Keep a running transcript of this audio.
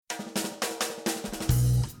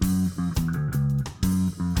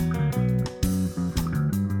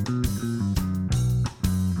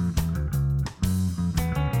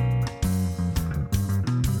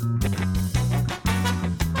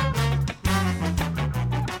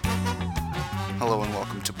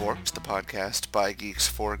Dorks, the podcast by Geeks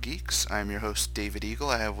for Geeks. I'm your host, David Eagle.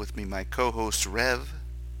 I have with me my co-host, Rev.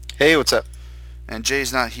 Hey, what's up? And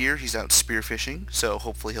Jay's not here. He's out spearfishing, so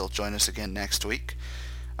hopefully he'll join us again next week.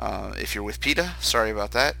 If you're with PETA, sorry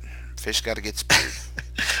about that. Fish got to get speared.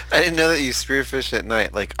 I didn't know that you spearfish at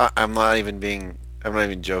night. Like, I'm not even I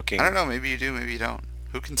don't joking. know, maybe you do, maybe you don't.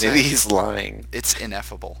 Who can Maybe say? he's lying. It's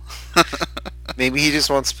ineffable. Maybe he just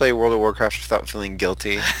wants to play World of Warcraft without feeling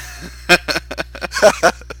guilty.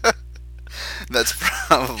 That's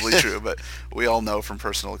probably true, but we all know from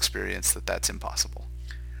personal experience that that's impossible.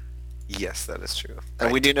 Yes, that is true. And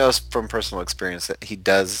we Right. do know from personal experience that he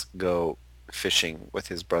does go fishing with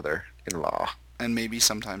his brother-in-law. And maybe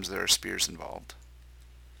sometimes there are spears involved.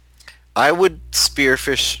 I would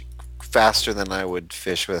spearfish faster than I would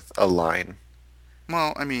fish with a line.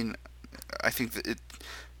 Well, I mean, I think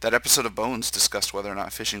that episode of Bones discussed whether or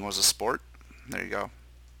not fishing was a sport. There you go.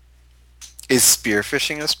 Is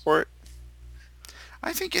spearfishing a sport?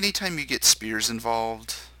 I think anytime you get spears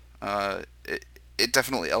involved, it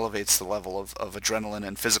definitely elevates the level of adrenaline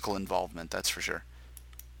and physical involvement, that's for sure.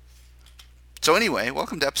 So anyway,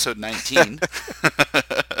 welcome to episode 19.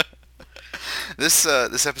 This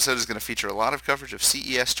episode is going to feature a lot of coverage of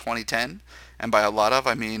CES 2010, and by a lot of,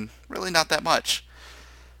 I mean really not that much.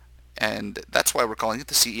 And that's why we're calling it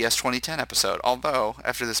the CES 2010 episode. Although,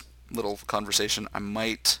 after this little conversation, I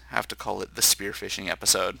might have to call it the spearfishing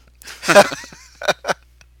episode.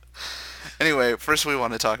 Anyway, first we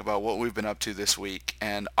want to talk about what we've been up to this week,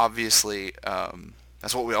 and obviously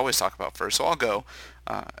that's what we always talk about first. So I'll go.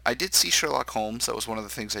 I did see Sherlock Holmes. That was one of the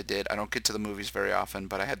things I did. I don't get to the movies very often,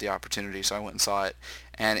 but I had the opportunity, so I went and saw it,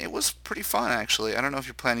 and it was pretty fun actually. I don't know if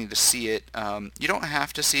you're planning to see it. You don't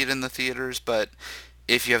have to see it in the theaters, but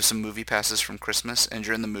if you have some movie passes from Christmas and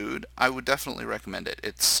you're in the mood, I would definitely recommend it.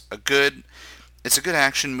 It's a good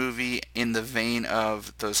action movie in the vein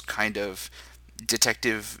of those kind of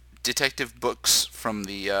detective books from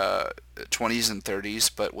the 20s and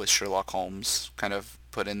 30s, but with Sherlock Holmes kind of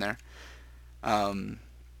put in there. Um,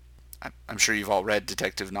 I'm sure you've all read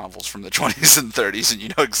detective novels from the 20s and 30s, and you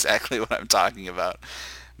know exactly what I'm talking about.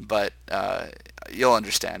 But you'll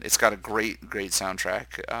understand. It's got a great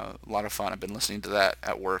soundtrack. A lot of fun. I've been listening to that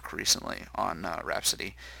at work recently on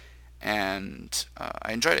Rhapsody, and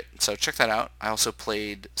I enjoyed it. So check that out. I also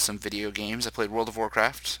played some video games. I played World of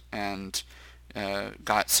Warcraft and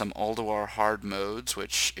got some Ulduar hard modes,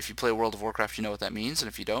 which if you play World of Warcraft, you know what that means, and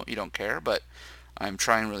if you don't care. But I'm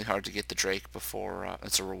trying really hard to get the Drake before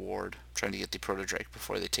it's a reward. I'm trying to get the Proto Drake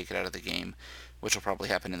before they take it out of the game, which will probably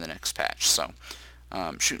happen in the next patch. So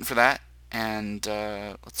shooting for that. And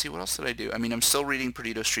let's see, what else did I do? I mean, I'm still reading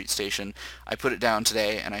Perdido Street Station. I put it down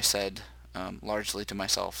today, and I said, largely to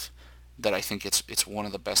myself, that I think it's one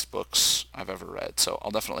of the best books I've ever read. So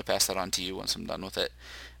I'll definitely pass that on to you once I'm done with it,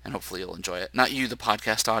 and hopefully you'll enjoy it. Not you, the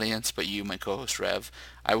podcast audience, but you, my co-host Rev.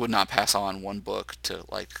 I would not pass on one book to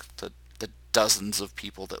like the dozens of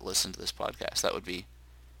people that listen to this podcast. That would be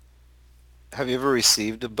Have you ever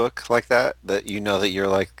received a book like that you know that you're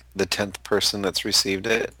like the 10th person that's received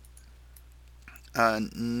it?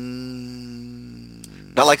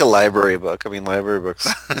 Not like a library book. I mean, library books,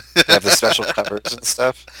 they have the special covers and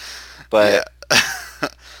stuff, yeah.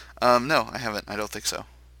 but No, I haven't. I don't think so.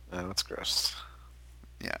 oh, that's gross.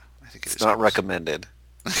 Yeah, I think it It's is not gross. recommended.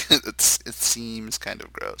 It seems kind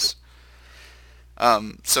of gross.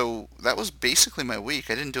 So that was basically my week.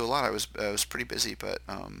 I didn't do a lot. I was pretty busy, but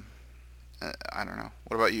I don't know.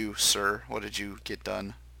 What about you, sir? What did you get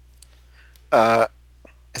done? Uh,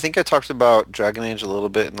 I think I talked about Dragon Age a little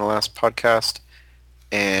bit in the last podcast,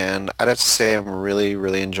 and I'd have to say I'm really,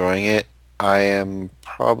 really enjoying it. I'm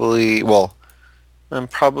probably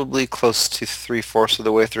close to three-fourths of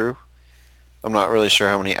the way through. I'm not really sure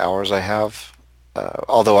how many hours I have,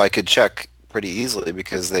 although I could check pretty easily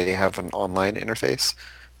because they have an online interface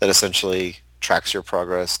that essentially tracks your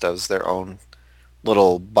progress, does their own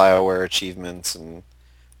little BioWare achievements, and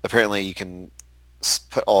apparently you can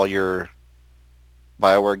put all your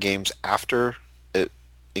BioWare games after it,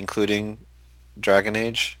 including Dragon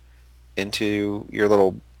Age, into your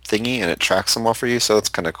little thingy, and it tracks them all for you, so that's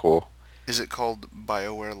kind of cool. Is it called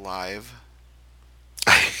BioWare Live?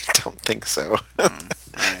 I don't think so. I All right.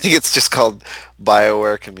 think it's just called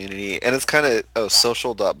BioWare Community, and it's kind of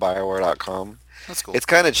social.bioware.com. That's cool. It's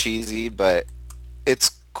kind of cheesy, but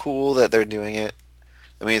it's cool that they're doing it.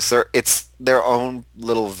 I mean, it's their own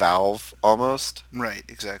little Valve almost, Right,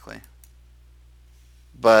 exactly.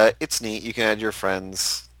 but it's neat. You can add your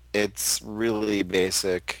friends. It's really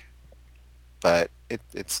basic, but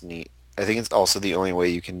it's neat. I think it's also the only way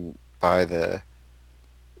you can buy the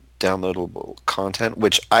downloadable content,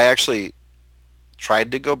 which I actually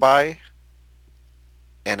tried to go buy,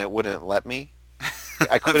 and it wouldn't let me.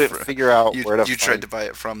 I couldn't For- figure out you where to you tried find. to buy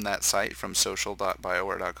it from that site from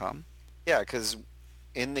social.bioware.com? Yeah, because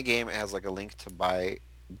in the game it has like a link to buy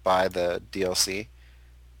the DLC,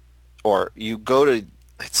 or you go to.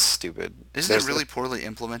 It's stupid. Isn't it There's really poorly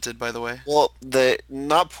implemented, by the way? Well, the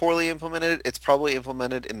not poorly implemented, it's probably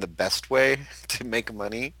implemented in the best way to make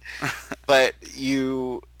money. But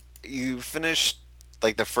you finish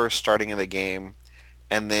like the first starting of the game,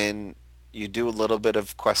 and then you do a little bit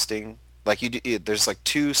of questing. Like there's like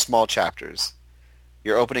two small chapters.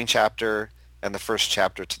 Your opening chapter and the first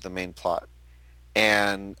chapter to the main plot.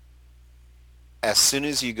 And as soon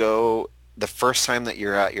as you go, the first time that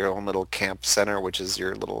you're at your own little camp center, which is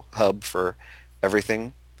your little hub for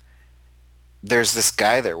everything, there's this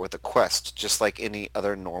guy there with a quest, just like any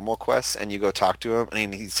other normal quest, and you go talk to him,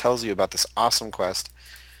 and he tells you about this awesome quest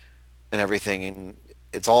and everything, and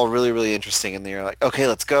it's all really, really interesting, and then you're like, okay,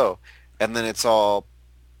 let's go. And then it's all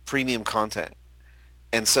premium content.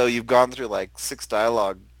 And so you've gone through like six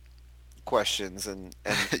dialogue questions and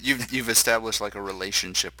You've established like a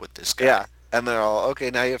relationship with this yeah, guy. and they're all, okay,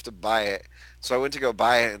 now you have to buy it. So I went to go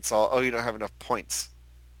buy it, and it's all, oh, you don't have enough points.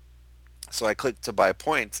 So I clicked to buy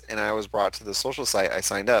points, and I was brought to the social site. I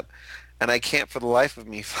signed up, and I can't for the life of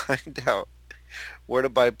me find out where to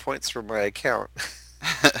buy points for my account.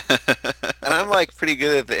 And I'm like pretty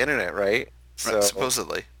good at the internet, right? Right, So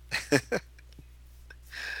supposedly.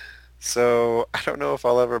 so I don't know if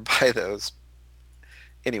I'll ever buy those.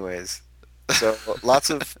 Anyways, so lots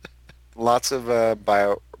of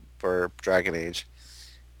bio for Dragon Age,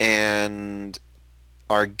 and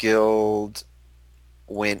our guild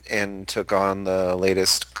went and took on the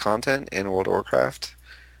latest content in World of Warcraft,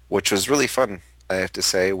 which was really fun. I have to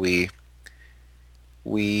say, we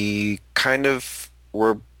kind of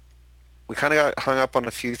were we kind of got hung up on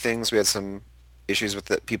a few things. We had some issues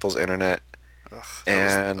with people's internet, Ugh, that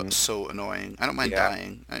was and so annoying. I don't mind yeah,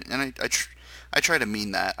 dying, and I try to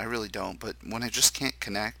mean that. I really don't. But when I just can't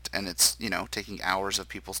connect, and it's taking hours of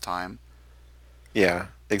people's time. yeah,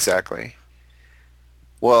 exactly.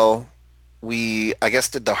 Well, we I guess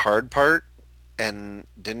did the hard part and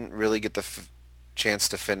didn't really get the chance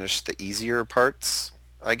to finish the easier parts,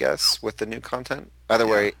 I guess, with the new content. Either Yeah,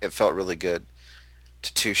 way, it felt really good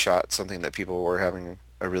to two-shot something that people were having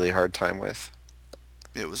a really hard time with.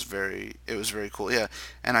 it was very cool. Yeah,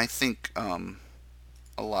 and I think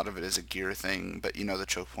a lot of it is a gear thing, but the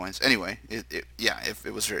choke points. Anyway,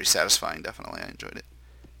 it was very satisfying. Definitely, I enjoyed it.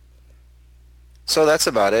 So that's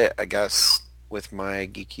about it, I guess, with my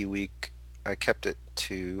geeky week. I kept it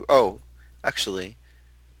to, oh, actually,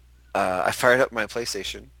 I fired up my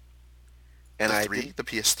PlayStation and The I three, did, the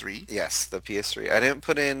PS3. yes, the PS3. I didn't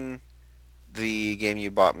put in the game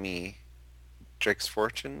you bought me, Drake's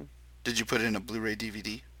Fortune. Did you put in a Blu-ray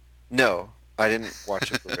DVD? No, I didn't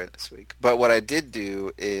watch it Blu-ray this week. But what I did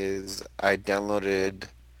do is I downloaded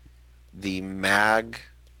the MAG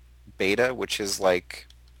beta, which is like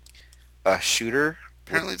a shooter with,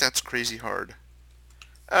 Apparently, that's crazy hard.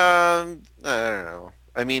 I don't know.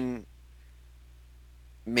 I mean,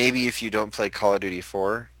 maybe if you don't play Call of Duty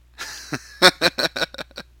 4.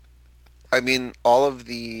 I mean, all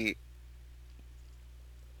the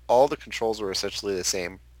controls were essentially the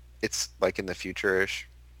same. It's like in the future-ish.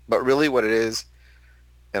 But really what it is,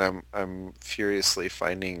 and I'm furiously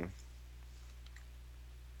finding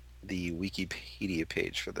the Wikipedia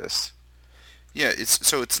page for this. Yeah,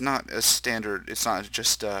 it's not a standard. It's not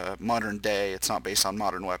just modern day. It's not based on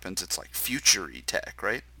modern weapons. It's like future-y tech,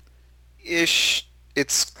 right? Ish,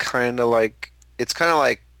 it's kind of like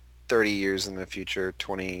 30 years in the future,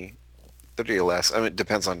 20, 30 or less. I mean, it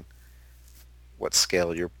depends on what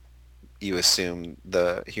scale you assume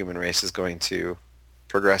the human race is going to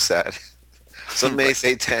progress at. Some may Right.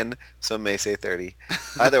 say 10, some may say 30.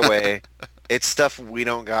 Either way, it's stuff we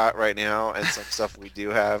don't got right now and some stuff we do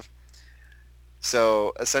have.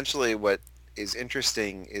 So essentially what is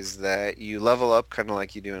interesting is that you level up kind of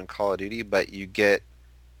like you do in Call of Duty, but you get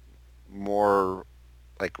more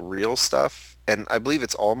like real stuff. And I believe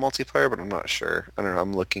it's all multiplayer, but I'm not sure. I don't know.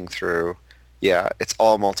 I'm looking through. Yeah, it's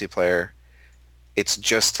all multiplayer. It's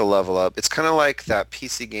just to level up. It's kind of like that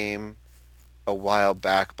PC game a while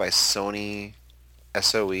back by Sony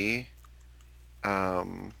SOE.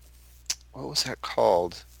 Um, what was that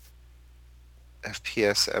called?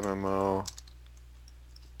 FPS MMO.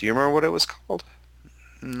 Do you remember what it was called?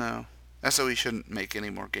 No. SOE shouldn't make any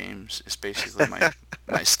more games. Is basically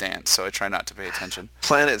my stance. So I try not to pay attention.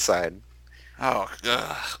 Planet Side. Oh,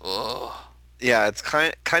 ugh, ugh. Yeah, it's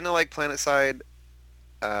kind of like Planet Side,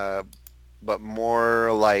 uh, but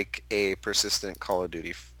more like a persistent Call of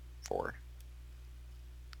Duty 4.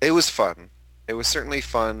 It was fun. It was certainly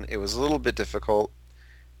fun. It was a little bit difficult.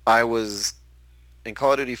 I was in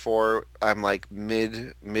Call of Duty 4, I'm like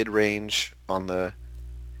mid range on the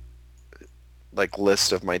like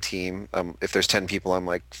list of my team. If there's 10 people, I'm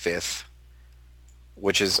like fifth,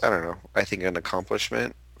 which is, I don't know, I think an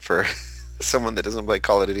accomplishment for someone that doesn't play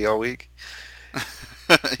Call of Duty all week.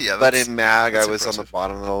 Yeah, But in MAG, I that's was on the impressive.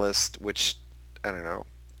 bottom of the list, which I don't know.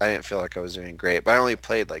 I didn't feel like I was doing great, but I only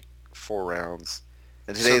played like 4 rounds.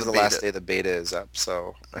 And today So is the last day the beta is up,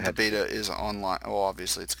 so I the had to do beta it. is online. Well,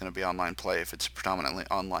 obviously it's going to be online play if it's a predominantly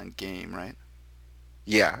online game, right?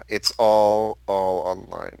 Yeah, it's all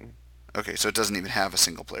online. Okay, so it doesn't even have a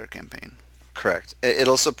single player campaign. Correct.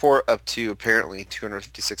 It'll support up to apparently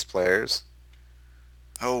 256 players.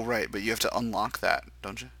 Oh, right, but you have to unlock that,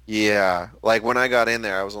 don't you? Yeah, like when I got in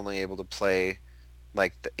there, I was only able to play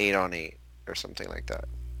like the 8 on 8 or something like that.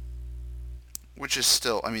 Which is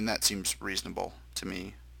still, I mean, that seems reasonable to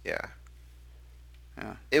me. Yeah.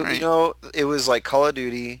 Yeah. It, All you right. know, it was like Call of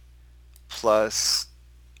Duty plus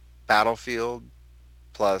Battlefield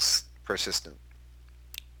plus Persistent.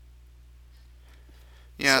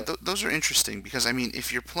 Yeah, So, those are interesting because I mean,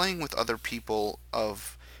 if you're playing with other people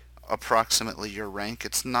of approximately your rank,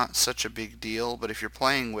 it's not such a big deal. But if you're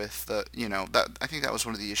playing with the, that I think that was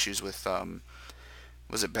one of the issues with,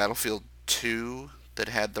 was it Battlefield 2 that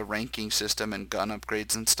had the ranking system and gun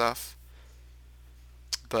upgrades and stuff?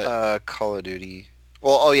 But Call of Duty.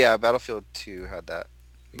 Well, oh yeah, Battlefield 2 had that.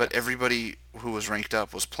 Yeah. but everybody who was ranked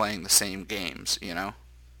up was playing the same games, you know?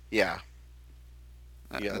 Yeah.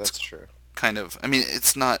 Yeah, That's that's true. kind of, I mean,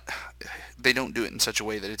 it's not, they don't do it in such a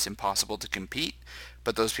way that it's impossible to compete,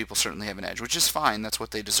 but those people certainly have an edge, which is fine. That's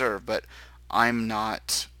what they deserve. But I'm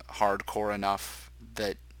not hardcore enough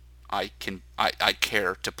that I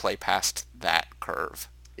care to play past that curve.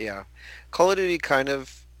 Yeah. Call of Duty kind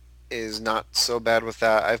of is not so bad with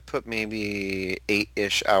that. I've put maybe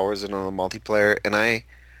 8-ish hours in on the multiplayer, and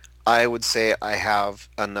I would say I have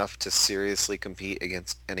enough to seriously compete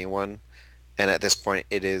against anyone. And at this point,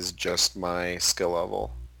 it is just my skill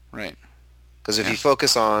level. Right. Because if Yeah. you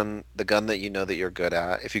focus on the gun that you know that you're good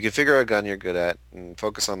at, if you can figure out a gun you're good at and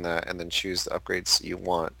focus on that and then choose the upgrades you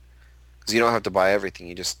want, because you don't have to buy everything,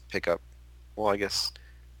 you just pick up, well, I guess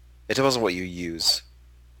it depends on what you use.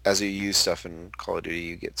 As you use stuff in Call of Duty,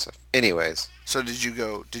 you get stuff. Anyways, So did you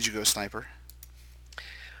go sniper?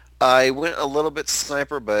 I went a little bit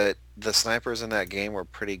sniper, but the snipers in that game were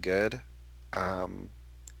pretty good. Um,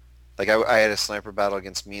 like I had a sniper battle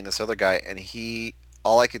against me and this other guy, and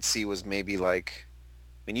all I could see was maybe like,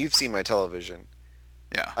 I mean, you've seen my television.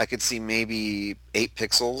 Yeah. I could see maybe 8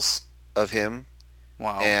 pixels of him,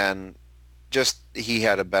 Wow. and just he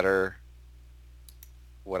had a better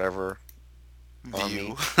whatever on View.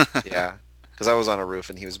 me. Yeah, because I was on a roof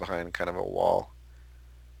and he was behind kind of a wall.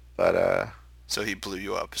 But So he blew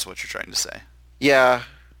you up is what you're trying to say. yeah,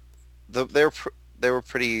 they were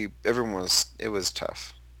pretty. Everyone was. It was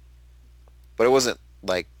tough, but it wasn't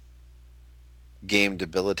like game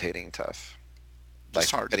debilitating tough, like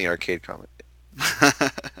Just hard. any arcade comment.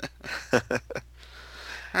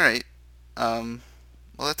 All right. Um,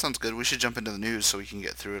 well, that sounds good. We should jump into the news so we can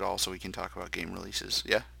get through it all so we can talk about game releases.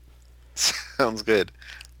 Yeah? Sounds good.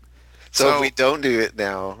 So if we So, don't do it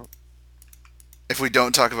now, if we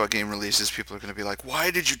don't talk about game releases, people are going to be like,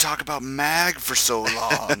 why did you talk about MAG for so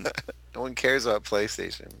long? no one cares about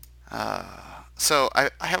PlayStation. So, I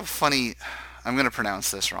have a funny, I'm going to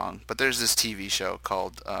pronounce this wrong, but there's this TV show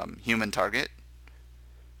called Human Target.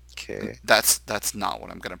 Okay. That's not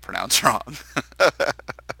what I'm going to pronounce wrong.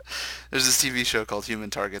 There's this TV show called Human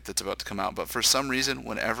Target that's about to come out, but for some reason,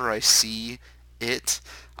 whenever I see it,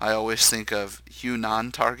 I always think of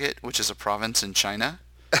Yunnan Target, which is a province in China.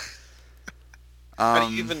 How do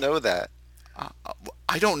you Um, even know that? uh,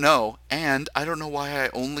 I don't know, and I don't know why I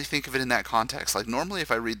only think of it in that context. Like normally,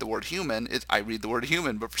 if I read the word human, I read the word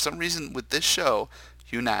human, but for some reason with this show,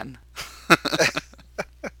 Yunnan.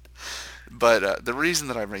 But the reason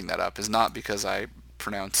that I bring that up is not because I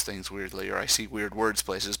pronounce things weirdly or I see weird words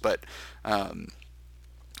places, but um,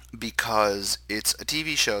 because it's a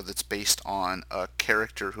TV show that's based on a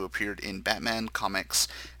character who appeared in Batman comics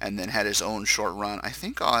and then had his own short run, I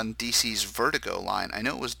think on DC's Vertigo line. I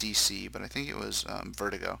know it was DC, but I think it was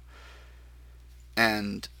Vertigo.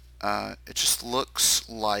 And it just looks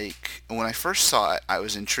like, when I first saw it, I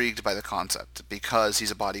was intrigued by the concept because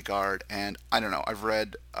he's a bodyguard, and I don't know, I've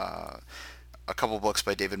read a couple books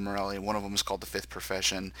by David Morelli. One of them is called The Fifth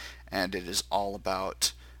Profession, and it is all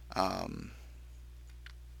about um,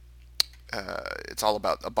 it's all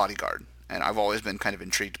about a bodyguard, and I've always been kind of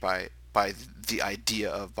intrigued by by the idea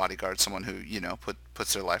of bodyguard, someone who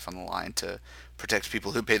puts their life on the line to protect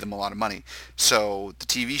people who pay them a lot of money. So the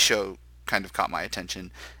TV show kind of caught my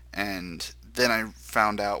attention, and then I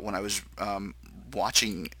found out when I was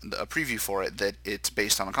watching a preview for it that it's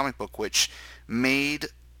based on a comic book, which made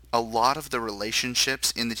a lot of the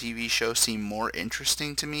relationships in the TV show seem more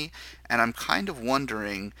interesting to me, and I'm kind of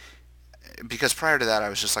wondering because prior to that I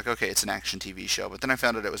was just like, okay, it's an action TV show, but then I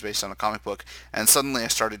found out it was based on a comic book, and suddenly I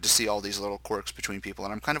started to see all these little quirks between people,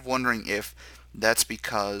 and I'm kind of wondering if that's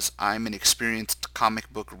because I'm an experienced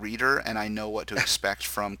comic book reader and I know what to expect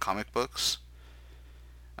from comic books.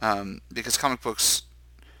 Because comic books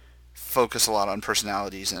focus a lot on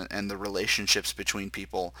personalities and the relationships between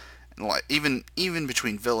people, and like even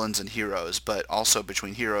between villains and heroes, but also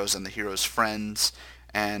between heroes and the heroes' friends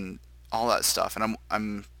and all that stuff. And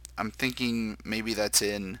I'm thinking maybe that's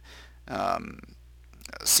in um,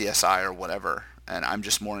 CSI or whatever, and I'm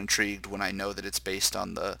just more intrigued when I know that it's based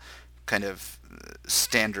on the kind of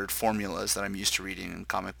standard formulas that I'm used to reading in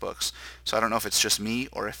comic books. So I don't know if it's just me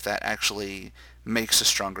or if that actually makes a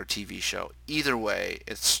stronger TV show. Either way,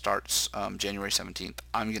 it starts January 17th.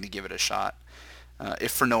 I'm going to give it a shot.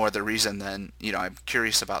 If for no other reason than, I'm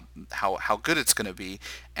curious about how good it's going to be.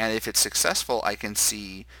 And if it's successful, I can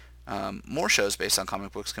see more shows based on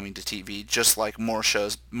comic books coming to TV, just like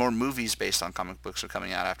more movies based on comic books are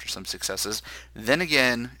coming out after some successes. Then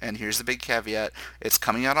again, and here's the big caveat, it's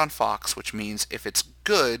coming out on Fox, which means if it's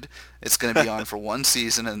good, it's going to be on for one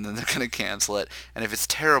season and then they're going to cancel it. And if it's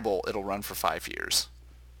terrible, it'll run for 5 years.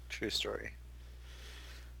 True story.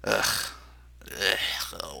 Ugh.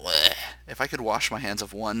 If I could wash my hands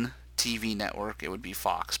of one TV network, it would be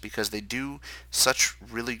Fox, because they do such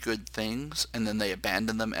really good things and then they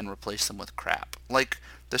abandon them and replace them with crap. Like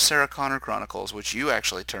the Sarah Connor Chronicles, which you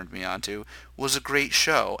actually turned me on to, was a great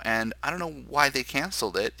show, and I don't know why they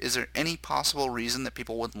canceled it. Is there any possible reason that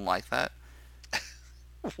people wouldn't like that?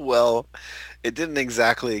 Well, it didn't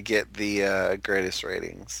exactly get the greatest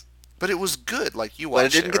ratings, But it was good. Like, you but it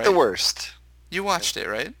watched didn't it, get the right? worst. You watched it,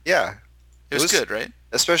 right? Yeah, It it was was, good, right?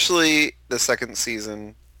 especially the second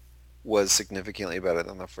season was significantly better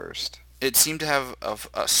than the first. It seemed to have a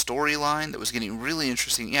storyline that was getting really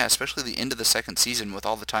interesting. Yeah, especially the end of the second season with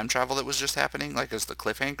all the time travel that was just happening, like as the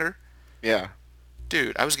cliffhanger. Yeah.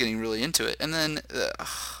 Dude, I was getting really into it. And then,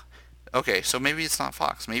 okay, so maybe it's not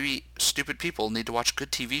Fox. Maybe stupid people need to watch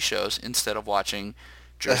good TV shows instead of watching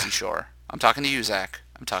Jersey Shore. I'm talking to you, Zach.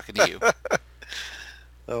 I'm talking to you.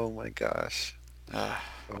 Oh my gosh. Uh,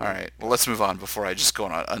 Oh all my right, well, let's move on before I just go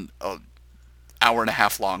on an hour and a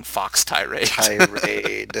half long Fox tirade.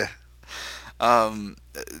 tirade.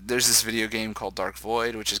 There's this video game called Dark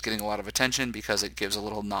Void, which is getting a lot of attention because it gives a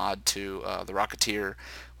little nod to The Rocketeer,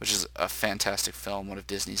 which is a fantastic film, one of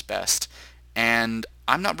Disney's best. And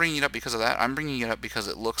I'm not bringing it up because of that. I'm bringing it up because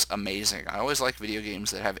it looks amazing. I always like video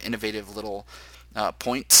games that have innovative little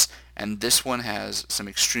points, and this one has some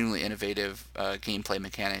extremely innovative gameplay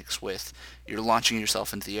mechanics with you're launching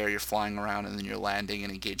yourself into the air, you're flying around, and then you're landing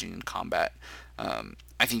and engaging in combat.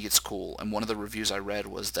 I think it's cool, and one of the reviews I read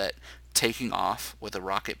was that taking off with a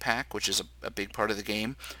rocket pack, which is a big part of the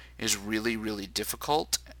game, is really, really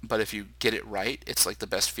difficult, but if you get it right, it's like the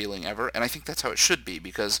best feeling ever, and I think that's how it should be,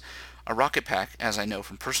 because a rocket pack, as I know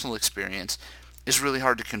from personal experience, is really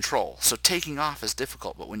hard to control. So taking off is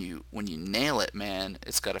difficult, but when you nail it, man,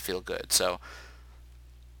 it's got to feel good. So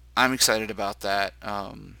I'm excited about that.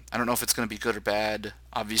 I don't know if it's going to be good or bad.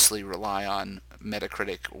 Obviously, rely on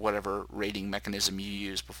Metacritic, whatever rating mechanism you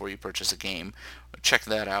use before you purchase a game. Check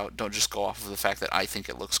that out. Don't just go off of the fact that I think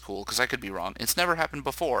it looks cool, because I could be wrong. It's never happened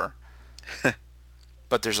before,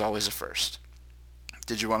 but there's always a first.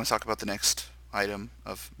 Did you want to talk about the next item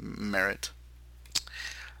of merit?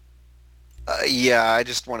 Yeah, I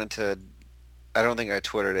just wanted to. I don't think I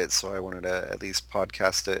twittered it, so I wanted to at least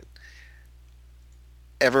podcast it.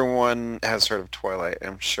 Everyone has heard of Twilight,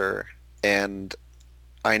 I'm sure, and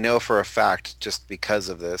I know for a fact, just because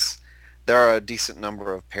of this, there are a decent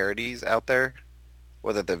number of parodies out there,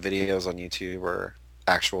 whether they're videos on YouTube or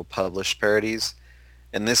actual published parodies.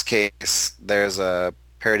 In this case, there's a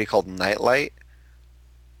parody called Nightlight,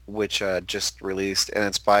 which just released, and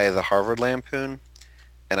it's by the Harvard Lampoon,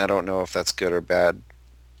 and I don't know if that's good or bad,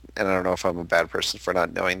 and I don't know if I'm a bad person for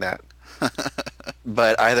not knowing that.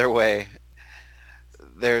 But either way,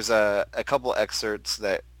 there's a couple excerpts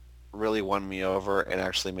that really won me over and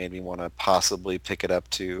actually made me want to possibly pick it up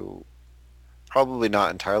to probably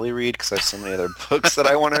not entirely read because I have so many other books that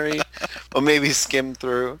I want to read, or maybe skim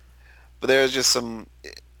through. But there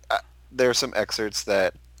are some excerpts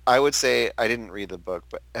that I would say I didn't read the book,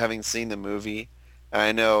 but having seen the movie, and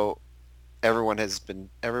I know everyone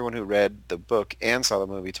who read the book and saw the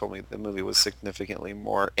movie told me the movie was significantly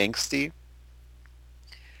more angsty,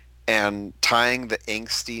 and tying the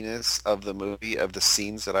angstiness of the movie, of the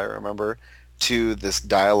scenes that I remember, to this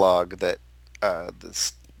dialogue that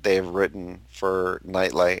they've written for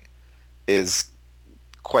Nightlight is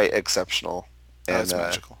quite exceptional, and That's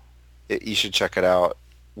magical. you should check it out.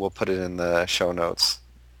 We'll put it in the show notes.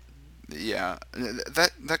 Yeah,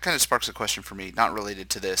 that kind of sparks a question for me, not related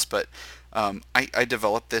to this, but I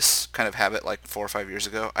developed this kind of habit like 4 or 5 years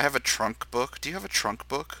ago. I have a trunk book. Do you have a trunk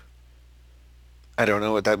book? I don't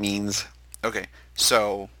know what that means. Okay,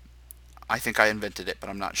 so I think I invented it, but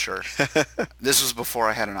I'm not sure. This was before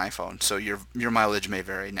I had an iPhone, so your mileage may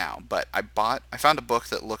vary now. But I found a book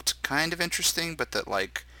that looked kind of interesting, but that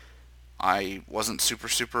like I wasn't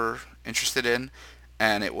super interested in,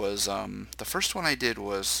 and it was the first one I did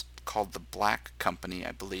was called The Black Company,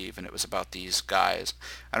 I believe, and it was about these guys.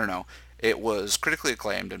 I don't know. It was critically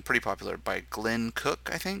acclaimed and pretty popular by Glenn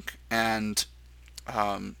Cook, I think, and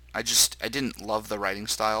I didn't love the writing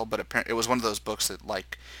style, but apparently it was one of those books that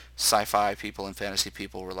like sci-fi people and fantasy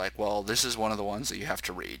people were like, well, this is one of the ones that you have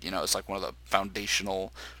to read. You know, it's like one of the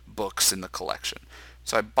foundational books in the collection.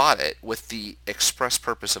 So I bought it with the express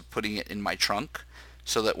purpose of putting it in my trunk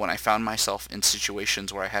so that when I found myself in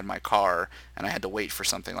situations where I had my car and I had to wait for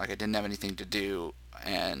something, like I didn't have anything to do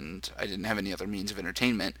and I didn't have any other means of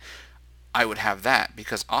entertainment, I would have that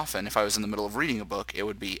because often if I was in the middle of reading a book, it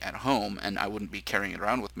would be at home and I wouldn't be carrying it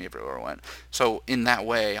around with me everywhere I went. So in that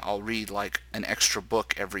way, I'll read like an extra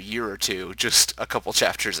book every year or two, just a couple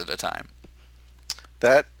chapters at a time.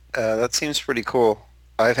 That seems pretty cool.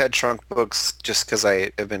 I've had trunk books just because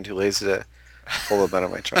I have been too lazy to pull them out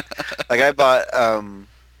of my trunk. Like I bought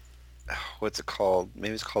what's it called?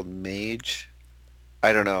 Maybe it's called Mage.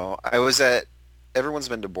 I don't know. I was at everyone's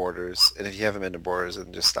been to Borders, and if you haven't been to Borders,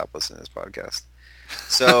 then just stop listening to this podcast.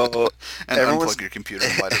 So And everyone's unplug your computer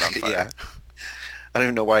and light it on fire. yeah. I don't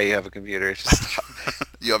even know why you have a computer. It's just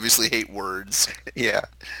You obviously hate words. yeah.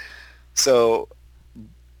 So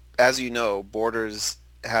as you know, Borders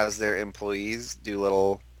has their employees do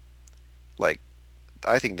little like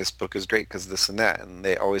I think this book is great because this and that, and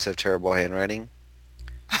they always have terrible handwriting.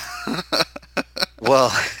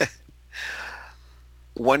 Well,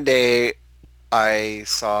 one day I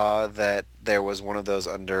saw that there was one of those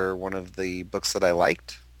under one of the books that I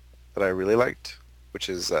liked, that I really liked, which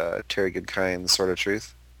is Terry Goodkind's Sword of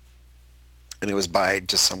Truth, and it was by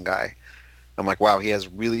just some guy. I'm like, wow, he has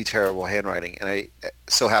really terrible handwriting, and I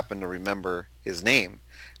so happened to remember his name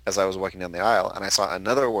as I was walking down the aisle, and I saw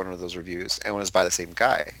another one of those reviews, and it was by the same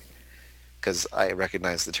guy because I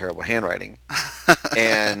recognized the terrible handwriting,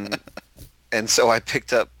 and so I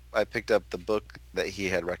picked up the book that he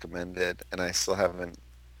had recommended, and I still haven't.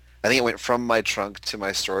 I think it went from my trunk to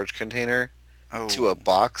my storage container to Oh, a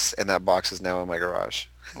box, and that box is now in my garage.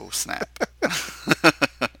 oh snap.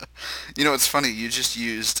 You know, it's funny. You just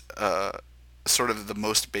used sort of the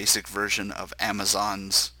most basic version of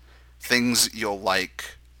Amazon's things you'll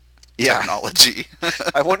like Yeah, technology.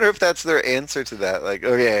 I wonder if that's their answer to that. Like,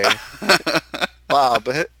 okay, Bob,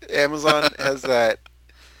 Amazon has that.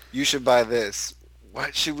 You should buy this.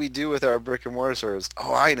 What should we do with our brick and mortar stores?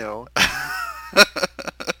 Oh, I know.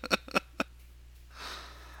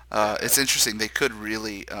 It's interesting. They could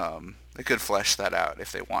really, they could flesh that out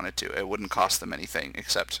if they wanted to. It wouldn't cost them anything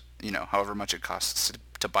except, you know, however much it costs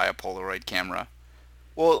to buy a Polaroid camera.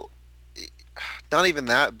 Well, not even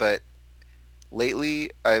that, but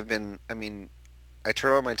lately I've been, I mean, I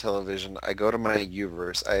turn on my television, I go to my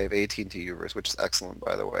Uverse. I have AT&T Uverse, which is excellent,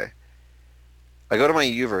 by the way. I go to my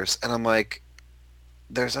Uverse, and I'm like,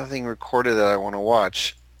 there's nothing recorded that I want to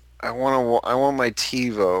watch. I want my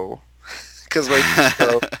TiVo, because my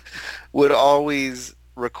TiVo would always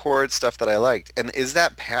record stuff that I liked. And is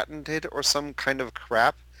that patented or some kind of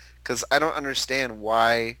crap? Because I don't understand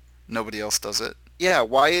why. Nobody else does it. Yeah,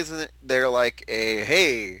 why isn't there like a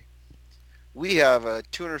hey, we have a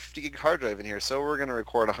 250 gig hard drive in here, so we're gonna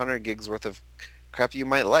record 100 gigs worth of crap you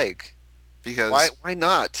might like. Why Because why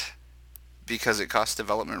not? it costs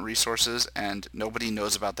development resources and nobody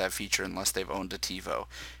knows about that feature unless they've owned a TiVo.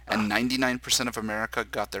 And 99% of America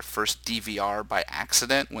got their first DVR by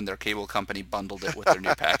accident when their cable company bundled it with their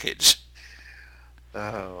new package.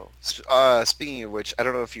 Oh, speaking of which, I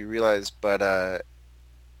don't know if you realize, but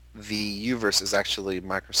the Uverse is actually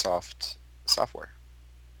Microsoft software.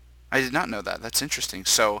 I did not know that. That's interesting.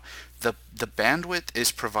 So the bandwidth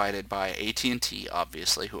is provided by AT&T,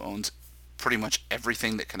 obviously, who owns pretty much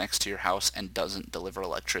everything that connects to your house and doesn't deliver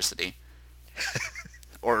electricity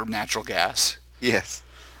or natural gas. Yes.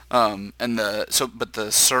 And but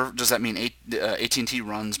does that mean AT&T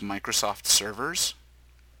runs Microsoft servers?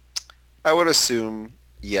 I would assume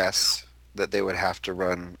yes, that they would have to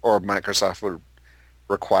run, or Microsoft would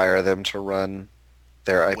require them to run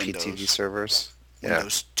their IPTV Windows servers. Yeah,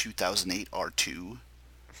 Windows 2008 R2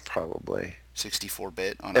 probably.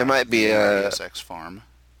 64-bit on It a might be VMware a, ESX farm.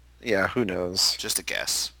 yeah, who knows? Just a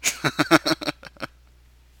guess.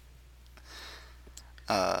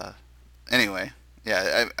 uh, anyway,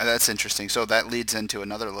 yeah, that's interesting. So that leads into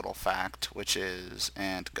another little fact, which is,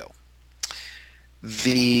 and go.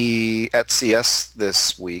 At CS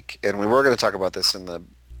this week, and we were going to talk about this in the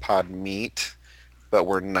pod meet, but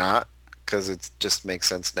we're not because it just makes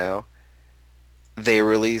sense now. They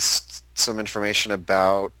released some information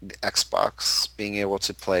about the Xbox being able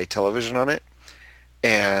to play television on it,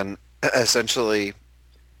 and essentially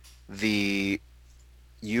the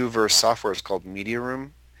Uverse software is called Media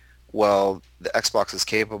Room. Well, the Xbox is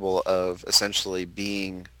capable of essentially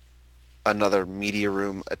being another Media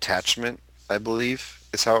Room attachment, I believe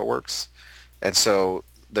is how it works. And so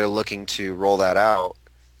they're looking to roll that out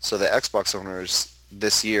so the Xbox owners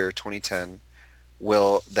this year, 2010,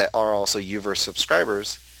 that are also Uverse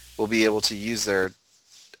subscribers will be able to use their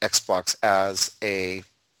Xbox as a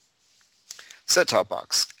set-top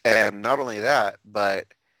box. And not only that, but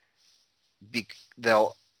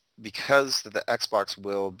they'll because the Xbox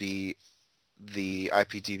will be the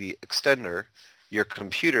IPTV extender, your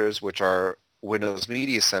computers, which are Windows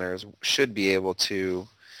Media Centers, should be able to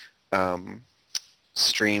um,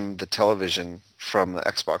 stream the television from the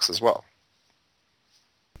Xbox as well.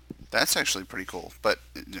 That's actually pretty cool. But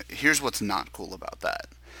here's what's not cool about that.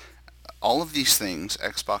 All of these things,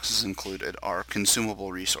 Xbox is included, are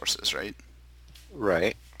consumable resources, right?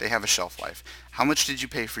 Right. They have a shelf life. How much did you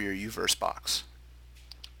pay for your Uverse box?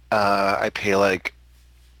 I pay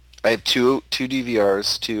I have two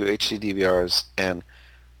DVRs, two HD DVRs, and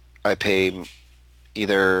I pay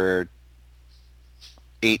either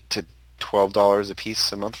 $8 to $12 a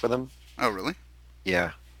piece a month for them. Oh, really?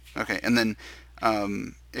 Yeah. Okay, and then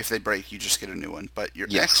if they break, you just get a new one. But your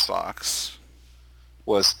Yes. Xbox,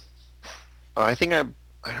 Was I think I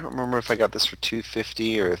don't remember if I got this for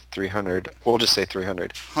 250 or 300. We'll just say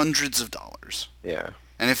 300. hundreds of dollars. Yeah.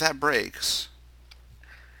 And if that breaks,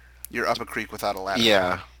 you're up a creek without a ladder.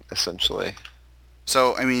 Yeah, essentially.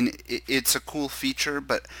 So, I mean, it's a cool feature,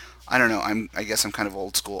 but I don't know. I guess I'm kind of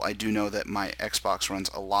old school. I do know that my Xbox runs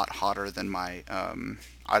a lot hotter than my.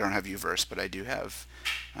 I don't have Uverse, but I do have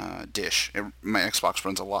Dish. My Xbox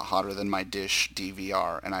runs a lot hotter than my Dish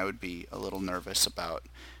DVR, and I would be a little nervous about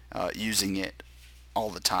using it all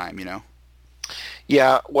the time. You know.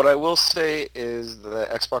 Yeah, what I will say is the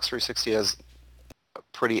Xbox 360 has a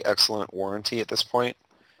pretty excellent warranty at this point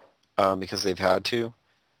because they've had to.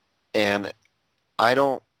 And I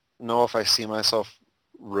don't know if I see myself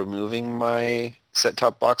removing my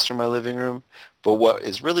set-top box from my living room, but what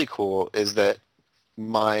is really cool is that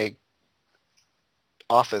my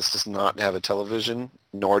office does not have a television,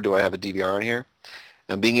 nor do I have a DVR in here.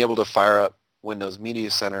 And being able to fire up Windows Media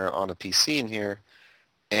Center on a PC in here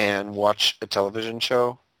and watch a television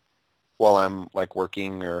show while I'm like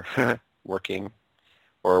working or working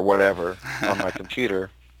or whatever on my computer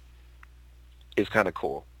is kind of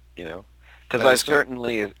cool, you know, because That is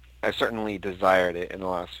cool. I certainly desired it in the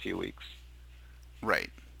last few weeks.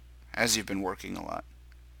 Right. As you've been working a lot.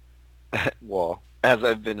 Well, as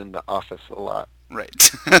I've been in the office a lot.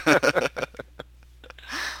 Right.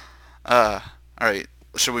 All right.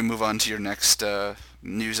 Shall we move on to your next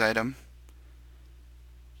news item?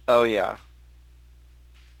 Oh yeah.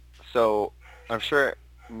 So I'm sure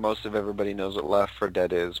most of everybody knows what Left 4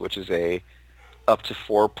 Dead is, which is a up to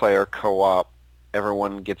four-player co-op.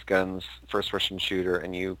 Everyone gets guns, first-person shooter,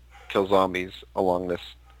 and you kill zombies along this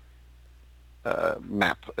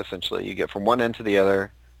map. Essentially, you get from one end to the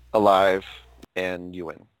other alive, and you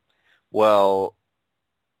win. Well,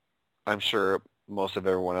 I'm sure most of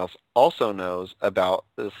everyone else also knows about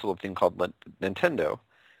this little thing called Nintendo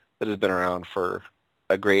that has been around for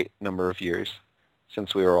a great number of years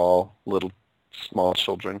since we were all little small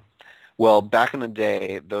children. Well, back in the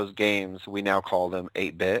day, those games, we now call them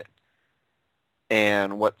 8-bit.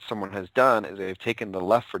 And what someone has done is they've taken the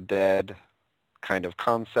Left 4 Dead kind of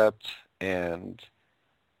concept and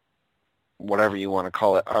whatever you want to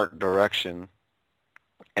call it, art direction,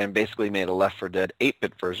 and basically made a Left 4 Dead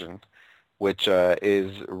 8-bit version, which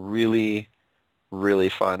is really, really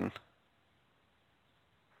fun.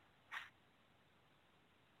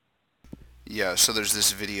 Yeah, so there's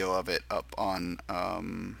this video of it up on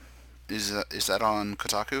is that on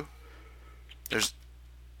Kotaku? There's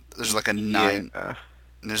there's like a nine Yeah.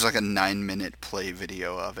 There's like a 9-minute play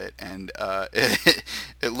video of it, and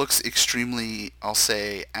it looks extremely, I'll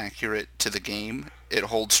say, accurate to the game. It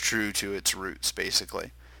holds true to its roots,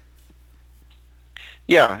 basically.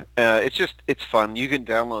 Yeah, it's fun. You can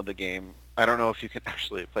download the game. I don't know if you can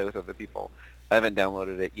actually play with other people. I haven't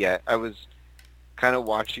downloaded it yet. I was kind of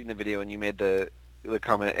watching the video, and you made the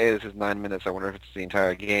comment, "Hey, this is 9 minutes. I wonder if it's the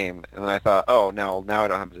entire game." And then I thought, "Oh, now I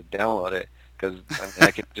don't have to download it because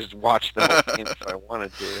I could just watch the whole game if I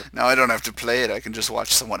wanted to." Now I don't have to play it. I can just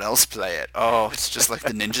watch someone else play it. Oh, it's just like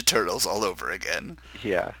the Ninja Turtles all over again.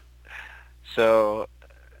 Yeah. So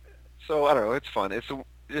so I don't know. It's fun. It's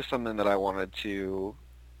just something that I wanted to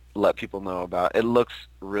let people know about. It looks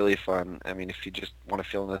really fun. I mean, if you just want to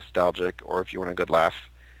feel nostalgic or if you want a good laugh,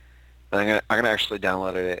 I'm gonna actually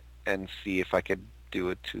download it and see if I could do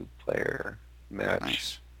a two-player match.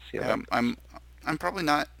 Nice. See how Yeah, that I'm probably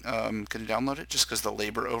not going to download it just because the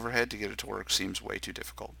labor overhead to get it to work seems way too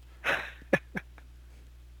difficult.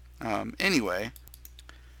 Anyway,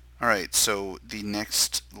 all right. So the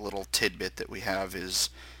next little tidbit that we have is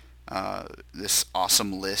this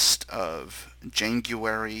awesome list of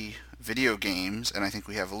January video games, and I think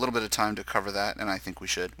we have a little bit of time to cover that, and I think we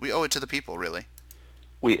should. We owe it to the people, really.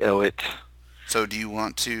 we owe it. So do you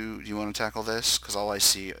want to tackle this? Because all I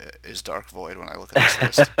see is Dark Void when I look at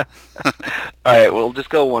this list. All right, we'll just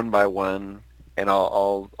go one by one, and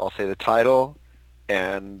I'll say the title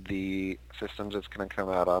and the systems it's going to come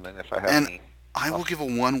out on, and if I have And any. I will give a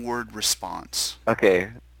one-word response. Okay,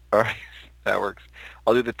 all right, that works.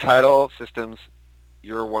 I'll do the title, systems,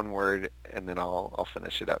 your one word, and then I'll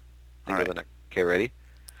finish it up. All And go right. the next. Okay, ready?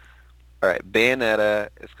 All right, Bayonetta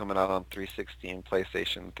is coming out on 360 and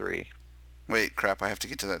PlayStation 3. Wait, crap! I have to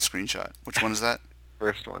get to that screenshot. Which one is that?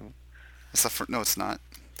 First one. It's the first. No, it's not.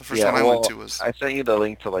 The first Yeah, one I went well, to was. I sent you the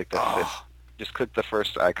link to like the fifth. Oh, Just click the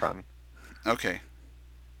first icon. okay.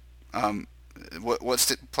 Um,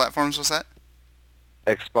 platforms was that?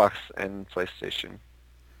 Xbox and PlayStation.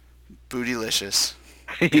 Bootylicious.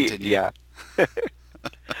 Continue. Yeah.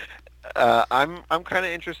 I'm kind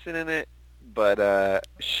of interested in it, but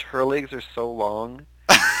her legs are so long.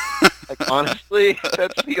 Like honestly,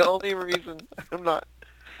 that's the only reason I'm not.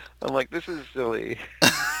 I'm like, this is silly.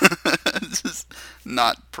 This is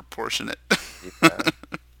not proportionate. Yeah.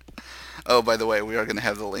 Oh, by the way, we are going to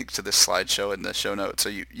have the link to this slideshow in the show notes, so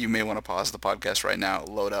you may want to pause the podcast right now,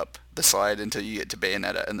 load up the slide until you get to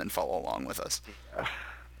Bayonetta, and then follow along with us.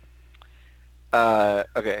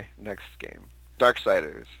 Okay, next game.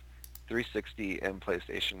 Darksiders, 360 and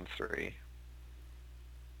PlayStation 3.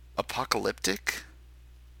 Apocalyptic?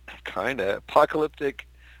 Kinda. Apocalyptic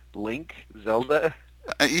Link, Zelda.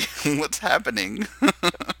 What's happening?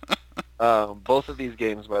 Both of these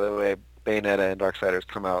games, by the way, Bayonetta and Darksiders,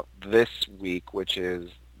 come out this week, which is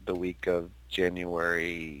the week of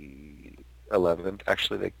January 11th.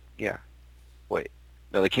 Actually, wait.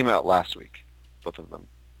 No, they came out last week, both of them.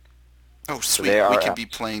 Oh, So sweet. they We are could out. be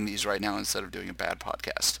playing these right now instead of doing a bad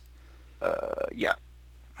podcast. Yeah.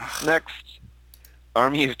 Next,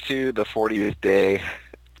 Army of Two, the 40th Day,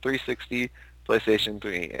 360, PlayStation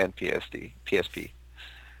 3, and PSP.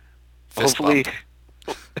 Fist Hopefully,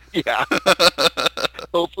 bump. yeah.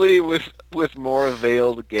 Hopefully with more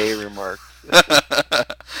veiled gay remarks.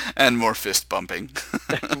 And more fist bumping.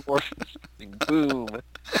 More boom.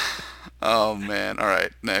 Oh, man. All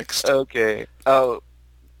right, next. Okay. Oh,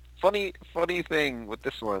 funny thing with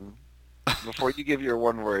this one. Before you give your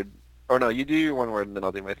one word, or no, you do your one word and then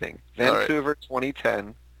I'll do my thing. All right. Vancouver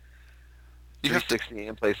 2010, You have to 360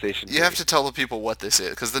 and PlayStation 3. you have to tell the people what this is,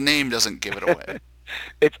 because the name doesn't give it away.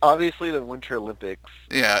 It's obviously the Winter Olympics.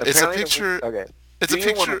 Yeah, it's a Apparently picture. Okay. It's a Do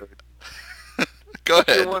your one picture. word. Go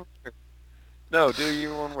What's your ahead. one word? No, do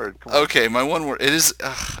your one word. Come on. Okay, my one word. It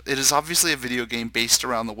is obviously a video game based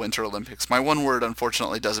around the Winter Olympics. My one word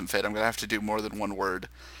unfortunately doesn't fit. I'm gonna have to do more than one word.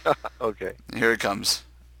 Okay. Here it comes.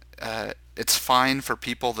 It's fine for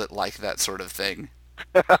people that like that sort of thing.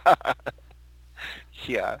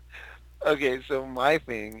 Yeah. Okay, so my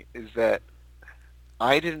thing is that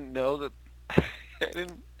I didn't know that I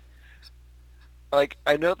didn't like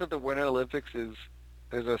I know that the Winter Olympics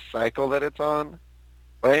there's a cycle that it's on.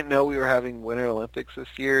 But I didn't know we were having Winter Olympics this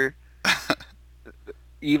year.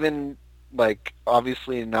 Even like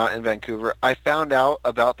obviously not in Vancouver. I found out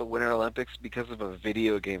about the Winter Olympics because of a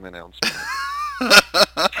video game announcement.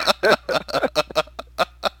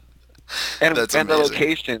 And That's and the amazing.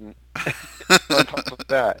 location on top of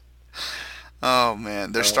that. Oh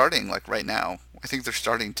man, they're Oh. starting like right now. I think they're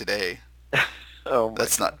starting today. Oh my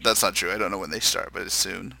That's not true. I don't know when they start, but it's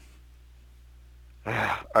soon. All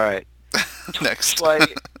right. Next.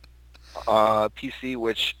 Torchlight PC,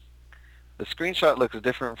 which The screenshot looks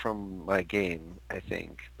different from my game, I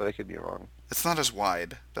think, but I could be wrong. It's not as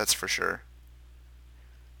wide, that's for sure.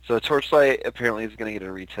 So Torchlight apparently is going to get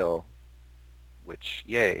a retail, which,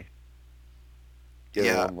 yay. Get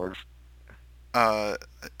Yeah. one word. Uh,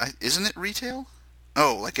 isn't it retail?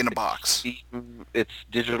 Oh, like in a box. It's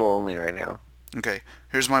digital only right now. Okay,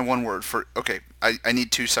 here's my one word for. Okay, I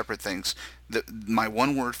need two separate things. My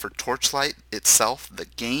one word for Torchlight itself, the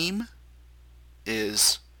game,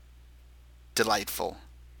 is delightful.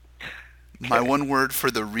 My Okay. one word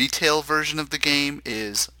for the retail version of the game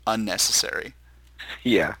is unnecessary.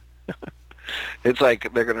 Yeah. It's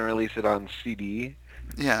like they're going to release it on CD.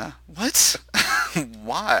 Yeah. What?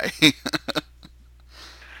 Why?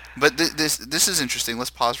 But this is interesting. Let's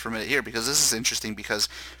pause for a minute here because this is interesting because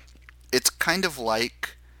it's kind of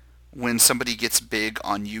like when somebody gets big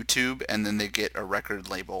on YouTube and then they get a record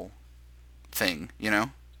label thing, you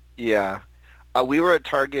know? Yeah. We were at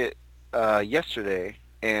Target yesterday,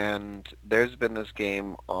 and there's been this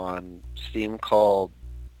game on Steam called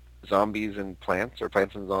Zombies and Plants, or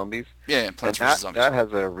Plants and Zombies. Yeah, And Plants vs. Zombies. that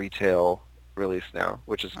has a retail release now,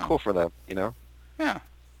 which is Oh, cool for them, you know? yeah.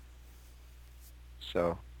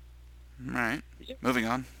 So, All right. yeah. Moving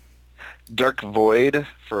on. Dark Void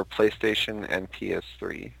for PlayStation and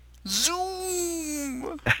PS3.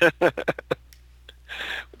 Zoom!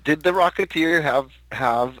 Did the Rocketeer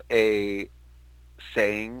have a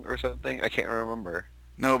saying or something? I can't remember.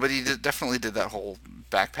 No, but he definitely did that whole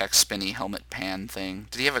backpack spinny helmet pan thing.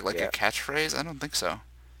 Did he have like a Yeah, catchphrase? I don't think so.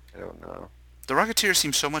 I don't know. The Rocketeer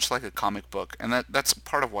seems so much like a comic book, and that's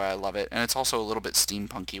part of why I love it. And it's also a little bit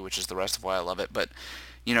steampunky, which is the rest of why I love it. But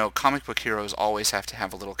you know, comic book heroes always have to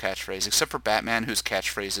have a little catchphrase, except for Batman, whose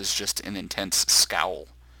catchphrase is just an intense scowl.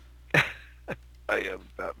 I am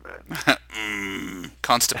Batman.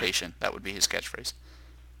 Constipation. That would be his catchphrase.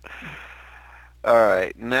 All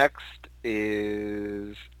right, next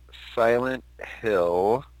is Silent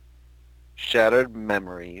Hill Shattered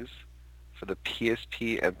Memories for the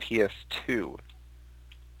PSP and PS2.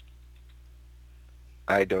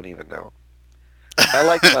 I don't even know. I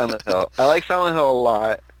like Silent Hill. I like Silent Hill a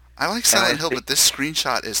lot, I like and I Silent Hill, think but this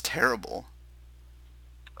screenshot is terrible.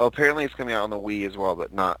 apparently it's coming out on the Wii as well,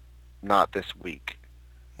 but not this week.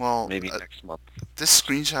 Well, Maybe next month. this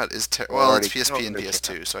screenshot is Or well, it's already. No, PSP and it came out.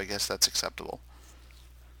 PS2, so I guess that's acceptable.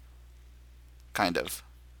 Kind of.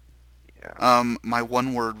 Yeah. My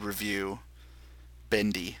one-word review: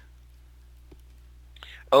 bendy.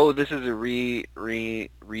 Oh, this is a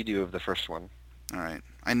redo of the first one. All right.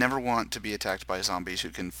 I never want to be attacked by zombies who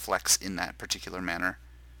can flex in that particular manner.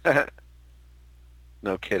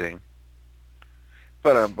 No kidding.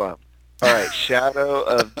 But All right, Shadow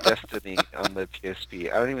of Destiny on the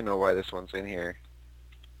PSP. I don't even know why this one's in here.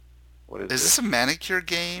 What is Is this this? a manicure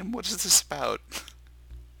game? What is this about?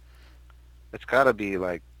 It's got to be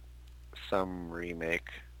like some remake.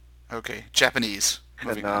 Okay, Japanese.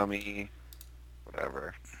 Moving on. Konami,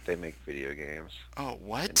 whatever. They make video games. Oh,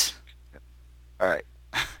 what? All right.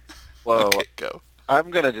 Well, Okay, go. I'm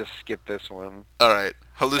gonna just skip this one. All right.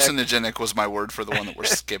 Next, Hallucinogenic was my word for the one that we're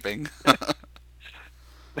skipping.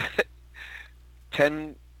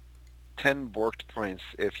 10, 10 borked points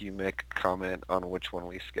if you make a comment on which one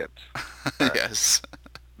we skipped. All right. Yes.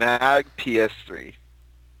 Mag PS3,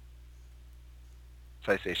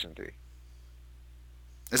 PlayStation 3.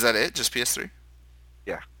 Is that it? Just PS3?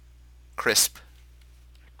 Yeah, Crisp.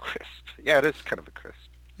 crisp. Yeah, it is kind of a crisp.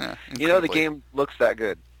 Yeah, You know, the incredibly. game looks that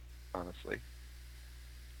good, honestly.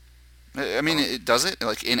 I mean, Um, it does it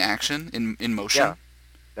like in action, in yeah, motion.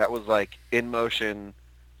 that was like in motion.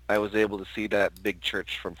 I was able to see that big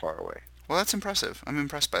church from far away. Well, that's impressive. I'm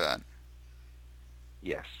impressed by that.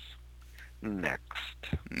 Yes. Next.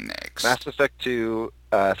 Mass Next. Effect 2,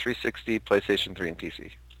 360, PlayStation 3, and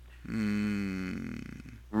PC.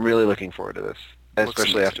 Mm, I'm really looking forward to this, looks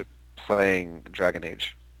especially after amazing. playing Dragon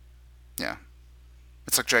Age. Yeah.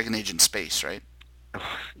 It's like Dragon Age in space, right?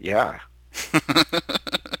 Yeah,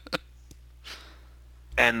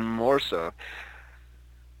 and more so.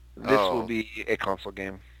 This will Oh, be a console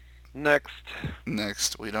game. Next.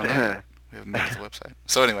 next. We don't know yet. We haven't made it to the website.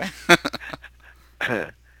 So anyway.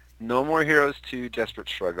 No More Heroes 2, Desperate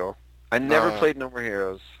Struggle. I never uh, played No More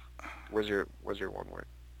Heroes. Where's your one word?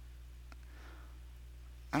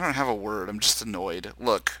 I don't have a word. I'm just annoyed.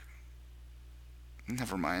 Look.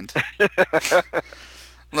 Never mind. Look,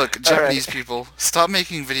 All right. Japanese people, stop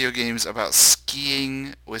making video games about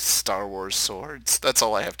skiing with Star Wars swords. That's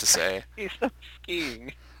all I have to say. He's not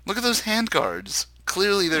skiing. Look at those handguards.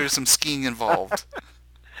 Clearly there's some skiing involved.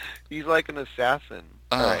 He's like an assassin.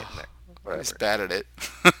 All right, Oh, next. he's Whatever. bad at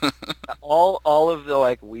it. All of the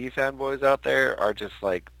like Wii fanboys out there are just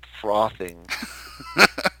like frothing.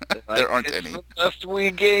 There Like, aren't it's any. the best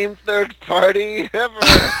Wii game third party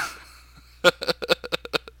ever.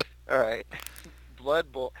 All right.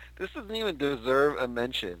 Blood Bowl. This doesn't even deserve a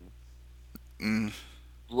mention. Mm,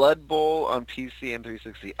 Blood Bowl on PC and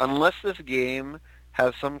 360. Unless this game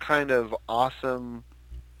has some kind of awesome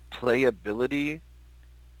playability,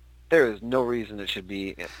 there is no reason it should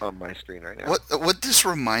be on my screen right now. what this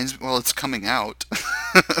reminds me, well, it's coming out.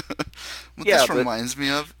 What Yeah, this but reminds me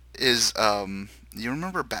of is, you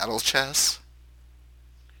remember Battle Chess?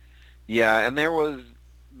 yeah, and there was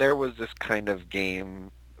this kind of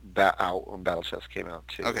game out when Battle Chess came out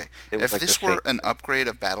too. Okay, It was if like the this same were an thing. upgrade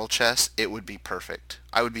of Battle Chess, it would be perfect.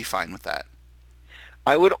 I would be fine with that.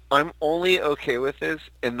 I'm only okay with this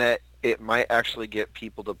in that it might actually get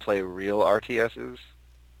people to play real RTSs.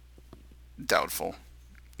 Doubtful.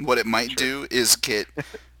 What it might True. do is get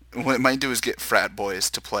what it might do is get frat boys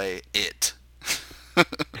to play it.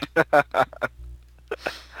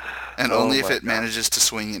 And Oh only if my it god. manages to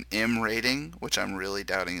swing an M rating, which I'm really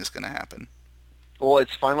doubting is going to happen. Well,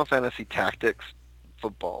 it's Final Fantasy Tactics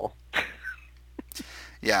football.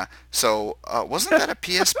 Yeah. So, wasn't that a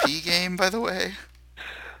PSP game, by the way?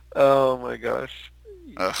 Oh my gosh.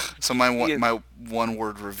 Ugh. So He is my one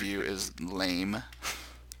word review is lame.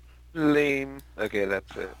 lame. Okay,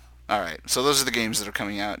 that's it. All right. So those are the games that are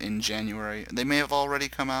coming out in January. They may have already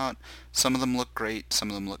come out. Some of them look great. Some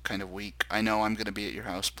of them look kind of weak. I know I'm going to be at your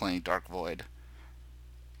house playing Dark Void.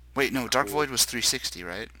 Wait, no, Dark Cool. Void was 360,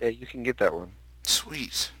 right? Yeah, you can get that one.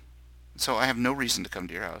 Sweet. So I have no reason to come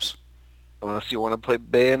to your house, Unless you want to play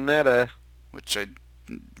Bayonetta. which I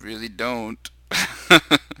really don't.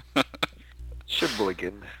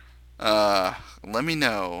 Sheboygan. uh, Let me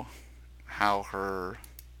know how her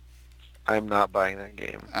I'm not buying that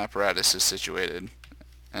game. apparatus is situated,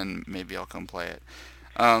 and maybe I'll come play it.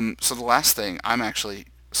 So the last thing, I'm actually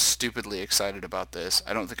stupidly excited about this.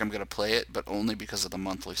 I don't think I'm going to play it, but only because of the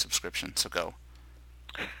monthly subscription. So go.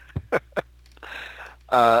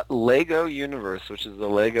 Lego Universe, which is the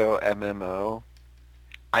Lego MMO.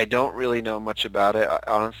 I don't really know much about it. I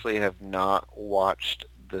honestly have not watched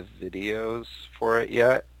the videos for it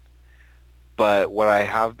yet. But what I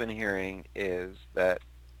have been hearing is that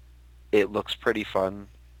it looks pretty fun,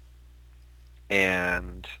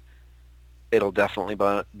 and it'll definitely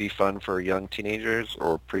be fun for young teenagers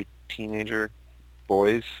or pre-teenager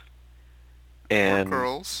boys Or and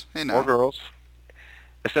girls. Hey or now. girls.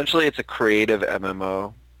 Essentially, it's a creative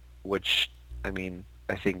MMO, which, I mean,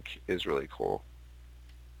 I think is really cool.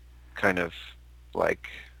 Kind of like,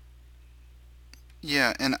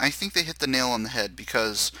 Yeah, and I think they hit the nail on the head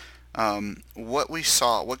because what we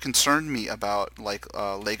saw, what concerned me about like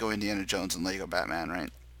Lego Indiana Jones and Lego Batman, right?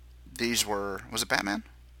 These were, was it Batman?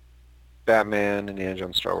 Batman, Indiana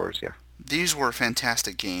Jones, Star Wars, yeah. These were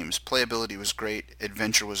fantastic games. Playability was great,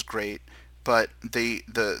 adventure was great, but the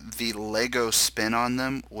Lego spin on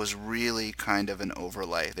them was really kind of an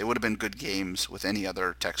overlay. They would have been good games with any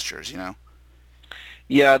other textures, you know?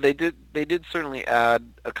 Yeah, they did certainly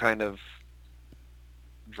add a kind of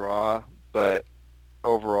draw, but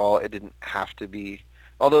overall it didn't have to be.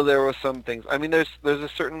 Although there were some things. I mean, there's a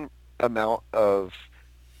certain amount of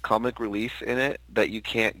comic relief in it that you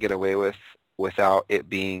can't get away with without it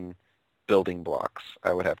being building blocks,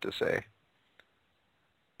 I would have to say.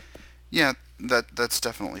 Yeah, that's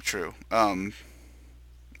definitely true.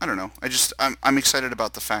 I don't know. I'm excited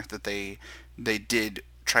about the fact that they did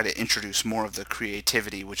try to introduce more of the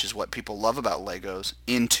creativity, which is what people love about Legos,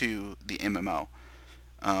 into the MMO.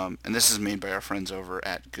 And this is made by our friends over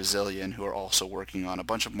at Gazillion, who are also working on a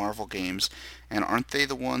bunch of Marvel games. And aren't they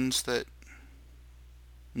the ones that?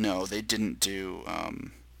 No, they didn't do.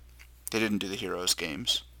 They didn't do the Heroes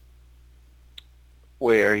games.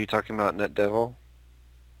 Wait, are you talking about NetDevil?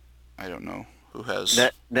 I don't know who has.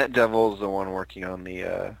 NetDevil is the one working on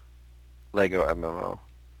the Lego MMO.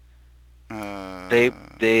 Uh, They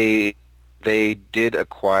they they did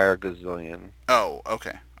acquire Gazillion. oh,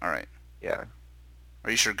 okay, all right. Yeah.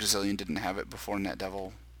 Are you sure Gazillion didn't have it before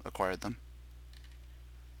NetDevil acquired them?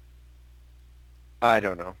 I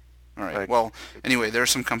don't know. All right. I, Well, anyway, there are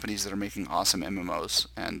some companies that are making awesome MMOs,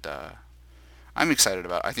 and I'm excited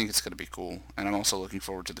about it. I think it's going to be cool, and I'm also looking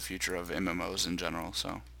forward to the future of MMOs in general.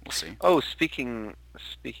 So we'll see. oh, speaking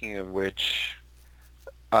of which,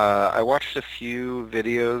 I watched a few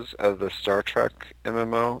videos of the Star Trek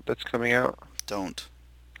MMO that's coming out. Don't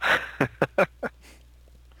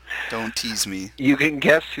don't tease me. You can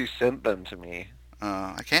guess who sent them to me.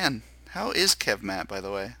 I can. How is KevMat, by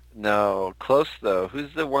the way? No, close though.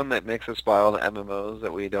 Who's the one that makes us buy all the MMOs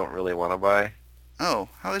that we don't really want to buy? Oh,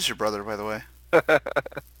 how is your brother, by the way?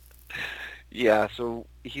 Yeah, so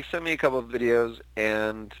he sent me a couple of videos,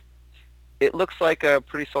 and it looks like a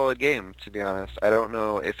pretty solid game, to be honest. I don't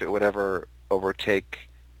know if it would ever overtake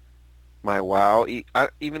my WoW,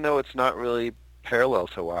 even though it's not really parallel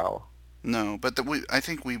to WoW. No, but I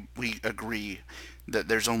think we agree that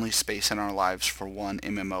there's only space in our lives for one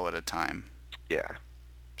MMO at a time. Yeah,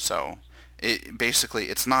 So, basically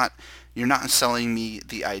it's not you're not selling me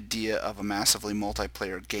the idea of a massively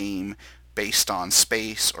multiplayer game based on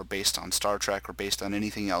space or based on Star Trek or based on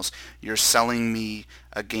anything else. You're selling me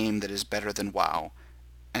a game that is better than WoW,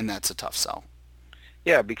 and that's a tough sell.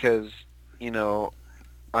 yeah, because you know,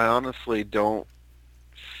 I honestly don't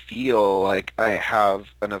feel like I have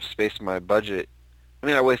enough space in my budget. I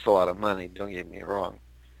mean, I waste a lot of money, don't get me wrong,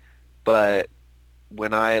 but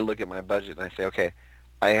when I look at my budget and I say, okay,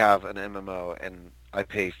 I have an MMO and I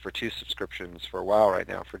pay for 2 subscriptions for WoW right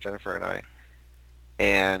now for Jennifer and I,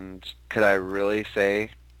 and could I really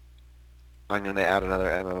say I'm going to add another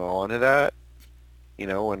MMO onto that?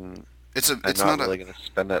 When I'm It's not not a really going to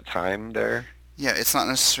spend that time there. yeah, it's not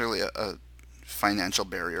necessarily a financial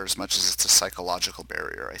barrier as much as it's a psychological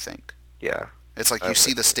barrier, I think. Yeah, It's like I you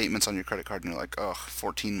see would. the statements on your credit card and you're like, "Ugh,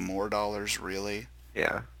 $14 more, really?"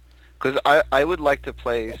 Yeah, because I would like to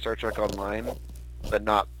play Star Trek Online, but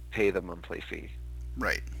not pay the monthly fee.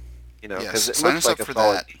 Right. Because Yes, it sign looks us like up a for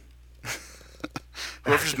solid that. game.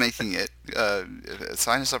 Whoever's making it,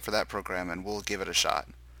 sign us up for that program and we'll give it a shot.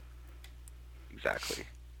 Exactly.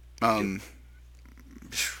 It, Um,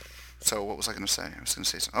 so what was I going to say? I was going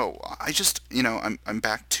to say, oh, I just, I'm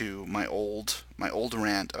back to my old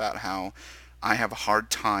rant about how I have a hard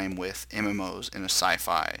time with MMOs in a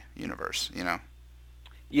sci-fi universe.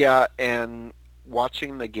 yeah, and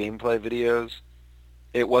watching the gameplay videos,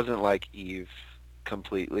 it wasn't like Eve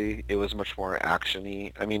completely. It was much more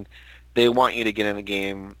actiony. I mean, they want you to get in a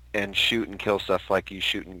game and shoot and kill stuff like you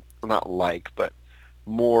shoot and well, not like, but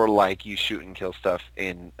more like you shoot and kill stuff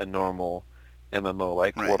in a normal MMO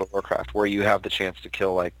like Right, World of Warcraft, where you have the chance to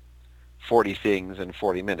kill like 40 things in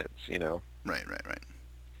 40 minutes. right, right, right.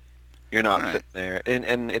 You're All not right. sitting there,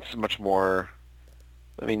 and it's much more.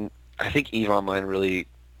 I mean, I think Eve Online really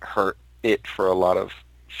hurt it for a lot of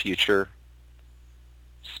future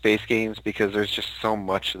space games because there's just so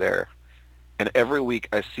much there. And every week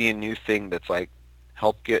I see a new thing that's like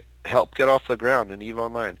help get off the ground in Eve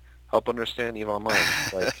Online. Help understand Eve Online. And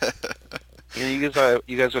it's like, you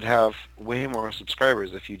guys would have way more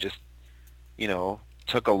subscribers if you just,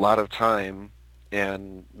 took a lot of time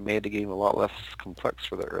and made the game a lot less complex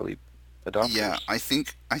for the early Yeah, adopters. I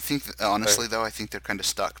think Sorry. honestly though, I think they're kind of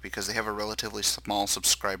stuck because they have a relatively small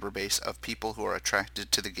subscriber base of people who are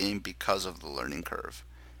attracted to the game because of the learning curve.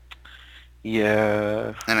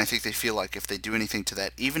 Yeah. And I think they feel like if they do anything to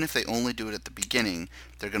that, even if they only do it at the beginning,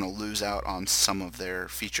 they're going to lose out on some of their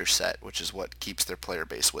feature set, which is what keeps their player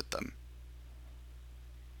base with them.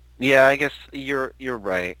 Yeah, I guess you're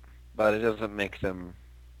right, but it doesn't make them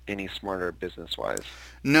any smarter business-wise.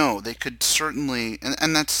 No, they could certainly,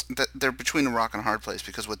 and that they're between a rock and a hard place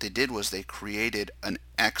because what they did was they created an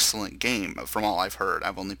excellent game. From all I've heard,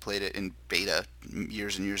 I've only played it in beta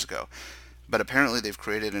years and years ago, but apparently they've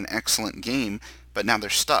created an excellent game. But now they're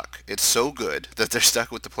stuck. It's so good that they're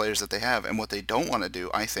stuck with the players that they have, and what they don't want to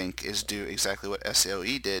do, I think, is do exactly what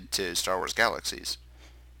SAOE did to Star Wars Galaxies,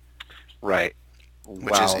 Right.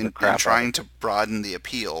 which is Wow, the in crap out of trying to it. broaden the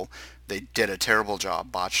appeal, they did a terrible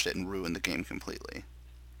job, botched it, and ruined the game completely.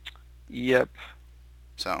 Yep.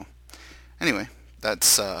 So anyway,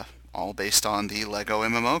 that's all based on the Lego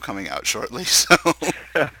MMO coming out shortly. So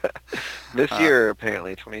This uh, year,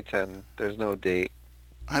 apparently, 2010. There's no date.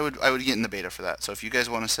 I would get in the beta for that. So if you guys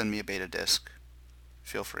want to send me a beta disc,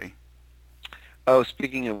 feel free. Oh,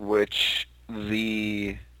 speaking of which,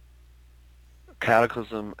 the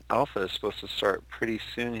Cataclysm Alpha is supposed to start pretty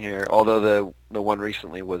soon here. Although the one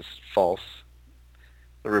recently was false.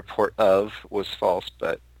 The report of was false,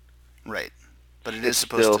 but Right, but it is it's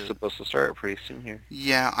supposed still to. supposed to start pretty soon here.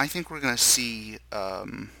 Yeah, I think we're gonna see.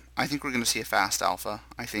 I think we're gonna see a fast alpha.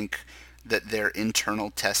 I think that their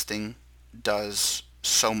internal testing does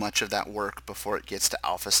so much of that work before it gets to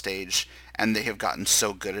alpha stage, and they have gotten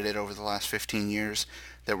so good at it over the last 15 years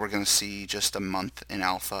that we're going to see just a month in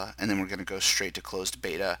alpha, and then we're going to go straight to closed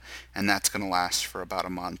beta, and that's going to last for about a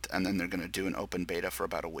month, and then they're going to do an open beta for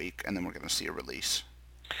about a week, and then we're going to see a release.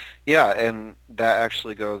 Yeah, and that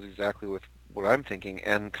actually goes exactly with what I'm thinking,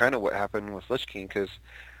 and kind of what happened with Lich King, because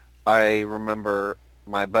I remember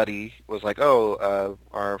my buddy was like, "Oh,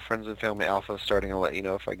 our friends and family alpha is starting. I'll let you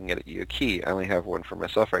know if I can get you a key. I only have one for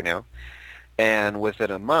myself right now." And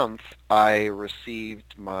within a month, I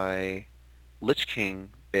received my Lich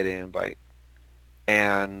King beta invite,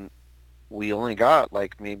 and we only got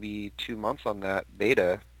like maybe 2 months on that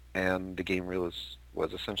beta, and the game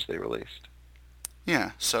was essentially released.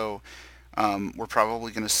 Yeah, so we're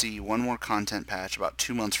probably going to see one more content patch about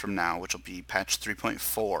 2 months from now, which will be patch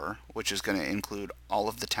 3.4, which is going to include all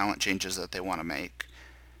of the talent changes that they want to make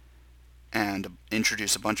and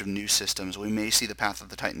introduce a bunch of new systems. We may see the Path of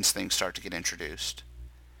the Titans thing start to get introduced.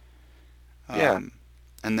 Yeah, Um,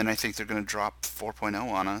 and then I think they're going to drop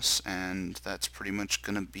 4.0 on us, and that's pretty much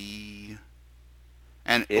going to be.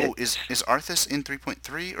 And it. is Arthas in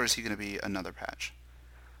 3.3 or is he going to be another patch?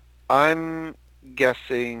 I'm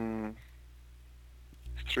guessing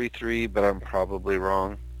 3.3, but I'm probably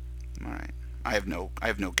wrong. All right, I have no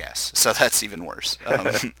guess, so that's even worse.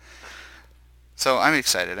 So I'm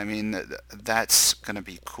excited. I mean, that's going to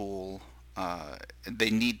be cool. They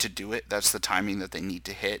need to do it. That's the timing that they need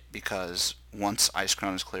to hit because once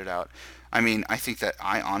Icecrown is cleared out, I mean,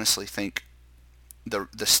 I honestly think the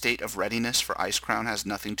state of readiness for Icecrown has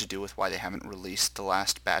nothing to do with why they haven't released the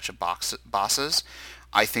last batch of bosses.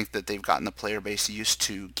 I think that they've gotten the player base used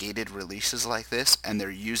to gated releases like this, and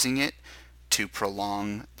they're using it to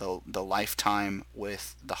prolong the lifetime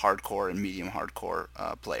with the hardcore and medium hardcore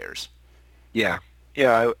players. Yeah,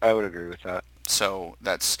 yeah, I would agree with that. So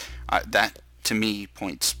that to me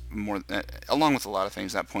points more, along with a lot of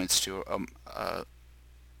things, that points to a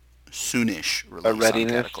soonish A release on readiness.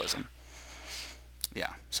 Cataclysm.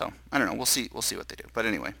 Yeah, so I don't know. We'll see what they do. But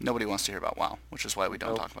anyway, nobody wants to hear about WoW, which is why we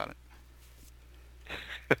don't Nope. talk about it.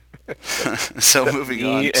 So moving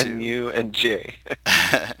on Me and to you and Jay.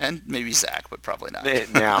 and maybe Zach, but probably not.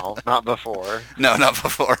 Now, not before. No, not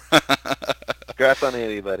before. Congrats on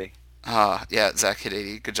 80, buddy. Yeah, Zach hit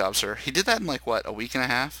 80. Good job, sir. He did that in like what, a week and a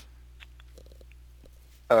half?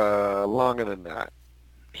 Longer than that.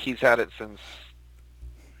 He's had it since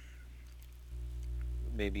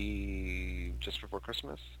maybe just before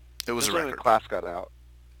Christmas. It was a Just when the record. class got out.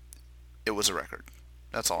 It was a record.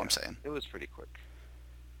 That's all I'm Yeah, saying. it was pretty quick.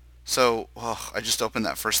 So, I just opened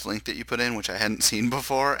that first link that you put in, which I hadn't seen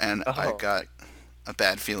before, and I Oh. got a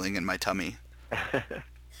bad feeling in my tummy.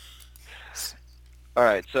 All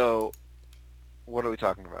right, so what are we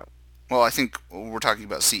talking about? Well, I think we're talking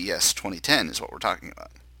about CES 2010 is what we're talking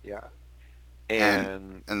about. Yeah. And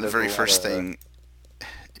And and the there's a very lot first of thing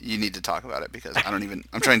you need to talk about it because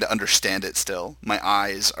I'm trying to understand it still. My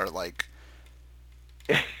eyes are like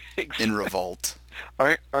in revolt.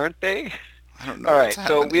 aren't they? I don't know All what's right,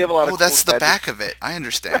 so we happening. have a lot Oh, of cool that's the gadgets. back of it. I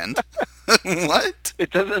understand. What?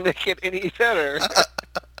 It doesn't make it any better.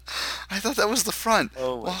 I thought that was the front.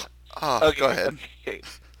 Oh my Well, god. go Okay, ahead. okay.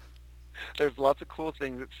 There's lots of cool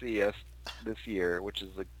things at CES this year, which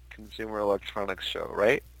is the Consumer Electronics Show,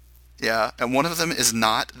 right? Yeah, and one of them is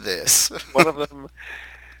not this. One of them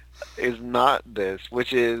is not this,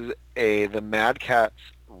 which is the Mad Catz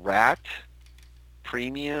Rat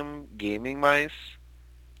Premium Gaming Mice.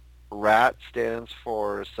 Rat stands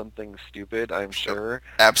for something stupid, I'm sure.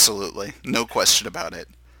 Absolutely. No question about it.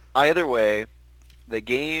 Either way, the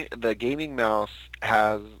gaming mouse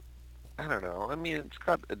has, I don't know. I mean, it's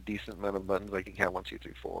got a decent amount of buttons. Like you count one, two,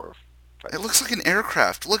 three, four, five, It six. looks like an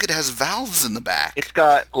aircraft. Look, it has valves in the It's back.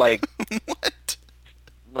 got What?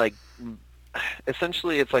 like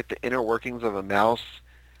essentially it's like the inner workings of a mouse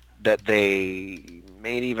that they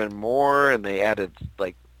made even more, and they added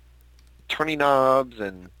like turning knobs,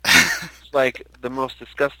 and it's like the most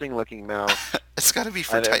disgusting looking mouse It's got to be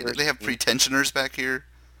for I've tight. ever They have seen. pretensioners back here.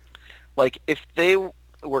 Like if they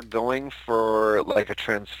were going for like a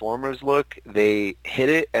Transformers look, they hit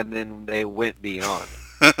it and then they went beyond.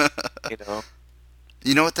 You know?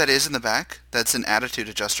 You know what that is in the back? That's an attitude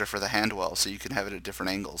adjuster for the handwell, so you can have it at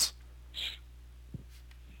different angles.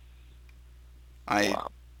 I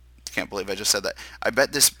Wow. can't believe I just said that. I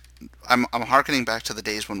bet this. I'm harkening back to the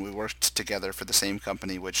days when we worked together for the same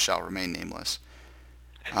company, which shall remain nameless.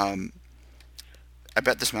 Um, I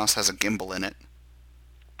bet this mouse has a gimbal in it.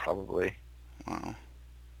 Probably. Wow.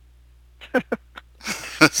 All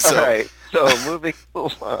So right. So moving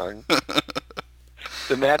along,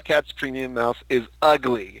 the Mad Catz Premium Mouse is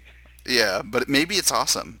ugly. yeah, but maybe it's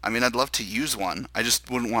awesome. I mean, I'd love to use one. I just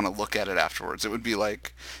wouldn't want to look at it afterwards. It would be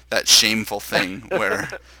like that shameful thing where,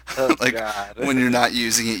 Oh like, God. when you're not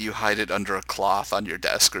using it, you hide it under a cloth on your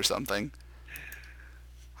desk or something.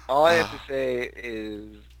 All I have to say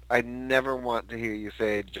is I never want to hear you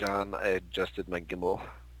say, John, I adjusted my gimbal.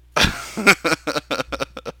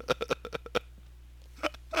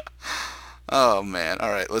 Oh man! All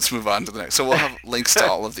right, let's move on to the next. So we'll have links to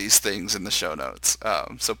all of these things in the show notes.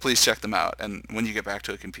 So please check them out. And when you get back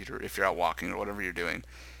to a computer, if you're out walking or whatever you're doing,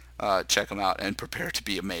 check them out and prepare to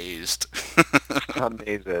be amazed.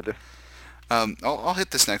 Amazed. I'll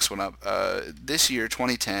hit this next one up. This year,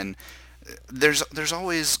 2010, there's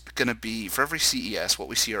always going to be, for every CES, what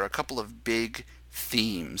we see are a couple of big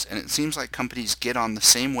themes, and it seems like companies get on the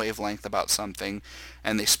same wavelength about something,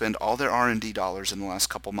 and they spend all their R&D dollars in the last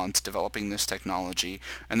couple months developing this technology,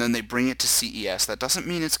 and then they bring it to CES. That doesn't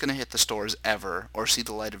mean it's going to hit the stores ever or see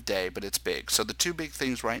the light of day, but it's big. So the two big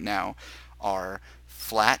things right now are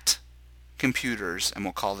flat computers, and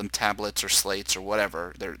we'll call them tablets or slates or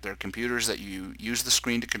whatever. They're computers that you use the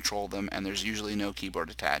screen to control them, and there's usually no keyboard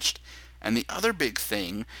attached. And the other big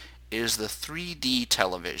thing is the 3D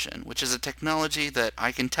television, which is a technology that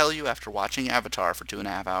I can tell you after watching Avatar for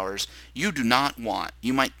 2.5 hours, you do not want.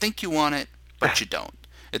 You might think you want it, but you don't.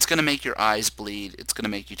 It's going to make your eyes bleed. It's going to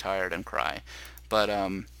make you tired and cry. But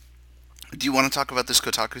do you want to talk about this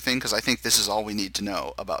Kotaku thing? Because I think this is all we need to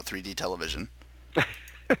know about 3D television.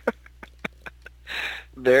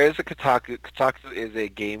 There is a Kotaku. Kotaku is a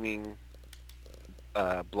gaming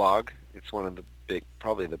blog. It's one of the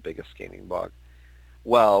probably the biggest gaming blog.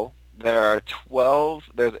 Well, there are 12.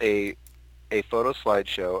 There's a photo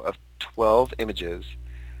slideshow of 12 images.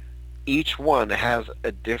 Each one has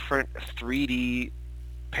a different 3D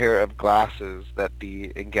pair of glasses that the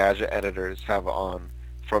Engadget editors have on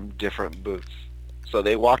from different booths. So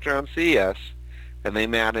they walked around CES and they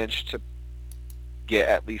managed to get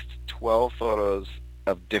at least 12 photos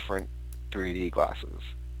of different 3D glasses,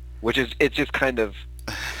 it's just kind of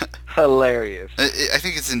hilarious. I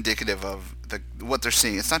think it's indicative of what they're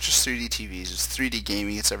seeing. It's not just 3D TVs, it's 3D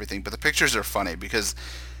gaming, it's everything. But the pictures are funny because,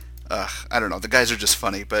 I don't know, the guys are just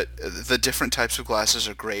funny, but the different types of glasses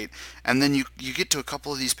are great. And then you get to a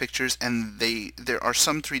couple of these pictures, and there are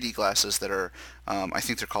some 3D glasses that are, I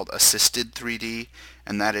think they're called assisted 3D,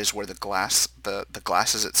 and that is where the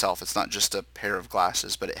glasses itself, it's not just a pair of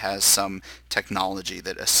glasses, but it has some technology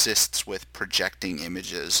that assists with projecting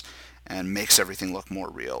images and makes everything look more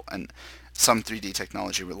real. And some 3D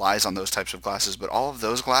technology relies on those types of glasses, but all of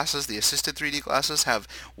those glasses, the assisted 3D glasses, have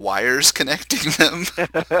wires connecting them.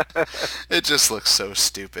 It just looks so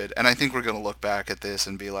stupid. And I think we're going to look back at this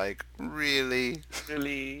and be like, really?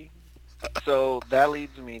 Really? So that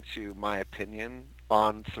leads me to my opinion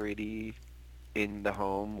on 3D in the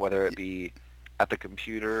home, whether it be at the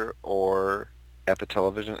computer or at the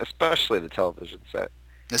television, especially the television set.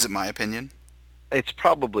 Is it my opinion? It's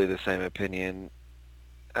probably the same opinion.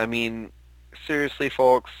 I mean, seriously,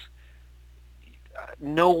 folks, I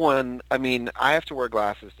have to wear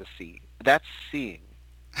glasses to see. That's seeing.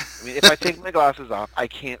 I mean, if I take my glasses off, I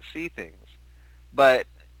can't see things. But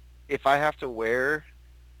if I have to wear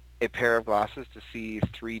a pair of glasses to see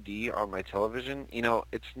 3D on my television,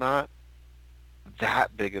 it's not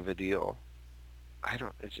that big of a deal.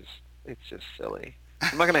 It's just silly.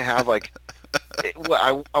 I'm not going to have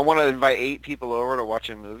I want to invite 8 people over to watch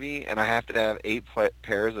a movie, and I have to have 8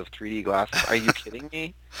 pairs of 3D glasses. Are you kidding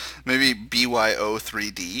me? Maybe BYO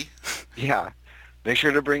 3D? Yeah. Make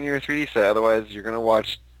sure to bring your 3D set, otherwise you're going to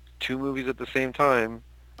watch 2 movies at the same time.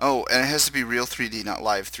 Oh, and it has to be real 3D, not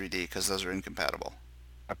live 3D, because those are incompatible.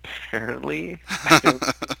 Apparently.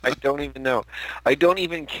 I don't even know. I don't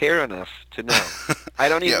even care enough to know. I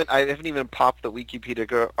haven't even popped the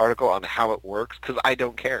Wikipedia article on how it works, because I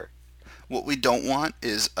don't care. What we don't want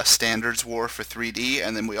is a standards war for 3D,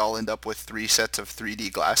 and then we all end up with 3 sets of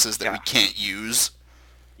 3D glasses that we can't use.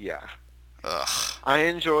 Yeah. Ugh. I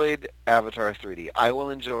enjoyed Avatar 3D. I will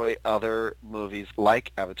enjoy other movies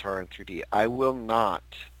like Avatar in 3D. I will not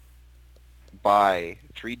buy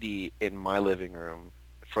 3D in my living room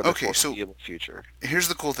for the foreseeable future. Here's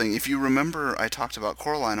the cool thing. If you remember, I talked about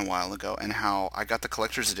Coraline a while ago and how I got the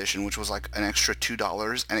collector's edition, which was like an extra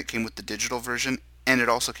 $2, and it came with the digital version, and it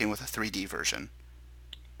also came with a 3D version.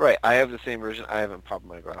 Right. I have the same version. I haven't popped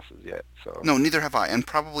my glasses yet. So No, neither have I, and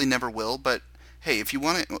probably never will, but hey, if you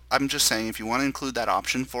want to, I'm just saying, if you want to include that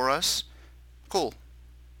option for us, cool.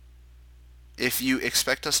 If you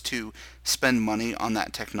expect us to spend money on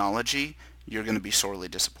that technology, you're going to be sorely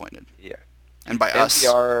disappointed. Yeah. And by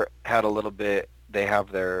NPR had a little bit, they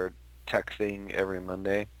have their tech thing every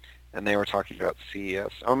Monday, and they were talking about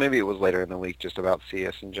CES. Or maybe it was later in the week, just about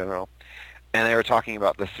CES in general. And they were talking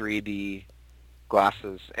about the 3D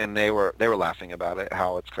glasses, and they were laughing about it,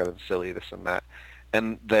 how it's kind of silly, this and that.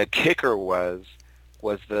 And the kicker was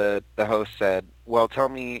the host said, well, tell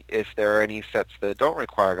me if there are any sets that don't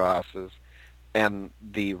require glasses. And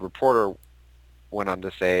the reporter went on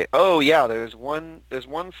to say, oh, yeah, there's one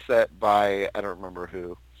set by, I don't remember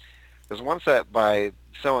who. There's one set by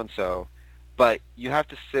so-and-so, but you have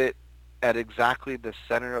to sit at exactly the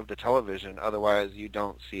center of the television, otherwise you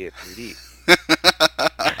don't see it 3D.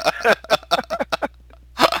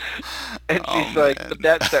 And Oh she's like, man. but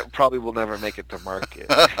that set probably will never make it to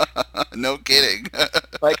market. No kidding.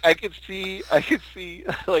 Like I could see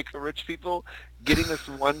like rich people getting this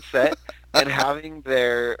one set and having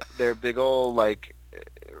their big old like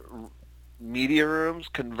media rooms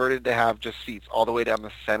converted to have just seats all the way down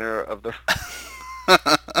the center of the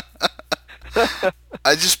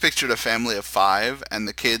I just pictured a family of five, and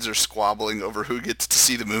the kids are squabbling over who gets to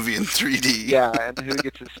see the movie in 3D. yeah, and who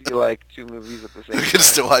gets to see like two movies at the Who same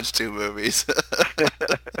gets time. to watch two movies?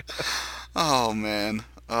 Oh man.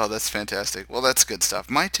 Oh, that's fantastic. Well, that's good stuff.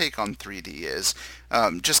 My take on 3D is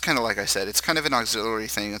just kind of like I said, it's kind of an auxiliary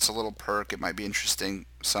thing. It's a little perk. It might be interesting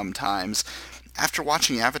sometimes. After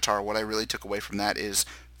watching Avatar, what I really took away from that is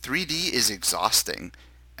 3D is exhausting.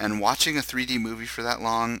 And watching a 3D movie for that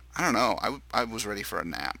long, I don't know. I was ready for a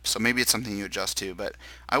nap. So maybe it's something you adjust to, but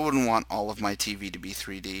I wouldn't want all of my TV to be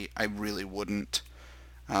 3D. I really wouldn't.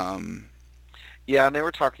 Um, Yeah, and they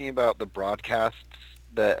were talking about the broadcasts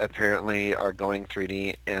that apparently are going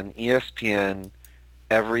 3D, and ESPN,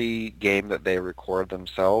 every game that they record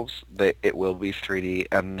themselves, it will be 3D,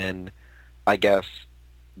 and then I guess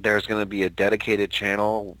there's going to be a dedicated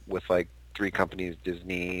channel with like three companies,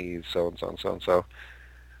 Disney, so and so and so and so,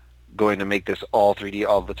 going to make this all 3D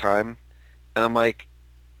all the time. And I'm like,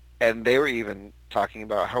 and they were even talking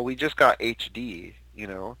about how we just got HD,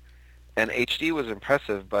 and HD was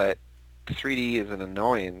impressive, but 3D is an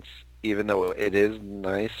annoyance, even though it is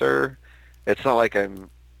nicer. It's not like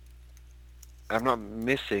I'm not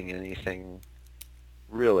missing anything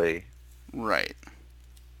really. right.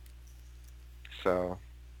 So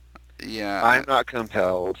Yeah. I'm not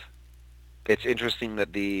compelled. It's interesting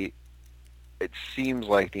that it seems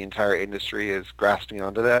like the entire industry is grasping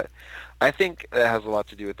onto that. I think it has a lot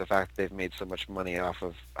to do with the fact that they've made so much money off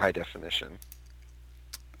of high definition.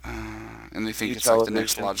 And they think New it's like the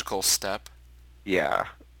next television, logical step. yeah.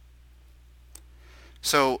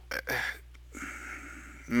 So,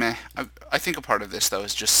 meh. I think a part of this, though,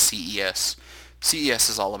 is just CES. CES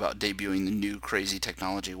is all about debuting the new crazy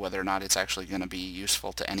technology, whether or not it's actually going to be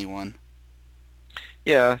useful to anyone,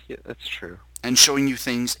 Yeah, yeah, that's true. and showing you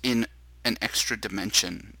things in an extra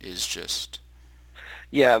dimension is just,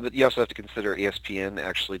 Yeah, but you also have to consider ESPN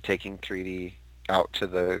actually taking 3D out to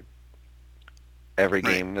the every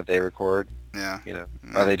right. game that they record. Yeah.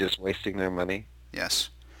 Are Yeah. they just wasting their money? Yes.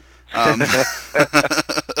 Um,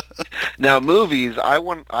 Now, movies, I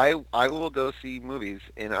will go see movies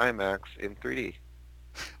in IMAX in 3D.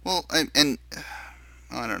 well, and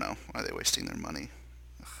I don't know. Are they wasting their money?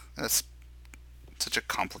 That's such a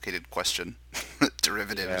complicated question.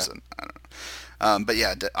 Yeah. Derivatives and I don't know. But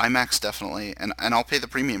yeah, IMAX definitely, and I'll pay the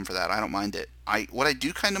premium for that. I don't mind it. What I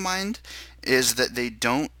do kind of mind is that they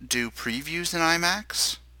don't do previews in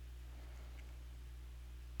IMAX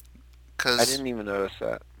I because didn't even notice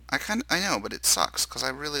that. I know, but it sucks because I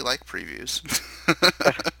really like previews.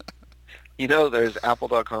 There's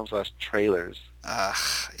apple.com/trailers. uh,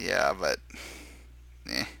 yeah, but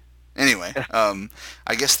eh. Anyway,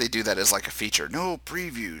 I guess they do that as like a feature. No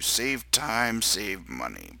previews, save time, save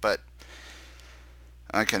money. But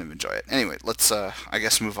I kind of enjoy it. Anyway, let's I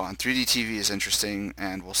guess move on. 3D TV is interesting,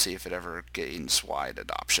 and we'll see if it ever gains wide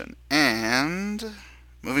adoption. And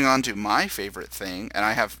moving on to my favorite thing, and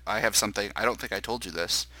I have something. I don't think I told you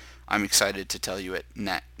this. I'm excited to tell you it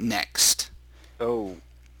next. Oh,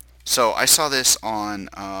 So I saw this on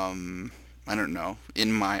I don't know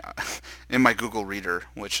in my in my Google Reader,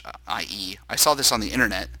 which I saw this on the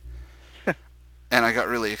internet, and I got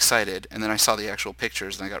really excited, and then I saw the actual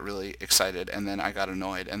pictures, and I got really excited, and then I got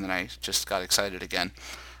annoyed, and then I just got excited again.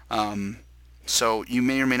 Um, so you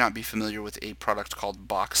may or may not be familiar with a product called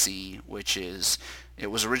Boxy, it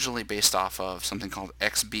was originally based off of something called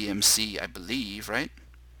XBMC, I believe, right?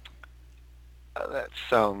 that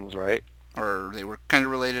sounds right. Or they were kind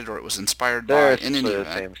of related, or it was inspired They're by. In any essentially the event,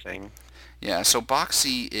 same thing. yeah. So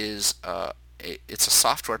Boxy is it's a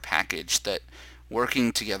software package that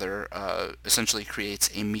working together essentially creates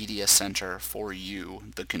a media center for you,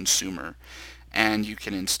 the consumer. And you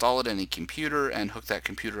can install it in a computer and hook that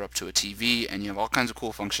computer up to a TV, and you have all kinds of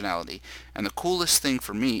cool functionality. And the coolest thing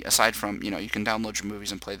for me, aside from, you can download your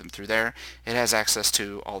movies and play them through there, it has access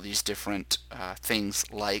to all these different things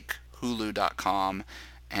like Hulu.com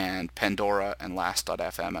and Pandora and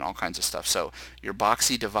Last.fm and all kinds of stuff. So your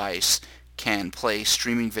Boxy device can play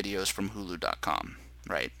streaming videos from Hulu.com,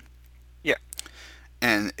 right? Yeah.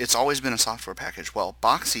 And it's always been a software package. Well,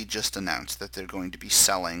 Boxy just announced that they're going to be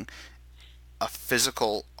selling a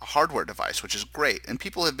physical hardware device, which is great. And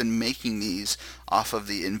people have been making these off of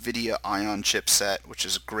the NVIDIA Ion chipset, which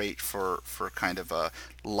is great for kind of a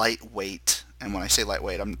lightweight And when I say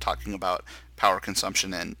lightweight, I'm talking about power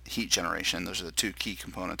consumption and heat generation. Those are the two key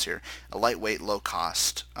components here. A lightweight,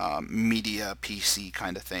 low-cost media PC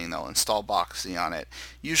kind of thing. They'll install Boxee on it.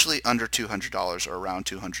 Usually under $200 or around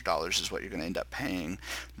 $200 is what you're going to end up paying.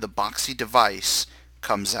 The Boxee device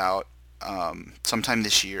comes out sometime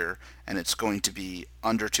this year, and it's going to be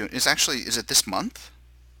under two. Is it this month?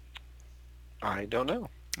 I don't know.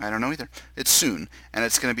 I don't know either. It's soon, and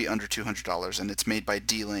it's going to be under $200, and it's made by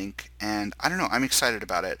D-Link, and I don't know, I'm excited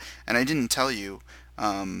about it. And I didn't tell you,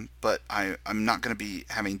 but I'm not going to be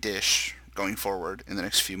having Dish going forward in the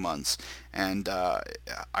next few months, and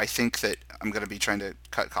I think that I'm going to be trying to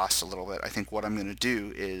cut costs a little bit. I think what I'm going to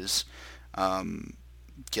do is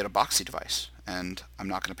get a Boxee device, and I'm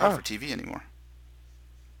not going to pay for TV anymore.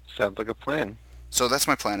 Sounds like a plan. So that's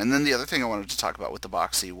my plan. And then the other thing I wanted to talk about with the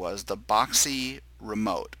Boxee was the Boxee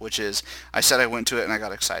remote, which is, I said I went to it and I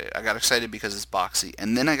got excited. I got excited because it's Boxee.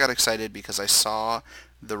 And then I got excited because I saw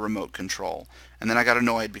the remote control. And then I got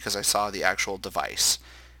annoyed because I saw the actual device.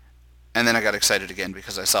 And then I got excited again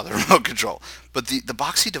because I saw the remote control. But the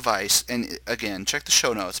Boxee device, and again, check the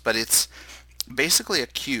show notes, but it's basically a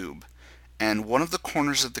cube. And one of the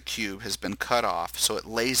corners of the cube has been cut off, so it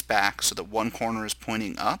lays back so that one corner is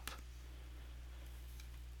pointing up.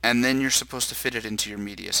 And then you're supposed to fit it into your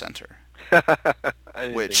media center.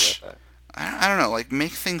 Which, I don't know, like,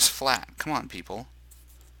 make things flat. Come on, people.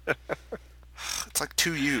 It's like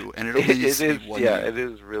 2U, and it only needs to be 1U. Yeah, it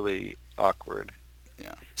is really awkward.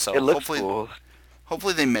 Yeah. So it looks cool.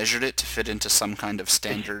 Hopefully they measured it to fit into some kind of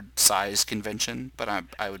standard size convention, but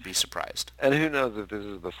I would be surprised. And who knows if this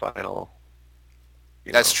is the final.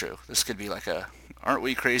 That's true. This could be like a aren't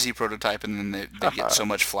we crazy prototype, and then they get so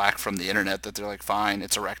much flack from the internet that they're like, fine,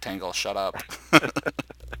 it's a rectangle, shut up.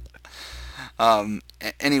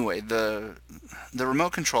 Anyway, the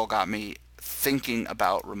remote control got me thinking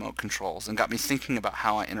about remote controls and got me thinking about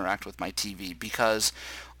how I interact with my TV, because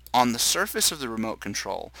on the surface of the remote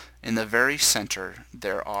control, in the very center,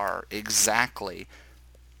 there are exactly,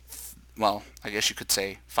 well, I guess you could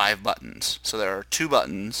say 5 buttons. So there are 2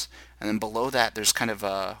 buttons, and then below that there's kind of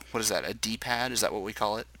a, what is that, a D-pad? Is that what we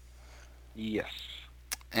call it? Yes.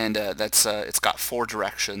 And it's got 4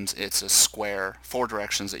 directions. It's a square, 4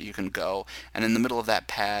 directions that you can go, and in the middle of that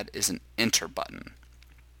pad is an enter button.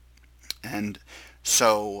 And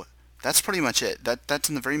so that's pretty much it. That's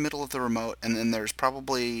in the very middle of the remote, and then there's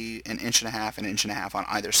probably an inch and a half on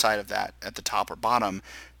either side of that at the top or bottom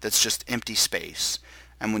that's just empty space.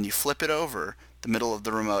 And when you flip it over, the middle of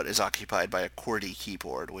the remote is occupied by a QWERTY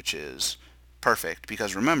keyboard, which is perfect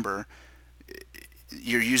because remember,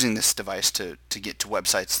 you're using this device to get to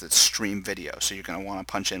websites that stream video, so you're going to want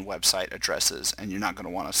to punch in website addresses, and you're not going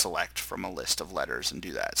to want to select from a list of letters and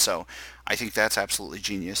do that. So I think that's absolutely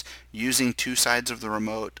genius. Using 2 sides of the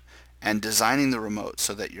remote and designing the remote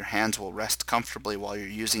so that your hands will rest comfortably while you're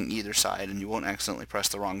using either side and you won't accidentally press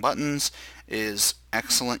the wrong buttons is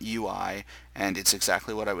excellent UI, and it's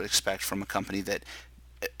exactly what I would expect from a company that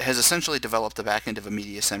has essentially developed the back end of a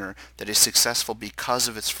media center that is successful because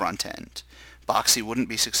of its front end. Boxee wouldn't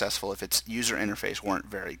be successful if its user interface weren't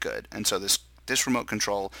very good, and so this remote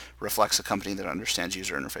control reflects a company that understands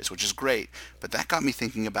user interface, which is great. But that got me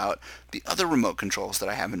thinking about the other remote controls that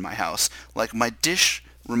I have in my house, like my Dish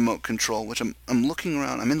remote control, which I'm looking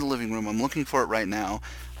around. I'm in the living room. I'm looking for it right now.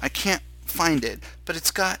 I can't find it, but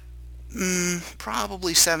it's got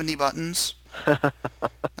probably 70 buttons.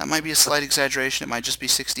 That might be a slight exaggeration. It might just be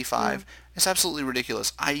 65. It's absolutely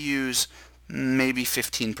ridiculous. I use maybe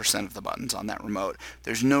 15% of the buttons on that remote.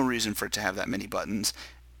 There's no reason for it to have that many buttons,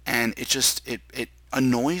 and it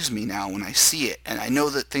annoys me now when I see it. And I know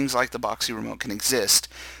that things like the Boxee remote can exist,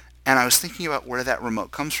 and I was thinking about where that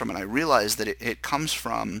remote comes from, and I realized that it comes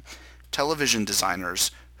from television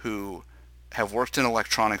designers who have worked in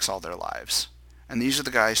electronics all their lives. And these are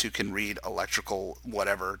the guys who can read electrical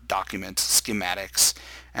whatever documents, schematics,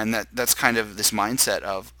 and that's kind of this mindset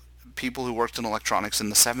of people who worked in electronics in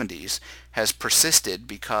the 70s has persisted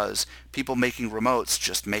because people making remotes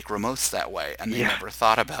just make remotes that way, and they never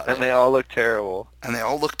thought about it. And they all look terrible. And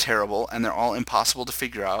they're all impossible to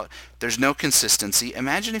figure out. There's no consistency.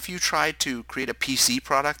 Imagine if you tried to create a PC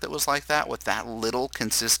product that was like that with that little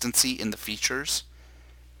consistency in the features.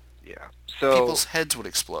 Yeah. So people's heads would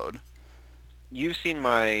explode. You've seen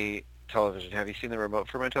my television. Have you seen the remote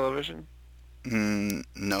for my television?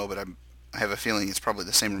 No, but I have a feeling it's probably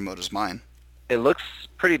the same remote as mine. It looks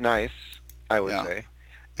pretty nice, I would say.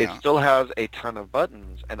 It still has a ton of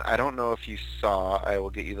buttons, and I don't know if you saw, I will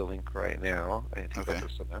get you the link right now. I think Okay.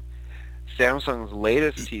 Samsung's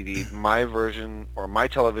latest TV, my version, or my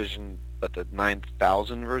television, but the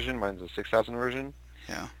 9000 version, mine's the 6000 version.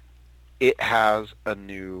 Yeah. it has a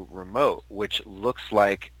new remote, which looks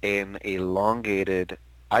like an elongated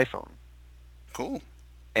iPhone. Cool.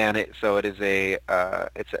 And it is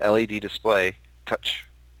it's a LED display touch.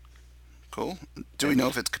 Cool. Do we know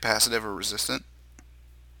if It's it's capacitive or resistant?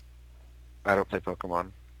 I don't play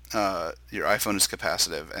Pokemon. Your iPhone is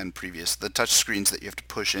capacitive, and the touch screens that you have to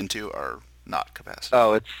push into are not capacitive.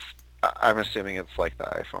 Oh, I'm assuming it's like the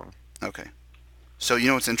iPhone. Okay. So you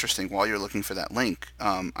know what's interesting? While you're looking for that link,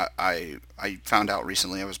 I found out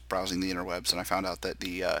recently. I was browsing the interwebs, and I found out that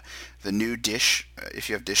the new Dish, if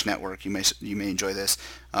you have Dish Network, you may enjoy this.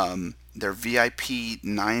 Their VIP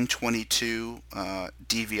 922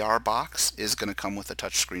 DVR box is going to come with a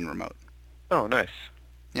touchscreen remote. Oh, nice.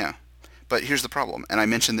 Yeah. But here's the problem, and I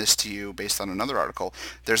mentioned this to you based on another article.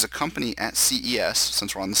 There's a company at CES,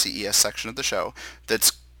 since we're on the CES section of the show,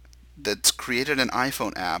 that's created an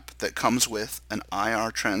iPhone app that comes with an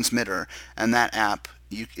IR transmitter, and that app,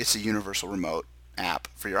 it's a universal remote app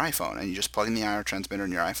for your iPhone, and you just plug in the IR transmitter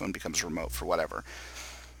and your iPhone becomes remote for whatever.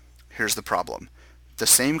 Here's the problem. The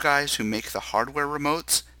same guys who make the hardware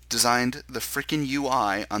remotes designed the freaking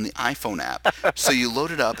UI on the iPhone app. So you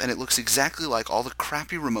load it up and it looks exactly like all the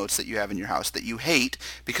crappy remotes that you have in your house that you hate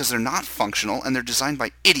because they're not functional and they're designed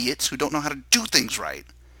by idiots who don't know how to do things right.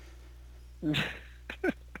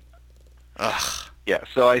 Ugh. Yeah,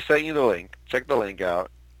 so I sent you the link. Check the link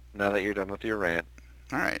out now that you're done with your rant.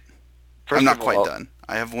 All right. I'm First not of quite all, done.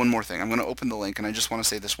 I have one more thing. I'm going to open the link and I just want to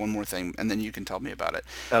say this one more thing and then you can tell me about it.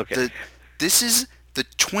 okay. This is the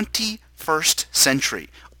 21st century.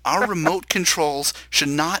 Our remote controls should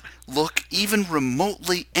not look even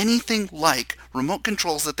remotely anything like remote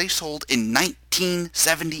controls that they sold in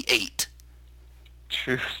 1978.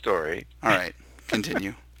 True story. All right,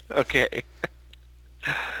 continue. Okay.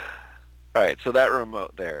 All right, so that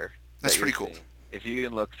remote there. That's that you're pretty cool. seeing, if you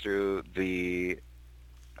can look through the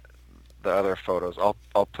other photos,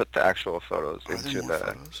 I'll put the actual photos Are there into more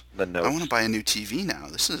photos? the I want to notes. buy a new TV now.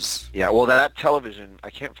 This is... Yeah, well, that television, I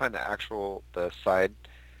can't find the side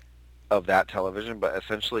of that television, but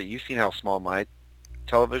essentially, you've seen how small my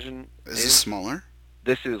television Is this smaller?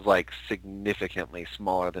 This is like significantly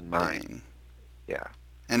smaller than mine. Dang. Yeah,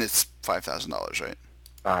 And it's $5,000, right?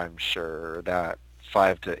 I'm sure that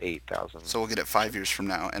 5 to 8,000. So we'll get it 5 years from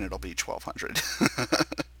now, and it'll be 1,200.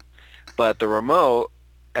 But the remote,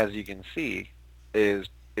 as you can see, is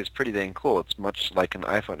pretty dang cool. It's much like an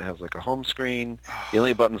iPhone. It has like a home screen. The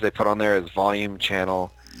only buttons they put on there is volume,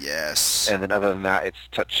 channel, Yes. and then other than that, it's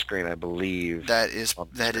touch screen, I believe. That is on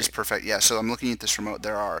the that is screen. perfect. Yeah, so I'm looking at this remote.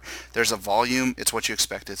 There's a volume, it's what you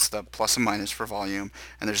expect. It's the plus and minus for volume,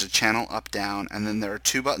 and there's a channel up down, and then there are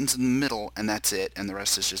two buttons in the middle, and that's it, and the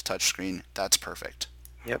rest is just touch screen. That's perfect.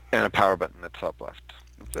 Yep, and a power button that's top left.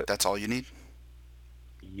 That's it. That's all you need.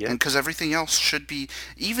 Yep. And because everything else should be,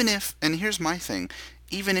 even if, and here's my thing,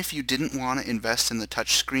 even if you didn't want to invest in the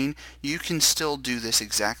touch screen, you can still do this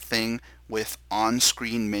exact thing with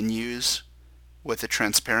on-screen menus with a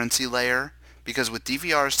transparency layer, because with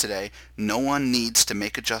DVRs today, no one needs to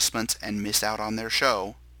make adjustments and miss out on their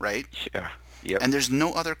show, right? Yeah. Yep. And there's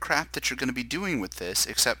no other crap that you're going to be doing with this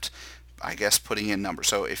except, I guess, putting in numbers.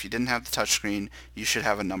 So if you didn't have the touchscreen, you should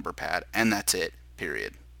have a number pad, and that's it,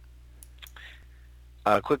 period.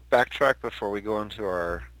 Quick backtrack before we go into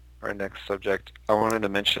our next subject. I wanted to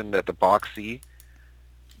mention that the Boxee,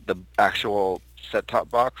 the actual set-top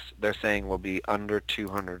box, they're saying will be under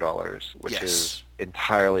 $200, which Yes. is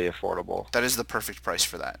entirely affordable. That is the perfect price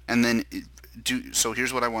for that. And then so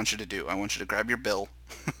here's what I want you to do. I want you to grab your bill.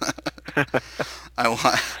 I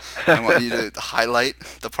want you to highlight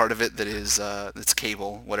the part of it that is that's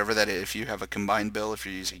cable, whatever that is. If you have a combined bill, if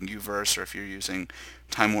you're using UVerse or if you're using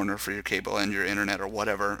Time Warner for your cable and your internet or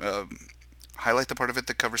whatever, highlight the part of it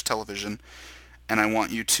that covers television, and I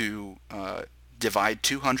want you to divide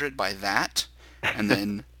 200 by that, and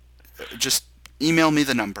then just email me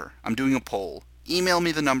the number. I'm doing a poll. Email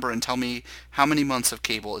me the number and tell me how many months of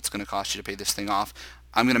cable it's going to cost you to pay this thing off.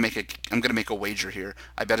 I'm going to make a wager here.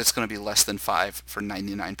 I bet it's going to be less than 5 for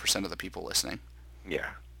 99% of the people listening. Yeah,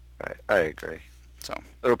 I agree. So,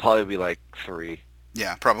 It'll probably be like 3.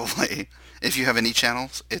 yeah, probably. If you have any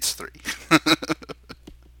channels, it's 3.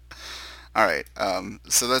 All right,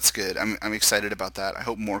 so that's good. I'm excited about that. I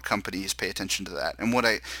hope more companies pay attention to that. And what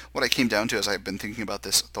I came down to as I've been thinking about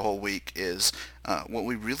this the whole week is what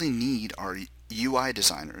we really need are UI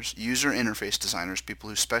designers, user interface designers, people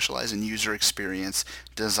who specialize in user experience,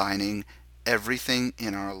 designing everything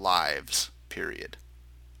in our lives, period.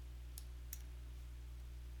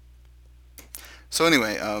 So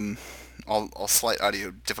anyway, all slight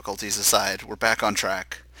audio difficulties aside, we're back on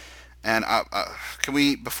track. And can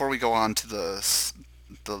we, before we go on to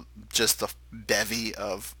just the bevy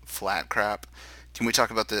of flat crap. Can we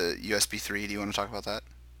talk about the USB 3? Do you want to talk about that?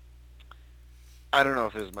 I don't know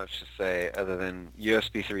if there's much to say other than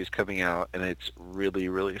USB 3 is coming out and it's really,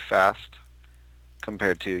 really fast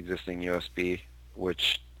compared to existing USB,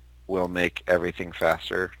 which will make everything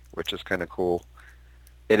faster, which is kind of cool.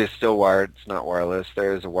 It is still wired. It's not wireless.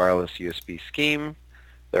 There is a wireless USB scheme.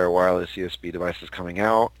 There are wireless USB devices coming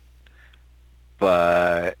out,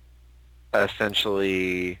 but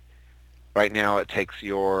essentially right now it takes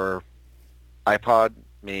your iPod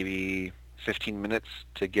maybe 15 minutes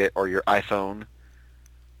to get, or your iPhone,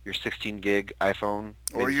 your 16 gig iPhone,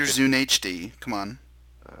 Or maybe your 15, Zune HD? Come on.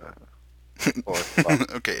 or well,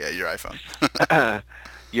 Okay, yeah, your iPhone.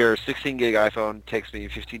 your 16 gig iPhone takes me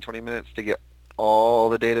 15, 20 minutes to get all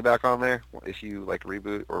the data back on there if you like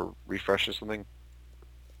reboot or refresh or something.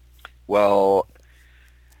 Well,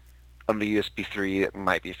 on the USB 3 it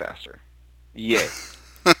might be faster. Yay.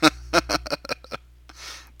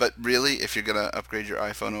 But really, if you're gonna upgrade your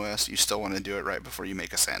iPhone OS, you still want to do it right before you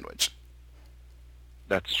make a sandwich.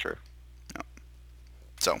 That's true.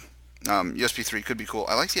 So, USB 3 could be cool.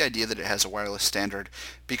 I like the idea that it has a wireless standard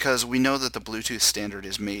because we know that the Bluetooth standard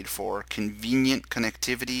is made for convenient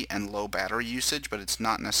connectivity and low battery usage, but it's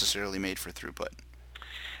not necessarily made for throughput.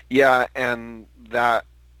 Yeah, and that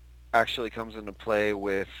actually comes into play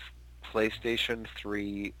with PlayStation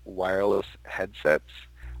 3 wireless headsets.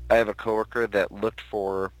 I have a coworker that looked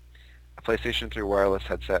for a PlayStation 3 wireless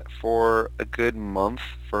headset for a good month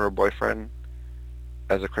for her boyfriend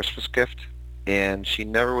as a Christmas gift, and she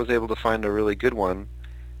never was able to find a really good one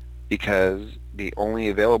because the only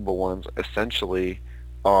available ones essentially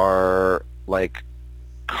are like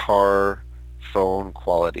car phone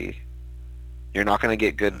quality. You're not going to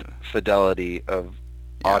get good fidelity of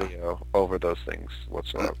Yeah, audio over those things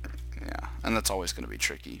uh, whatsoever. yeah, and that's always going to be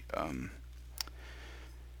tricky.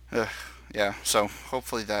 Uh, yeah, so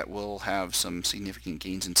hopefully that will have some significant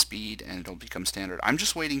gains in speed and it'll become standard. I'm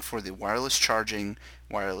just waiting for the wireless charging,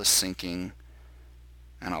 wireless syncing,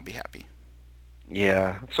 and I'll be happy.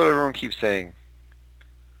 Yeah, that's what everyone keeps saying.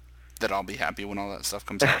 That I'll be happy when all that stuff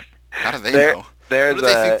comes out. How do they There, know? Who there's do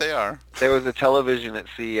they think a they are? there was a television at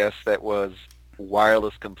CES that was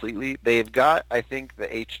wireless completely. They've got, I think,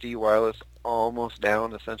 the HD wireless almost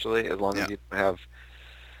down essentially, as long Yeah, as you don't have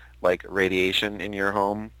like radiation in your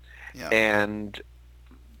home. yeah. And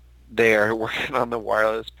they are working on the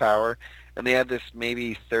wireless power. And they had this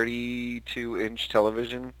maybe 32-inch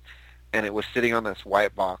television, and it was sitting on this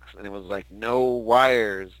white box, and it was like no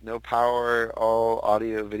wires, no power, all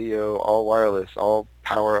audio, video, all wireless, all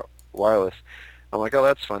power, wireless. I'm like, oh,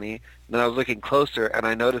 that's funny. And then I was looking closer, and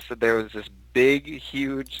I noticed that there was this big,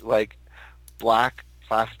 huge, like black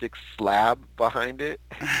plastic slab behind it.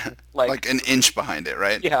 Like, Like an inch behind it,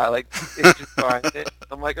 right? yeah, like it's just behind it.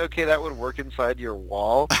 I'm like, okay, that would work inside your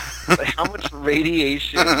wall. But how much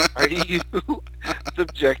radiation are you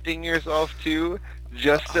subjecting yourself to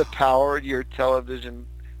just to power your television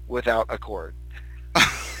without a cord?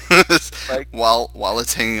 Like, while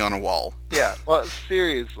it's hanging on a wall. yeah, well,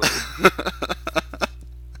 seriously.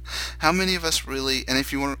 How many of us really? And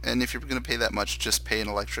if you're going to pay that much, just pay an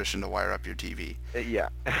electrician to wire up your TV. Yeah.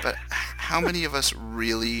 But how many of us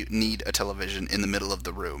really need a television in the middle of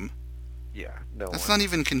the room? Yeah, no That's one. not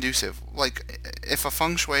even conducive. Like, if a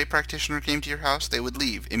feng shui practitioner came to your house, they would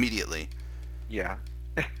leave immediately. Yeah.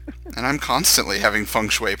 And I'm constantly having feng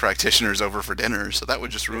shui practitioners over for dinner, so that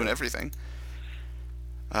would just ruin Yeah. everything.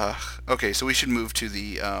 Uh, okay, so we should move to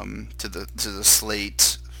the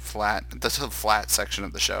slate flat, the flat section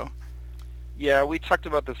of the show. Yeah, we talked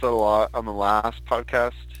about this a lot on the last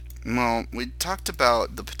podcast. Well, we talked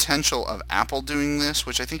about the potential of Apple doing this,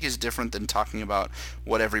 which I think is different than talking about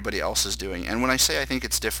what everybody else is doing. And when I say I think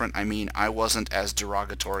it's different, I mean I wasn't as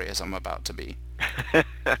derogatory as I'm about to be.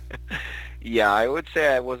 Yeah, I would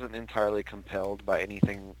say I wasn't entirely compelled by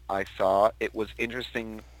anything I saw. It was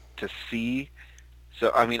interesting to see.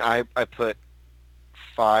 So, I mean, I put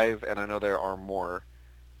 5, and I know there are more,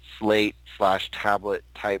 slate/tablet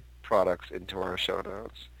type products into our show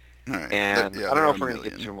notes. All right. And Yeah, I don't there know are if a we're going to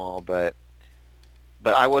get to million. them all, but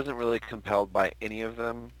I wasn't really compelled by any of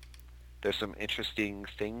them. There's some interesting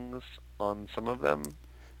things on some of them,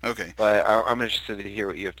 Okay. but I'm interested to hear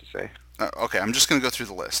what you have to say. Okay, I'm just going to go through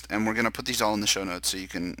the list, and we're going to put these all in the show notes so you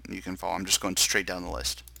can follow. I'm just going straight down the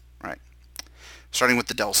list. All right. Starting with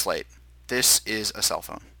the Dell Slate. This is a cell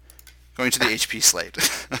phone. Going to the HP Slate.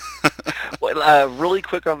 Well, really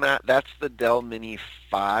quick on that, that's the Dell Mini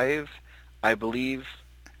 5. I believe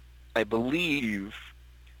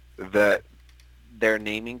that their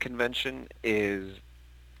naming convention is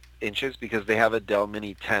inches because they have a Dell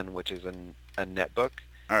Mini 10, which is a netbook,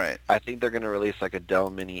 All right. I think they're going to release like a Dell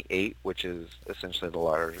Mini 8, which is essentially the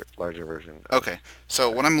larger version of Okay. So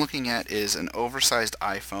that. what I'm looking at is an oversized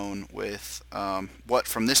iPhone with what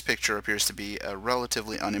from this picture appears to be a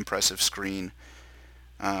relatively unimpressive screen.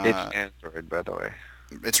 It's Uh, Android, by the way.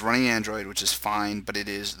 it's running Android, which is fine, but it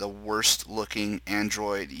is the worst looking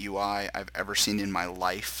Android UI I've ever seen in my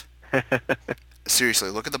life. Seriously,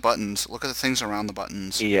 look at the buttons. Look at the things around the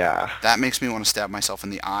buttons. Yeah, That makes me want to stab myself in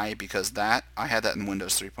the eye because that I had that in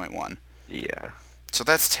Windows 3.1. yeah, So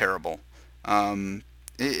that's terrible.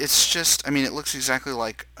 It's just, I mean, it looks exactly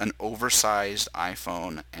like an oversized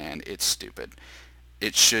iPhone, and it's stupid.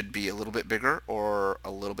 It should be a little bit bigger or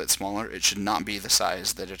a little bit smaller. It should not be the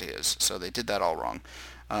size that it is. So they did that all wrong.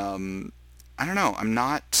 Um, I don't know. I'm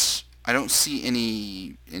not. I don't see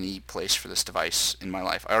any place for this device in my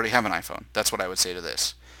life. I already have an iPhone. That's what I would say to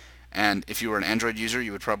this. And if you were an Android user,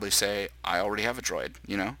 you would probably say, I already have a Droid,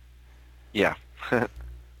 you know? yeah.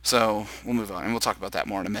 So we'll move on, and we'll talk about that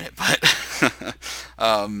more in a minute. But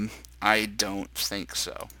I don't think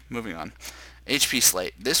so. Moving on. HP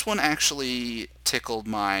Slate. This one actually tickled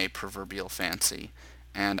my proverbial fancy,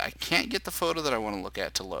 and I can't get the photo that I want to look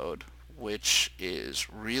at to load, which is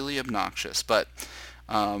really obnoxious. But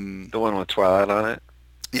The one with Twilight on it.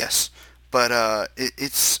 yes, but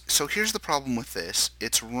it's so. Here's the problem with this.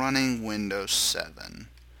 It's running Windows 7.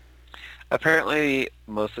 Apparently,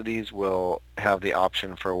 most of these will have the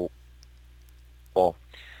option for, well,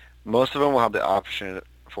 most of them will have the option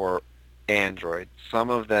for Android. Some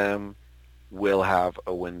of them will have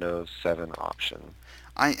a Windows 7 option.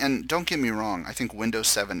 And don't get me wrong. I think Windows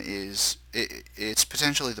 7 it's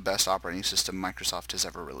potentially the best operating system Microsoft has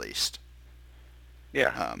ever released.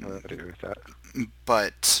 Yeah, I Um, would agree with that.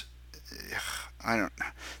 but I don't.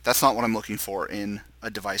 That's not what I'm looking for in a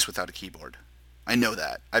device without a keyboard. I know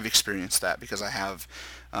that. I've experienced that because I have.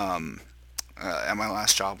 Um, at my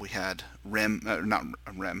last job, we had not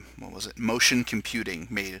REM. What was it? Motion Computing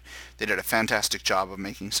made. They did a fantastic job of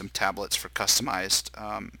making some tablets for customized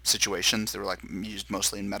situations. They were like used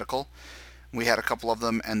mostly in medical. We had a couple of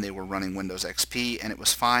them, and they were running Windows XP, and it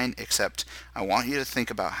was fine. Except, I want you to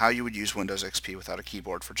think about how you would use Windows XP without a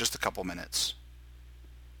keyboard for just a couple minutes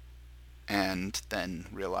and then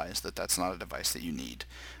realize that that's not a device that you need.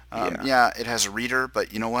 Yeah, Yeah, it has a reader,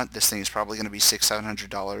 but you know what? This thing is probably going to be $600,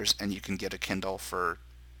 $700, and you can get a Kindle for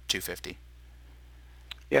 $250.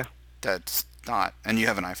 yeah. That's not, and you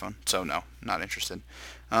have an iPhone, so no, not interested.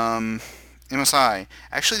 Um, MSI.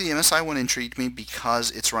 Actually, the MSI one intrigued me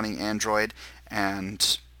because it's running Android,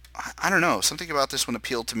 and I don't know, something about this one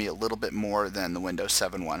appealed to me a little bit more than the Windows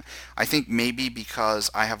 7 one. I think maybe because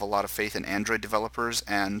I have a lot of faith in Android developers,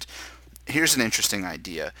 and here's an interesting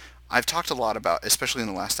idea. I've talked a lot about, especially in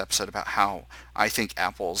the last episode, about how I think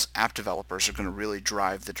Apple's app developers are going to really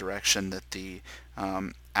drive the direction that the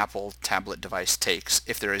Apple tablet device takes,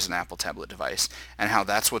 if there is an Apple tablet device, and how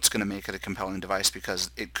that's what's going to make it a compelling device because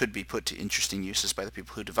it could be put to interesting uses by the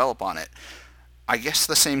people who develop on it. I guess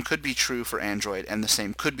the same could be true for Android and the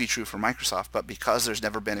same could be true for Microsoft, but because there's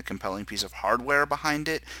never been a compelling piece of hardware behind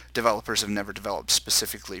it, developers have never developed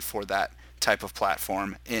specifically for that type of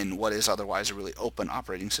platform in what is otherwise a really open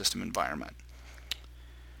operating system environment.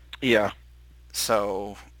 Yeah,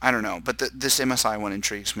 So, I don't know, but this MSI one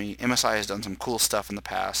intrigues me. MSI has done some cool stuff in the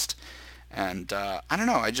past, and I don't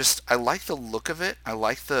know, I like the look of it. I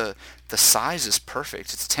like the size is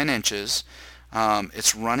perfect. It's 10 inches.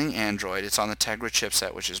 It's running Android. It's on the Tegra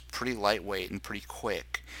chipset, which is pretty lightweight and pretty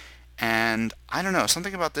quick. And I don't know,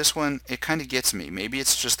 something about this one, it kind of gets me. Maybe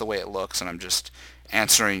it's just the way it looks, and I'm just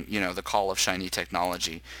answering, the call of shiny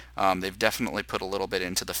technology. They've definitely put a little bit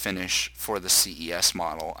into the finish for the CES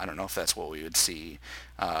model. I don't know if that's what we would see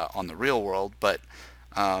on the real world, but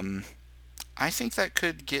um, I think that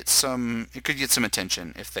could get some. It could get some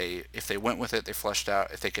attention if they went with it. They fleshed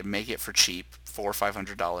out. If they could make it for cheap, $400 or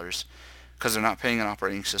 $500, because they're not paying an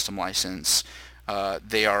operating system license.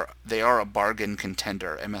 They are a bargain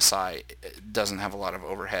contender. MSI doesn't have a lot of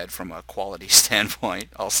overhead from a quality standpoint.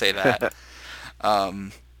 I'll say that.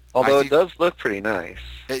 Um, I although it think, does look pretty nice.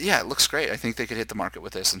 yeah, it looks great. I think they could hit the market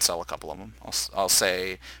with this and sell a couple of them. I'll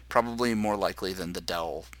say probably more likely than the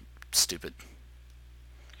Dell. Stupid.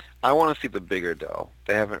 I want to see the bigger Dell.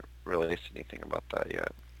 They haven't released anything about that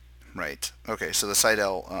yet. Right. Okay, so the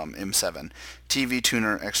Sidel M7. TV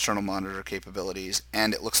tuner, external monitor capabilities,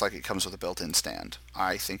 and it looks like it comes with a built-in stand.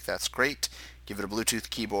 I think that's great. Give it a Bluetooth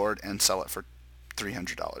keyboard and sell it for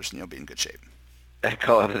 $300 and you'll be in good shape. I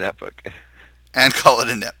call it a netbook. And call it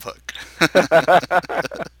a netbook.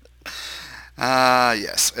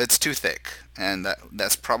 Yes, it's too thick, and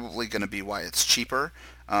that's probably going to be why it's cheaper.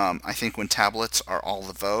 I think when tablets are all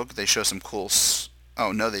the vogue, they show some cool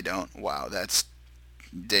Oh, no, they don't. Wow,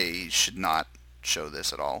 they should not show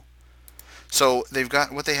this at all. So they've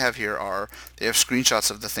got what they have here are they have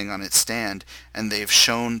screenshots of the thing on its stand, and they've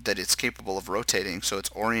shown that it's capable of rotating. So it's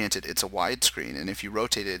oriented. It's a widescreen, and if you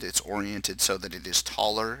rotate it, it's oriented so that it is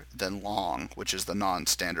taller than long, which is the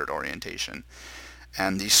non-standard orientation.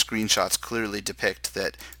 And these screenshots clearly depict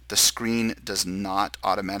that the screen does not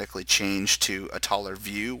automatically change to a taller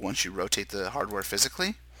view once you rotate the hardware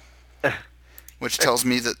physically, which tells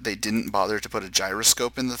me that they didn't bother to put a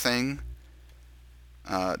gyroscope in the thing.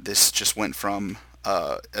 This just went from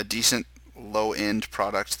a decent low-end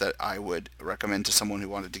product that I would recommend to someone who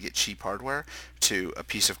wanted to get cheap hardware to a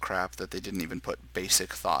piece of crap that they didn't even put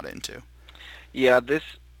basic thought into. Yeah,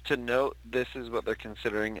 to note, this is what they're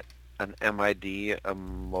considering an MID, a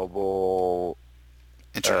mobile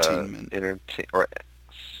Entertainment.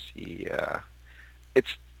 Yeah,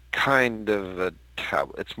 it's kind of a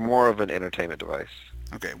tablet. It's more of an entertainment device.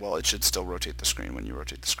 Okay, well, it should still rotate the screen when you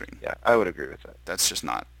rotate the screen. Yeah, I would agree with that. That's just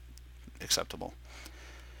not acceptable.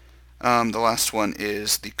 The last one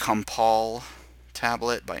is the Compal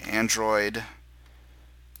tablet by Android.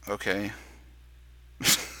 Okay.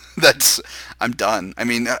 I'm done. I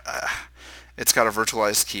mean, it's got a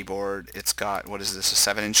virtualized keyboard. It's got, what is this,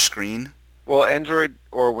 a 7-inch screen? Well, Android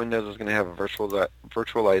or Windows is going to have a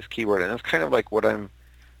virtualized keyboard, and that's kind of like what I'm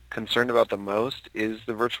concerned about the most is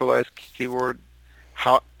the virtualized keyboard.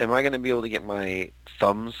 How am I going to be able to get my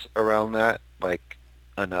thumbs around that, like,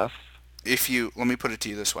 enough? Let me put it to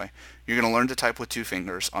you this way. You're going to learn to type with 2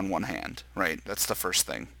 fingers on one hand, right? That's the first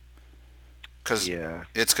thing. Because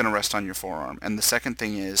it's going to rest on your forearm. And the second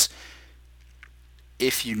thing is,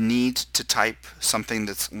 if you need to type something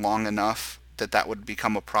that's long enough that would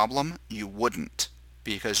become a problem, you wouldn't,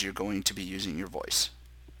 because you're going to be using your voice.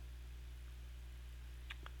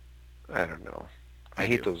 I don't know. I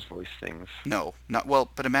hate those voice things. No, not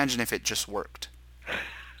well, but imagine if it just worked.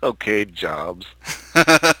 Okay, Jobs.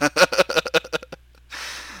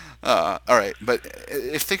 All right, but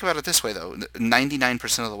think about it this way, though.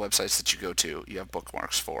 99% of the websites that you go to, you have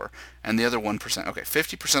bookmarks for. And the other 1%, okay,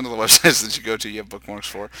 50% of the websites that you go to, you have bookmarks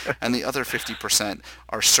for. And the other 50%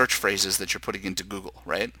 are search phrases that you're putting into Google,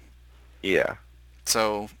 right? Yeah.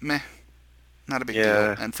 So, not a big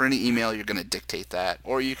deal. And for any email, you're going to dictate that.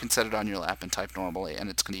 Or you can set it on your lap and type normally, and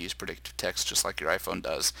it's going to use predictive text just like your iPhone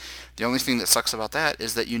does. The only thing that sucks about that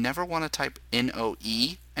is that you never want to type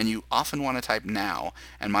NOE, and you often want to type now,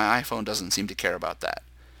 and my iPhone doesn't seem to care about that.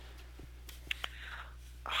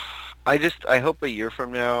 I hope a year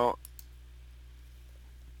from now,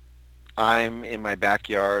 I'm in my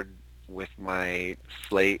backyard with my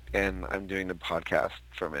slate, and I'm doing the podcast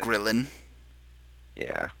from it. Grillin'?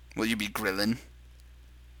 Yeah. Will you be grilling?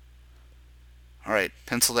 All right,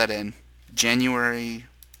 pencil that in. January.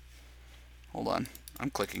 Hold on, I'm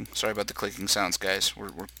clicking. Sorry about the clicking sounds, guys. We're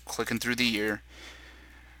clicking through the year.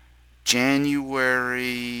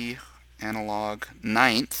 January analog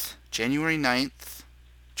 9th. January 9th,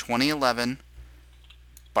 2011.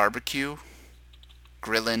 Barbecue,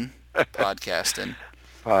 grilling, podcasting.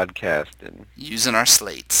 Using our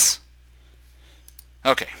slates.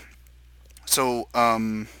 Okay. So,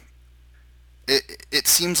 it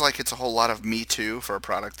seems like it's a whole lot of Me Too for a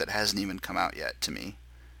product that hasn't even come out yet to me.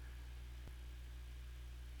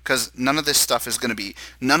 Because none of this stuff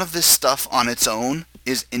on its own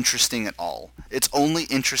is interesting at all. It's only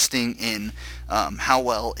interesting in how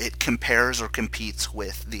well it compares or competes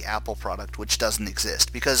with the Apple product, which doesn't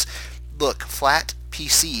exist. Because, look, flat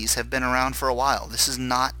PCs have been around for a while. This is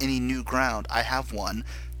not any new ground. I have one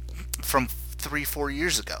from 3-4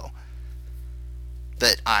 years ago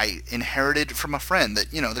that I inherited from a friend that,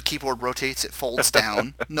 the keyboard rotates, it folds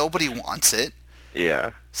down. Nobody wants it. Yeah.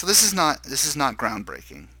 So this is not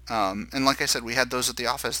groundbreaking. And like I said, we had those at the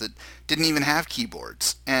office that didn't even have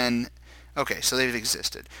keyboards. And okay, so they've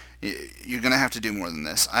existed. You're going to have to do more than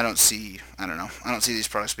this. I don't see these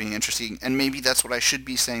products being interesting. And maybe that's what I should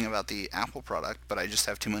be saying about the Apple product, but I just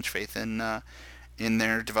have too much faith in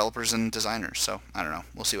their developers and designers. So I don't know.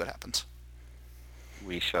 We'll see what happens.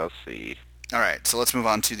 We shall see. All right, so let's move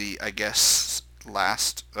on to the,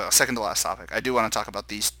 second to last topic. I do want to talk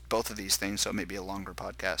about both of these things, so it may be a longer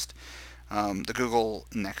podcast. The Google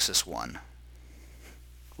Nexus One.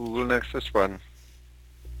 Google Nexus One.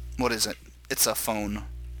 What is it? It's a phone.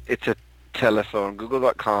 It's a telephone.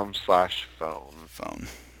 Google.com/phone. Phone.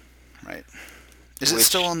 Right. Is it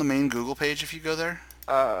still on the main Google page if you go there?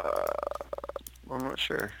 I'm not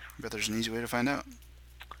sure. I bet there's an easy way to find out.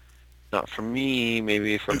 Not for me.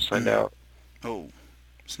 Maybe if I'm signed out. Oh.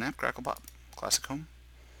 Snap, crackle, pop. Classic home?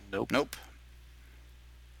 Nope. Nope.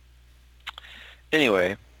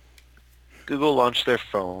 Anyway, Google launched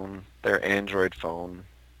their Android phone,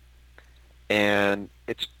 and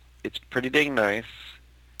it's pretty dang nice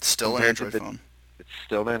Still an compared to Android phone. it's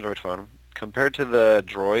still an Android phone. Compared to the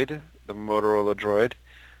Droid, the Motorola Droid,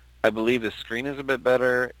 I believe the screen is a bit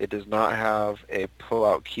better. It does not have a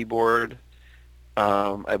pull-out keyboard.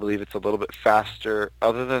 I believe it's a little bit faster.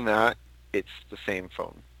 Other than that, it's the same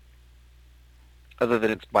phone. Other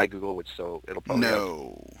than it's by Google, which so it'll probably have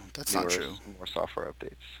No, that's not true. more software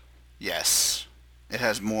updates. Yes. It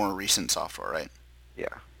has more recent software, right? Yeah.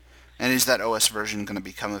 And is that OS version going to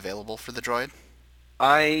become available for the Droid?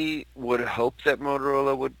 I would hope that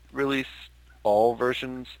Motorola would release all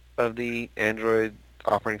versions of the Android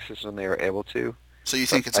operating system they are able to. So you But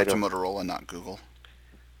think it's I up to don't. Motorola, not Google?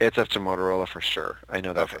 It's up to Motorola for sure. I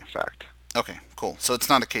know that for Okay. a fact. Okay, cool. So it's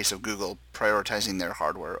not a case of Google prioritizing their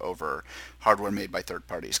hardware over hardware made by third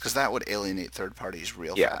parties, because that would alienate third parties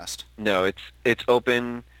real Yeah. fast. No, it's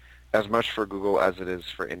open as much for Google as it is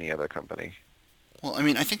for any other company. Well, I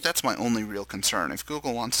mean, I think that's my only real concern. If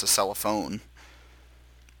Google wants to sell a phone,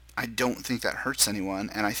 I don't think that hurts anyone,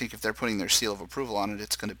 and I think if they're putting their seal of approval on it,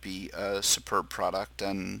 it's going to be a superb product,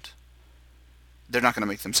 and they're not going to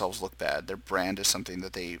make themselves look bad. Their brand is something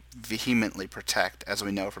that they vehemently protect, as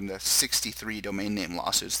we know from the 63 domain name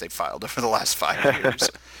lawsuits they filed over the last 5 years.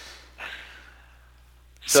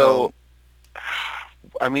 So, So,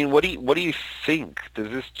 I mean, what do you think? Does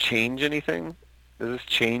this change anything? Does this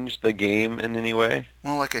change the game in any way?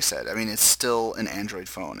 well, like I said, I mean, it's still an Android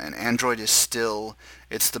phone, and Android is still,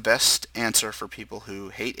 it's the best answer for people who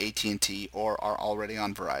hate AT&T or are already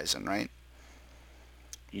on Verizon, right?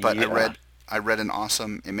 But Yeah. I read an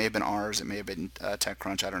awesome. It may have been ours. It may have been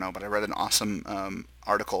TechCrunch. I don't know. But I read an awesome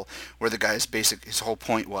article where the guy's his whole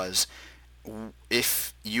point was,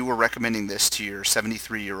 if you were recommending this to your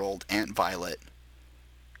 73-year-old Aunt Violet,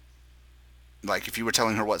 like if you were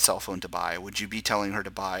telling her what cell phone to buy, would you be telling her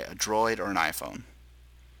to buy a Droid or an iPhone?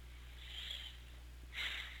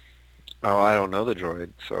 Oh, I don't know the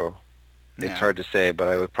Droid, so it's Yeah, hard to say, but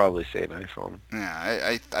I would probably say an iPhone.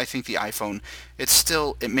 yeah. I think the iPhone. It's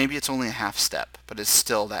still. It maybe it's only a half step, but it's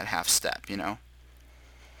still that half step. You know.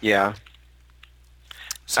 Yeah.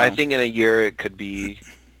 I So. think in a year it could be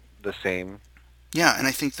the same. Yeah, and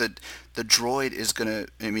I think that the Droid is gonna.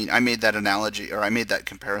 I mean, I made that analogy, or I made that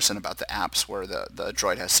comparison about the apps where the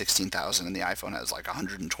Droid has 16,000 and the iPhone has like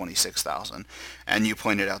 126,000, and you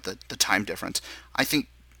pointed out the time difference. I think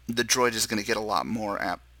the Droid is going to get a lot more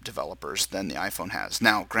app developers than the iPhone has.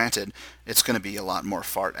 Now, granted, it's going to be a lot more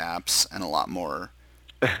fart apps and a lot more,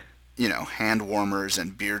 hand warmers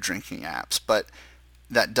and beer drinking apps, but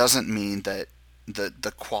that doesn't mean that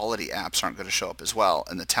the quality apps aren't going to show up as well,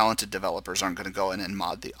 and the talented developers aren't going to go in and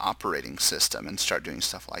mod the operating system and start doing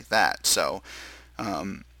stuff like that. So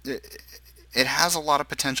it has a lot of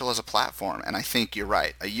potential as a platform, and I think you're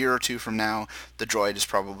right. A year or two from now, the Droid is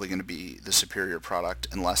probably going to be the superior product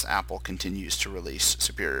unless Apple continues to release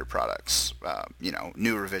superior products,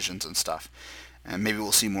 new revisions and stuff. And maybe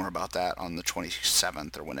we'll see more about that on the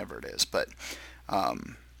 27th or whenever it is. But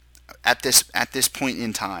at this point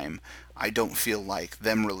in time, I don't feel like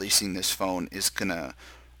them releasing this phone is gonna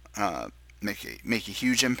make a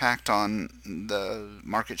huge impact on the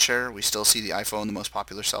market share. We still see the iPhone the most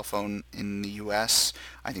popular cell phone in the U.S.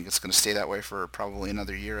 I think it's going to stay that way for probably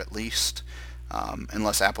another year at least,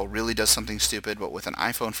 unless Apple really does something stupid. But with an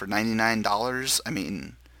iPhone for $99, I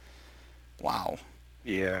mean, wow.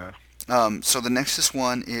 Yeah. So the Nexus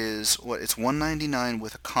One is what? It's $199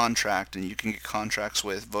 with a contract, and you can get contracts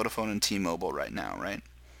with Vodafone and T-Mobile right now, right?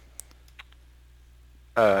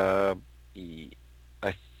 Uh, y-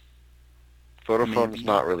 I Vodafone's Maybe.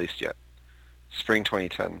 not released yet. Spring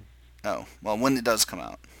 2010. Oh, well, when it does come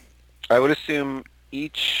out. I would assume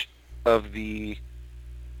each of the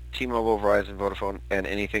T-Mobile, Verizon, Vodafone, and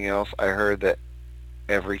anything else. I heard that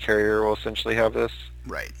every carrier will essentially have this.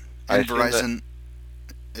 Right. I And assume that. Verizon,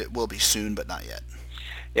 it will be soon, but not yet.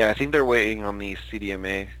 Yeah, I think they're waiting on the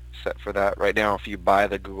CDMA set for that. Right now, if you buy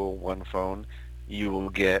the Google One phone, you will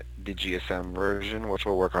get the GSM version, which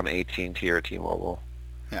will work on AT&T or T-Mobile.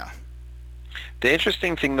 Yeah. The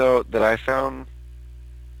interesting thing, though, that I found,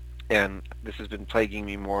 and this has been plaguing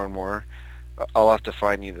me more and more, I'll have to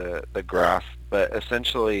find you the graph, but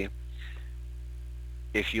essentially,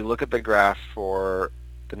 if you look at the graph for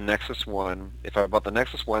the Nexus One, if I bought the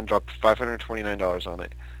Nexus One, dropped $529 on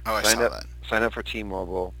it, Oh, I signed saw up that. signed up for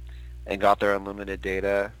T-Mobile, and got their unlimited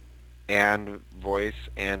data and voice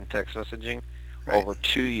and text messaging, Right. over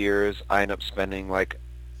 2 years, I end up spending like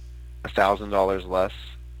 $1,000 less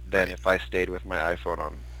than Right. if I stayed with my iPhone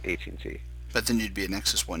on AT&T. But then you'd be a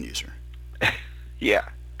Nexus One user. Yeah,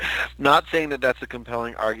 Not saying that that's a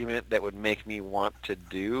compelling argument that would make me want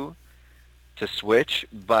to switch,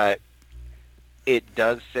 but it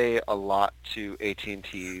does say a lot to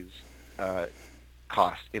AT&T's uh,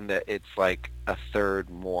 cost in that it's like a third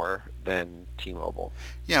more than T-Mobile.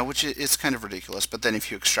 Yeah, which is kind of ridiculous. But then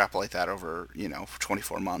if you extrapolate that over, for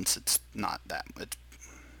 24 months, it's not that.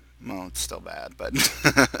 Well, it's still bad, but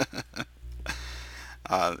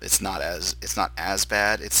it's not as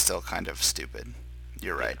bad. It's still kind of stupid.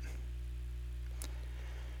 You're Yeah. right.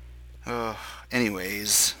 Uh,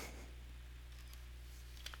 anyways,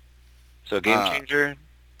 So game uh, changer?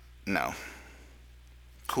 no.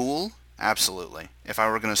 Cool? Absolutely. If I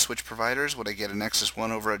were going to switch providers, would I get a Nexus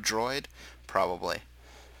 1 over a Droid? Probably.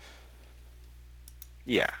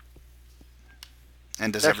 Yeah.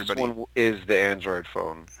 And does Nexus everybody? 1 is the Android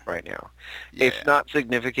phone right now. It's Yeah. not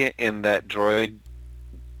significant in that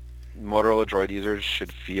Motorola Droid users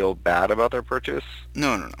should feel bad about their purchase,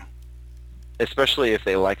 No, no, no. especially if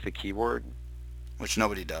they like the keyboard. Which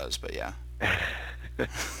nobody does, but yeah.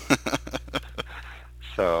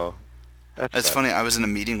 So that's It's that. funny. I was in a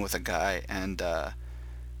meeting with a guy and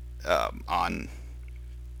on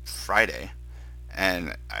Friday,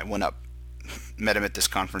 and I went up, met him at this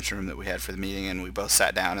conference room that we had for the meeting, and we both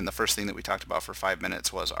sat down. And the first thing that we talked about for 5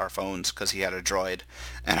 minutes was our phones because he had a Droid,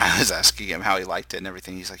 and I was asking him how he liked it and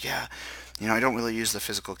everything. He's like, "Yeah, I don't really use the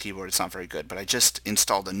physical keyboard. It's not very good, but I just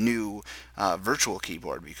installed a new virtual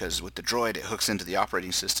keyboard because with the Droid it hooks into the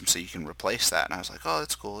operating system, so you can replace that." And I was like, "Oh,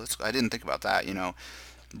 that's cool. I didn't think about that.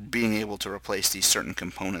 Being able to replace these certain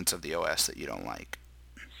components of the OS that you don't like."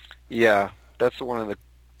 Yeah, that's one of the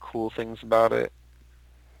cool things about it.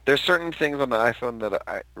 There's certain things on the iPhone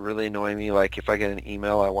that really annoy me. Like if I get an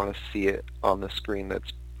email, I want to see it on the screen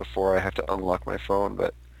that's before I have to unlock my phone.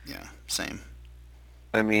 But Yeah, same.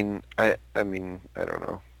 I don't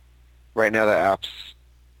know. Right now, the apps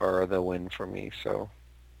are the win for me. So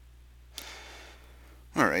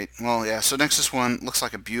All right. Well, yeah. So Nexus One looks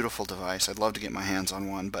like a beautiful device. I'd love to get my hands on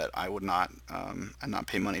one, but I would not. I'd not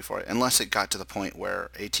pay money for it unless it got to the point where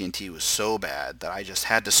AT&T was so bad that I just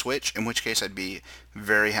had to switch. In which case, I'd be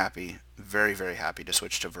very happy, very very happy to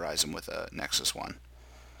switch to Verizon with a Nexus One.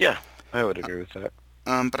 yeah, I would agree with that.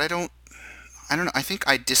 But I don't. I don't know. I think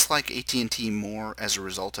I dislike AT&T more as a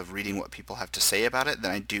result of reading what people have to say about it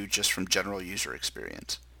than I do just from general user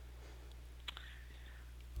experience.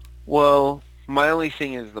 Well, my only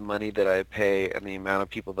thing is the money that I pay and the amount of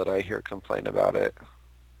people that I hear complain about it.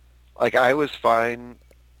 Like I was fine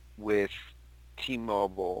with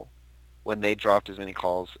T-Mobile when they dropped as many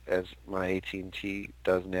calls as my AT&T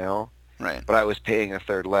does now, Right. but I was paying a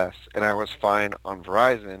third less, and I was fine on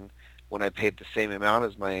Verizon when I paid the same amount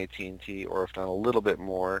as my AT&T, or if not a little bit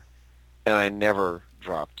more, and I never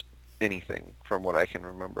dropped anything from what I can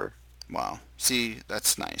remember. Wow. See,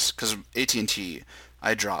 that's nice because AT&T,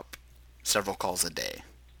 I drop several calls a day.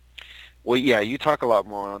 Well, yeah, you talk a lot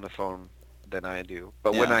more on the phone than I do,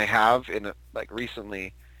 but when Yeah. I have, like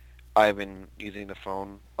recently, I've been using the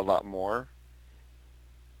phone a lot more,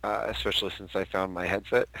 especially since I found my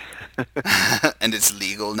headset. And it's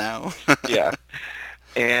legal now. Yeah,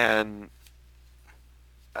 and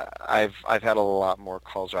I've had a lot more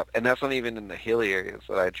calls drop, and that's not even in the hilly areas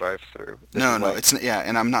that I drive through. This No, is no, like, it's yeah,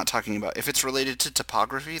 and I'm not talking about if it's related to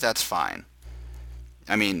topography, that's fine.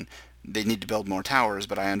 I mean, they need to build more towers,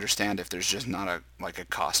 but I understand if there's just not a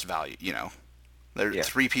cost value. There yeah,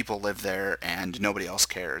 three people live there and nobody else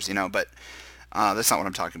cares. But that's not what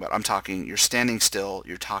I'm talking about. I'm talking you're standing still,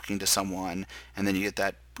 you're talking to someone, and then you get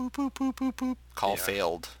that boop boop boop boop boop call yeah,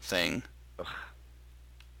 failed thing, ugh,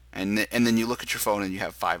 and then you look at your phone and you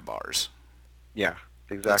have 5 bars. yeah,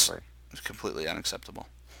 That's exactly. completely unacceptable.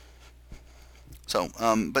 So,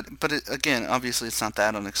 again, obviously it's not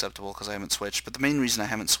that unacceptable because I haven't switched. But the main reason I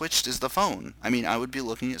haven't switched is the phone. I mean, I would be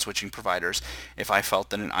looking at switching providers if I felt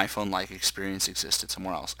that an iPhone-like experience existed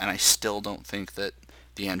somewhere else, and I still don't think that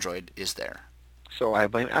the Android is there. So I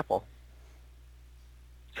blame Apple.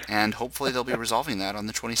 And hopefully they'll be resolving that on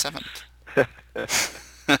the 27th.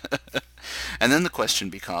 And then the question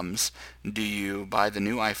becomes, do you buy the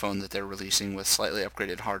new iPhone that they're releasing with slightly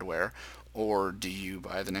upgraded hardware, or do you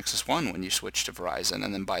buy the Nexus 1 when you switch to Verizon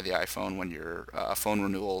and then buy the iPhone when your phone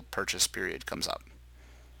renewal purchase period comes up?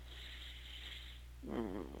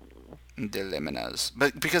 Dilemmas.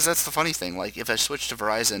 But because that's the funny thing, like if I switch to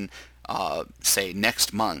Verizon, say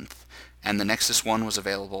next month, and the Nexus 1 was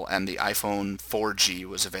available and the iPhone 4G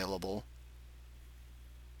was available,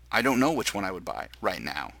 I don't know which one I would buy right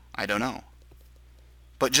now. I don't know.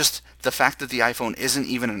 But just the fact that the iPhone isn't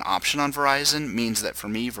even an option on Verizon means that for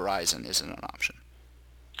me, Verizon isn't an option.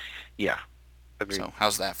 Yeah, agreed. So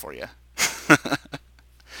how's that for you?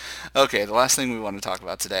 Okay, the last thing we want to talk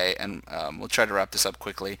about today, and we'll try to wrap this up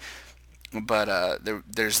quickly. But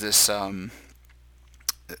there's this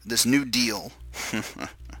new deal.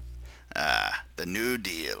 The new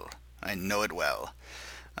deal. I know it well.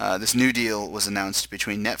 This new deal was announced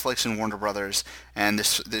between Netflix and Warner Brothers, and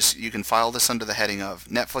this you can file this under the heading of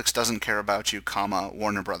Netflix doesn't care about you, comma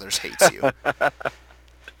Warner Brothers hates you.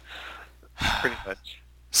 Pretty much.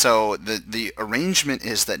 So the arrangement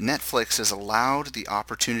is that Netflix is allowed the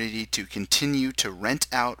opportunity to continue to rent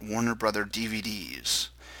out Warner Brother DVDs,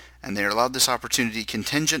 and they're allowed this opportunity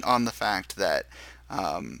contingent on the fact that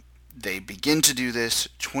they begin to do this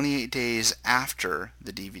 28 days after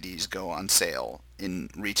the DVDs go on sale in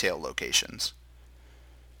retail locations.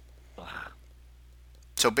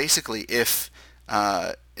 So basically, if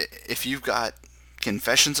you've got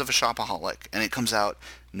Confessions of a Shopaholic and it comes out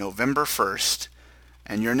November 1st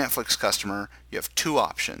and you're a Netflix customer, you have two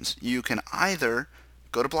options. You can either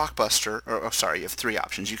go to Blockbuster, or sorry, you have three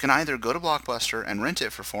options. You can either go to Blockbuster and rent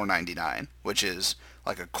it for $4.99, which is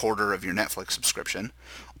like a quarter of your Netflix subscription,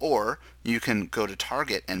 or you can go to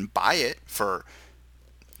Target and buy it for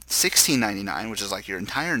 $16.99, which is like your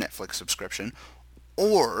entire Netflix subscription,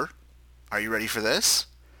 or, are you ready for this?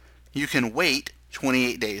 You can wait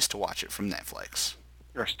 28 days to watch it from Netflix.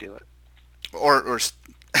 Or steal it. Or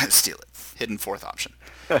steal it. Hidden fourth option.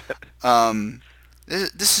 Um,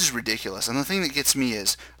 this is ridiculous. And the thing that gets me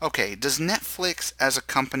is, okay, does Netflix as a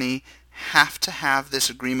company have to have this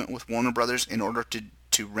agreement with Warner Brothers in order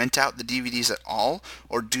to rent out the DVDs at all?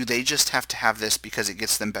 Or do they just have to have this because it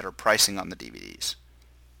gets them better pricing on the DVDs?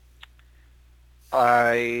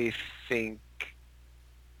 I think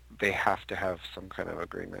they have to have some kind of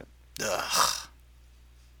agreement. Ugh.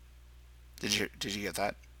 Did you get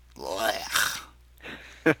that? Blech.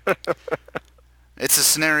 It's a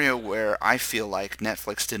scenario where I feel like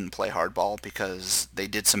Netflix didn't play hardball because they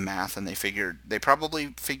did some math and they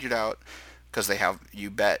probably figured out, because you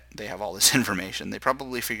bet they have all this information. They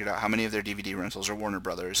probably figured out how many of their DVD rentals are Warner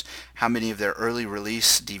Brothers, how many of their early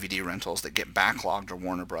release DVD rentals that get backlogged are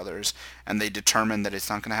Warner Brothers, and they determined that it's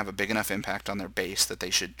not going to have a big enough impact on their base that they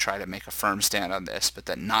should try to make a firm stand on this, but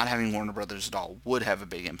that not having Warner Brothers at all would have a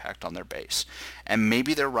big impact on their base. And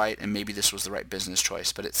maybe they're right, and maybe this was the right business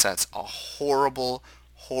choice, but it sets a horrible,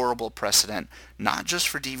 horrible precedent, not just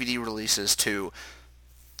for DVD releases to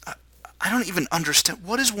I don't even understand.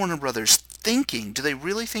 What is Warner Brothers thinking? Do they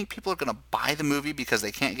really think people are going to buy the movie because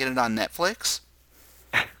they can't get it on Netflix?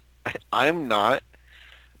 I'm not.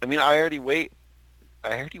 I mean, I already wait.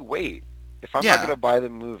 If I'm not Yeah. going to buy the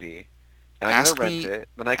movie and I'm going Ask to rent me. it,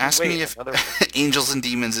 then I can Ask me wait if another week. Angels and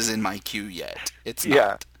Demons is in my queue yet. It's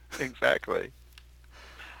Yeah, not. exactly.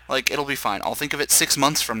 Like, it'll be fine. I'll think of it 6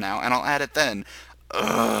 months from now, and I'll add it then.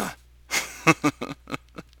 Ugh.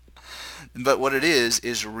 But what it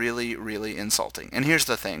is really, really insulting. And here's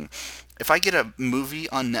the thing. If I get a movie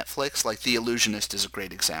on Netflix, like The Illusionist is a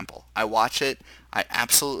great example. I watch it. I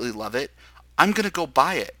absolutely love it. I'm going to go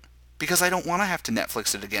buy it because I don't want to have to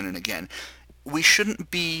Netflix it again and again. We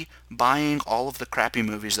shouldn't be buying all of the crappy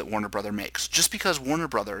movies that Warner Brother makes. Just because Warner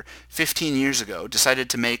Brother 15 years ago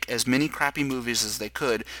decided to make as many crappy movies as they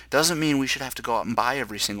could doesn't mean we should have to go out and buy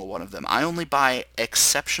every single one of them. I only buy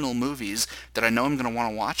exceptional movies that I know I'm going to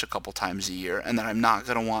want to watch a couple times a year and that I'm not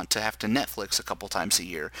going to want to have to Netflix a couple times a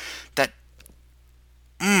year. That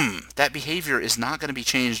that behavior is not going to be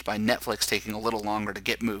changed by Netflix taking a little longer to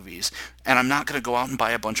get movies, and I'm not going to go out and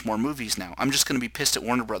buy a bunch more movies now. I'm just going to be pissed at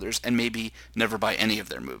Warner Brothers and maybe never buy any of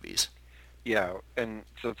their movies. Yeah, and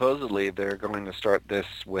supposedly they're going to start this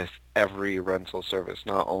with every rental service,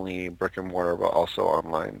 not only brick and mortar, but also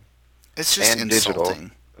online It's just and digital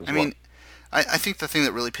insulting. as I well. mean, I think the thing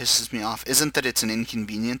that really pisses me off isn't that it's an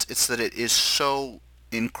inconvenience, it's that it is so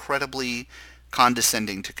incredibly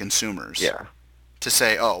condescending to consumers. Yeah, To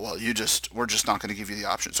say, oh well, we're just not going to give you the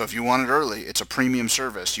option. So if you want it early, it's a premium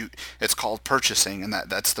service. It's called purchasing, and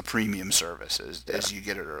that's the premium service yeah. is you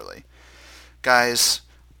get it early. Guys,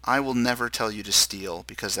 I will never tell you to steal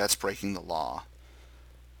because that's breaking the law.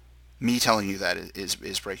 Me telling you that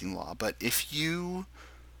is breaking the law. But if you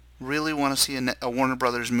really want to see a Warner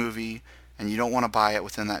Brothers movie and you don't want to buy it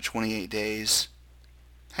within that 28 days,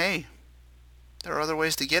 hey, there are other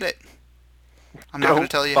ways to get it. I'm not going to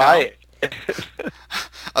Don't tell you how. buy it.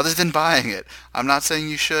 Other than buying it. I'm not saying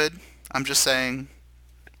you should. I'm just saying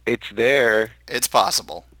It's there. it's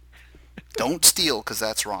possible. Don't steal because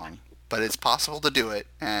that's wrong. But it's possible to do it,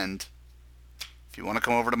 and if you want to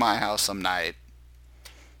come over to my house some night,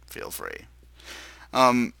 feel free.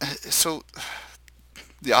 So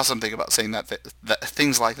the awesome thing about saying that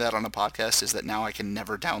things like that on a podcast is that now I can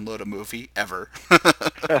never download a movie ever.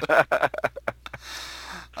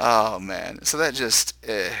 Oh man. So that just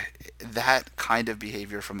that kind of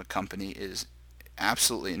behavior from a company is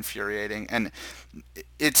absolutely infuriating, and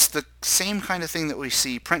it's the same kind of thing that we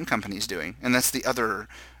see print companies doing, and that's the other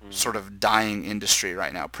sort Hmm. of dying industry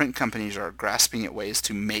right now. Print companies are grasping at ways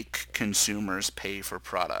to make consumers pay for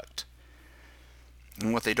product.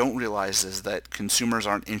 And what they don't realize is that consumers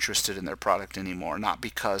aren't interested in their product anymore, not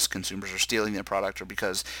because consumers are stealing their product or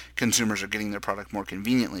because consumers are getting their product more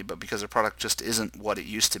conveniently, but because their product just isn't what it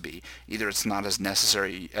used to be. Either it's not as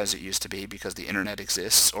necessary as it used to be because the internet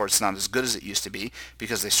exists, or it's not as good as it used to be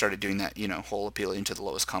because they started doing that, whole appealing to the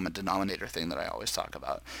lowest common denominator thing that I always talk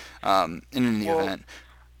about. In any Well, event,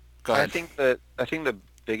 go ahead. I think the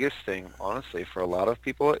biggest thing, honestly, for a lot of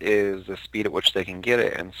people is the speed at which they can get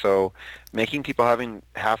it, and so making people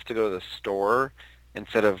have to go to the store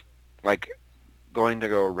instead of like going to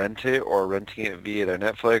go rent it or renting it via their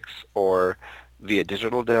Netflix or via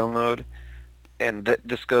digital download, and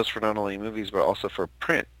this goes for not only movies but also for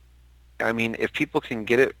print. I mean, if people can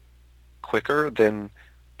get it quicker, then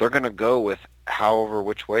they're going to go with however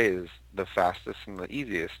which way is the fastest and the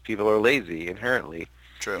easiest. People are lazy inherently.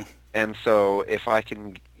 True. And so if I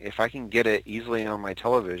can get it easily on my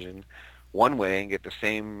television one way and get the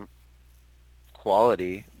same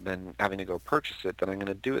quality than having to go purchase it, then I'm going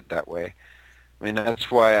to do it that way. I mean,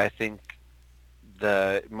 that's why I think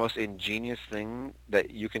the most ingenious thing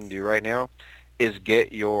that you can do right now is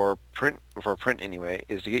get your print, for print anyway,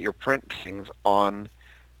 is to get your print things on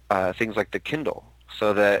things like the Kindle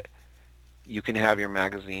so that you can have your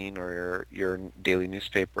magazine or your daily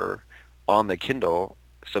newspaper on the Kindle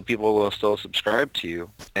so people will still subscribe to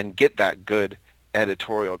you and get that good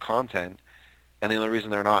editorial content. And the only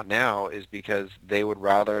reason they're not now is because they would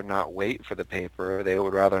rather not wait for the paper. They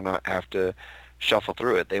would rather not have to shuffle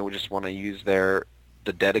through it. They would just want to use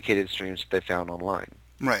the dedicated streams that they found online.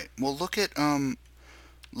 Right. Well, look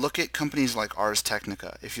at companies like Ars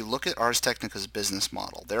Technica. If you look at Ars Technica's business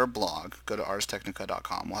model, their blog, go to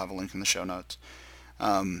arstechnica.com. We'll have a link in the show notes.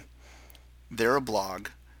 Um, they're a blog,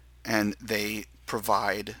 and they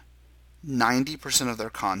provide 90% of their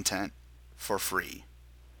content for free.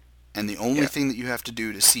 And the only Yeah. thing that you have to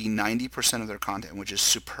do to see 90% of their content, which is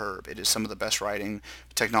superb, it is some of the best writing,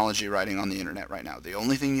 technology writing on the internet right now. The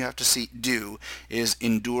only thing you have to do is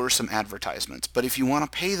endure some advertisements. But if you want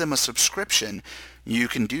to pay them a subscription, you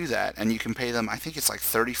can do that. And you can pay them, I think it's like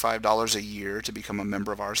 $35 a year to become a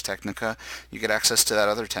member of Ars Technica. You get access to that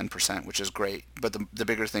other 10%, which is great. But the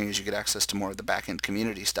bigger thing is you get access to more of the back-end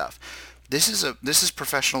community stuff. This is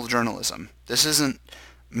professional journalism. This isn't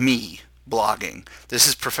me blogging. This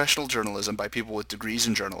is professional journalism by people with degrees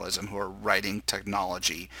in journalism who are writing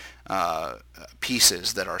technology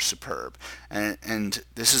pieces that are superb. And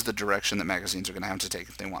this is the direction that magazines are going to have to take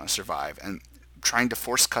if they want to survive. And trying to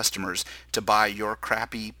force customers to buy your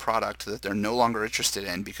crappy product that they're no longer interested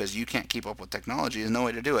in because you can't keep up with technology is no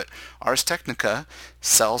way to do it. Ars Technica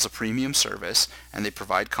sells a premium service, and they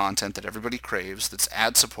provide content that everybody craves that's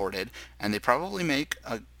ad supported, and they probably make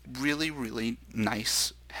a really, really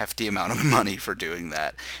nice hefty amount of money for doing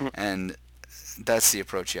that. And that's the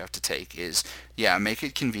approach you have to take is, yeah, make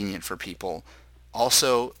it convenient for people.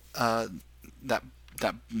 Also, that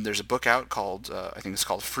that there's a book out called I think it's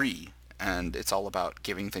called Free, and it's all about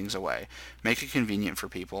giving things away. Make it convenient for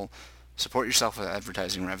people. Support yourself with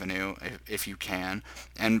advertising revenue if you can,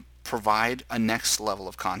 and provide a next level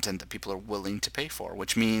of content that people are willing to pay for,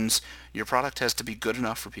 which means your product has to be good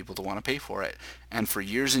enough for people to want to pay for it. And for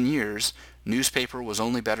years and years, newspaper was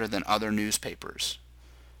only better than other newspapers.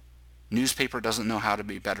 Newspaper doesn't know how to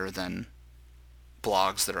be better than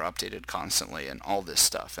blogs that are updated constantly and all this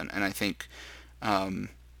stuff. And I think um,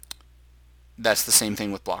 that's the same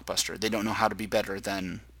thing with Blockbuster. They don't know how to be better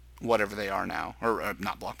than whatever they are now, or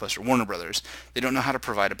not Blockbuster, Warner Brothers. They don't know how to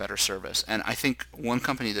provide a better service. And I think one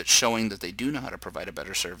company that's showing that they do know how to provide a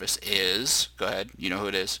better service is, go ahead, you know who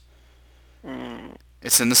it is. Mm.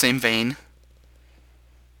 It's in the same vein,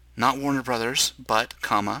 not Warner Brothers, but,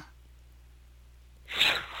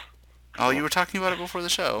 oh, you were talking about it before the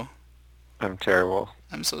show. I'm terrible.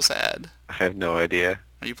 I'm so sad. I have no idea.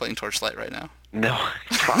 Are you playing Torchlight right now? No, I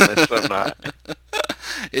promise I'm not.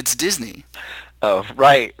 It's Disney. Oh,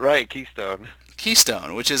 right, right, Keystone.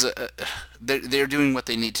 Keystone, which is they're doing what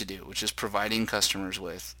they need to do, which is providing customers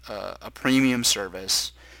with a premium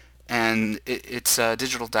service, and it's a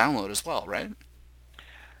digital download as well, right?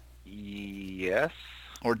 Yes,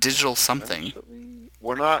 Or digital something. essentially.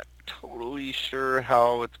 We're not totally sure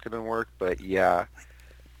how it's going to work, but yeah,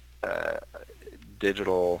 uh,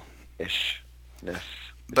 digital-ishness is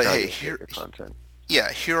But how hey, you get your content.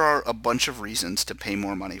 here are a bunch of reasons to pay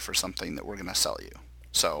more money for something that we're going to sell you.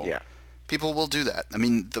 So Yeah. People will do that. I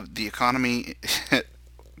mean, the economy.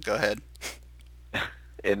 Go ahead.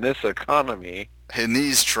 In this economy, In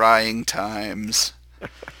these trying times,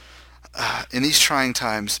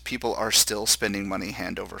 people are still spending money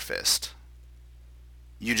hand over fist.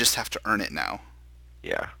 You just have to earn it now.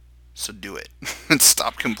 yeah. So do it. And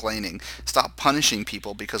stop complaining. Stop punishing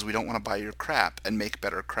people because we don't want to buy your crap and make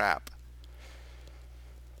better crap.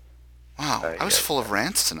 Wow, I was Yeah. full of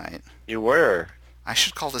rants tonight. You were. I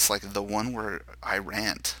should call this like the one where I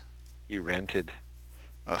rant. You rented.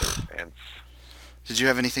 Ugh. Rants. Did you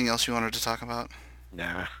have anything else you wanted to talk about?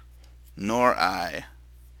 Nah. Nor I.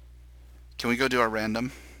 Can we go do our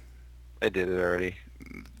random? I did it already.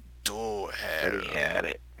 Go ahead. Already had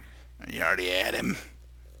it. You already had him.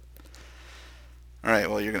 Alright,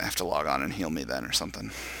 well, you're going to have to log on and heal me then or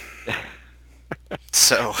something.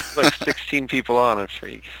 So, Like 16 people on it,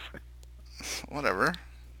 freak. whatever.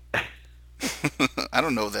 I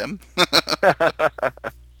don't know them.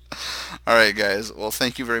 Alright, guys. Well,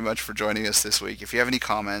 thank you very much for joining us this week. If you have any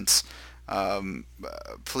comments,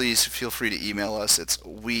 please feel free to email us. It's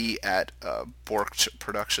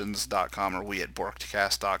we@borkedproductions.com or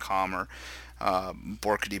we@borkedcast.com or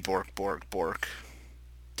borkety bork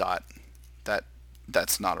dot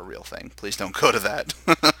that's not a real thing. Please don't go to that.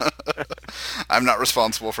 I'm not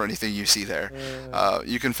responsible for anything you see there.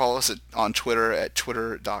 You can follow us on Twitter at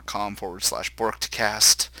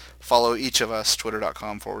twitter.com/borkedcast. Follow each of us,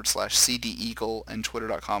 twitter.com/cdeagle and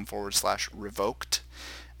twitter.com/revoked.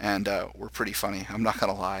 And we're pretty funny. I'm not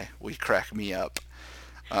going to lie. We crack me up.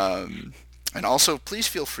 And also, please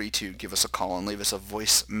feel free to give us a call and leave us a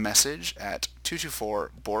voice message at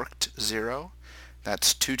 224-BORKED0.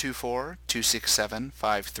 That's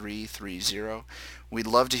 224-267-5330. We'd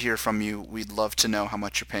love to hear from you. We'd love to know how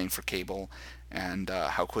much you're paying for cable and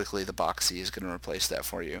how quickly the Boxy is going to replace that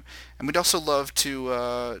for you. And we'd also love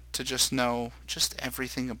to just know just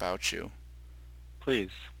everything about you.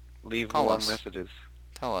 Please, leave Call long us. messages.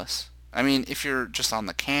 Tell us. I mean, if you're just on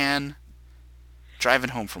the can,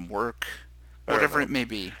 driving home from work, whatever it may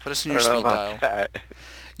be, put us in I your don't know speed dial. about that.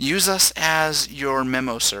 Use us as your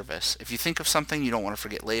memo service. If you think of something you don't want to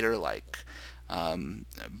forget later, like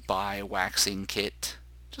buy a waxing kit,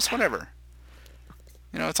 just whatever.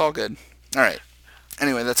 It's all good. All right.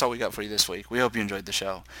 Anyway, that's all we got for you this week. We hope you enjoyed the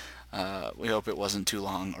show. We hope it wasn't too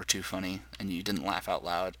long or too funny, and you didn't laugh out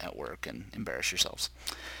loud at work and embarrass yourselves.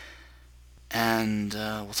 And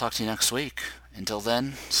we'll talk to you next week. Until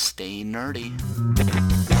then, stay nerdy.